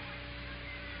might...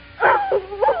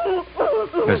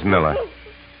 Miss Miller.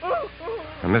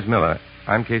 Miss Miller,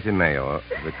 I'm Casey Mayo of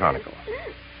the Chronicle.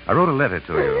 I wrote a letter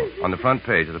to you on the front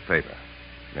page of the paper.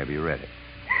 Maybe you read it.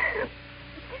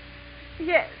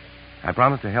 Yes. I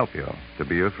promised to help you, to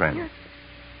be your friend.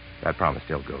 That promise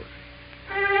still goes.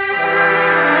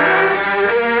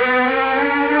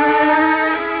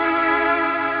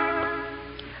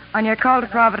 On your call to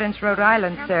Providence, Rhode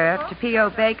Island, sir, to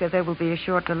P.O. Baker, there will be a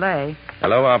short delay.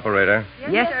 Hello, operator.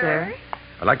 Yes, sir.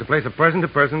 I'd like to place a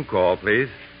person-to-person call, please.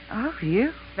 Oh,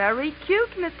 you? Very cute,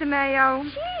 Mr. Mayo.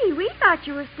 Gee, we thought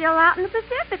you were still out in the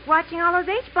Pacific watching all those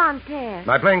H-bomb tests.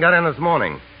 My plane got in this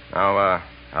morning. Now,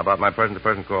 how about my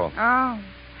person-to-person call? Oh.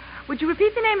 Would you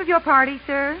repeat the name of your party,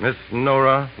 sir? Miss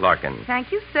Nora Larkin.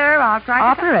 Thank you, sir. I'll try to...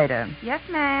 Operator. Yes,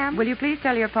 ma'am. Will you please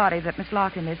tell your party that Miss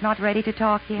Larkin is not ready to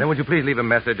talk yet? Then would you please leave a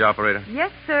message, operator?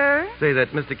 Yes, sir. Say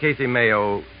that Mr. Casey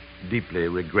Mayo deeply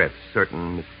regrets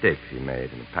certain mistakes he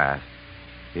made in the past.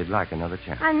 He'd like another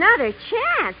chance. Another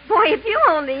chance? Boy, if you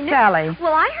only knew... Sally.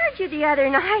 Well, I heard you the other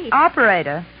night.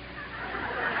 Operator.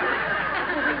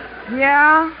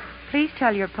 Yeah? Please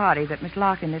tell your party that Miss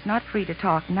Larkin is not free to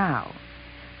talk now,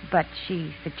 but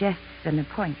she suggests an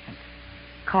appointment.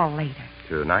 Call later.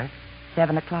 Tonight?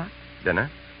 7 o'clock?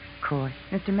 Dinner? Of course.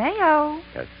 Mr. Mayo.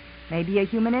 Yes. Maybe a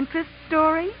human interest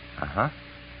story? Uh-huh.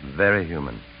 Very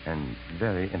human and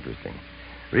very interesting.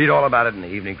 Read all about it in the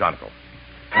Evening Chronicle.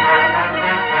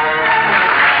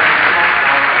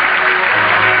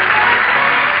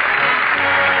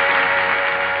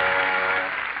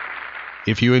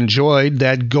 If you enjoyed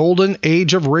that golden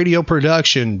age of radio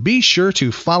production, be sure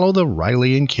to follow the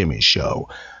Riley and Kimmy Show.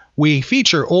 We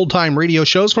feature old-time radio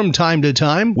shows from time to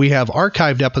time. We have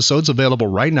archived episodes available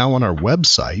right now on our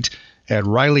website at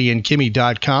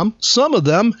rileyandkimmy.com. Some of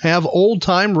them have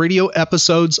old-time radio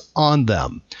episodes on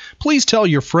them. Please tell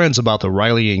your friends about the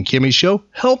Riley and Kimmy Show.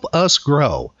 Help us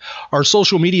grow. Our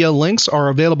social media links are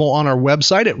available on our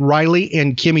website at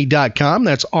rileyandkimmy.com.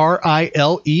 That's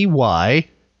R-I-L-E-Y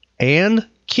and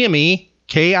Kimmy,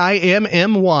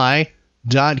 KIMMY.com.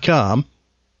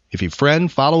 If you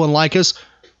friend, follow, and like us,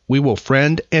 we will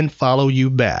friend and follow you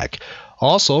back.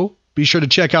 Also, be sure to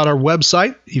check out our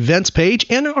website, events page,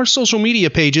 and our social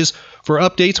media pages for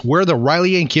updates where the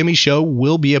Riley and Kimmy Show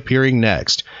will be appearing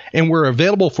next. And we're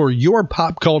available for your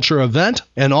pop culture event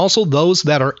and also those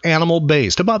that are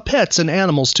animal-based, about pets and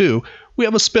animals too. We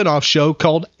have a spin-off show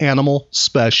called Animal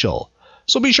Special.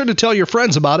 So be sure to tell your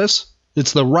friends about us.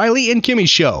 It's the Riley and Kimmy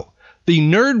Show, the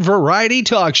nerd variety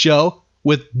talk show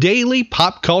with daily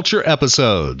pop culture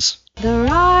episodes. The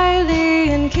Riley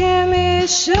and Kimmy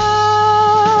Show.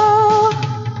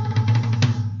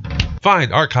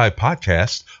 Find archive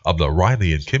podcasts of The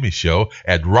Riley and Kimmy Show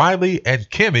at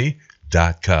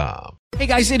rileyandkimmy.com. Hey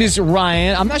guys, it is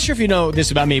Ryan. I'm not sure if you know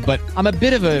this about me, but I'm a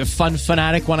bit of a fun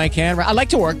fanatic when I can. I like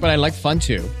to work, but I like fun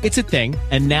too. It's a thing.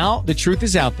 And now the truth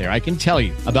is out there. I can tell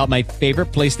you about my favorite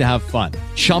place to have fun.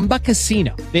 Chumba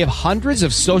Casino. They have hundreds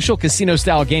of social casino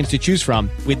style games to choose from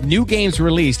with new games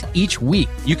released each week.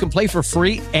 You can play for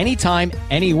free anytime,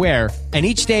 anywhere. And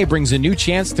each day brings a new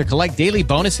chance to collect daily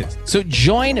bonuses. So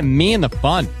join me in the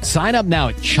fun. Sign up now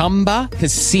at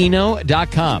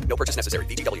ChumbaCasino.com. No purchase necessary.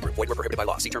 VGW Group. Void where prohibited by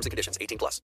law. See terms and conditions. 18+.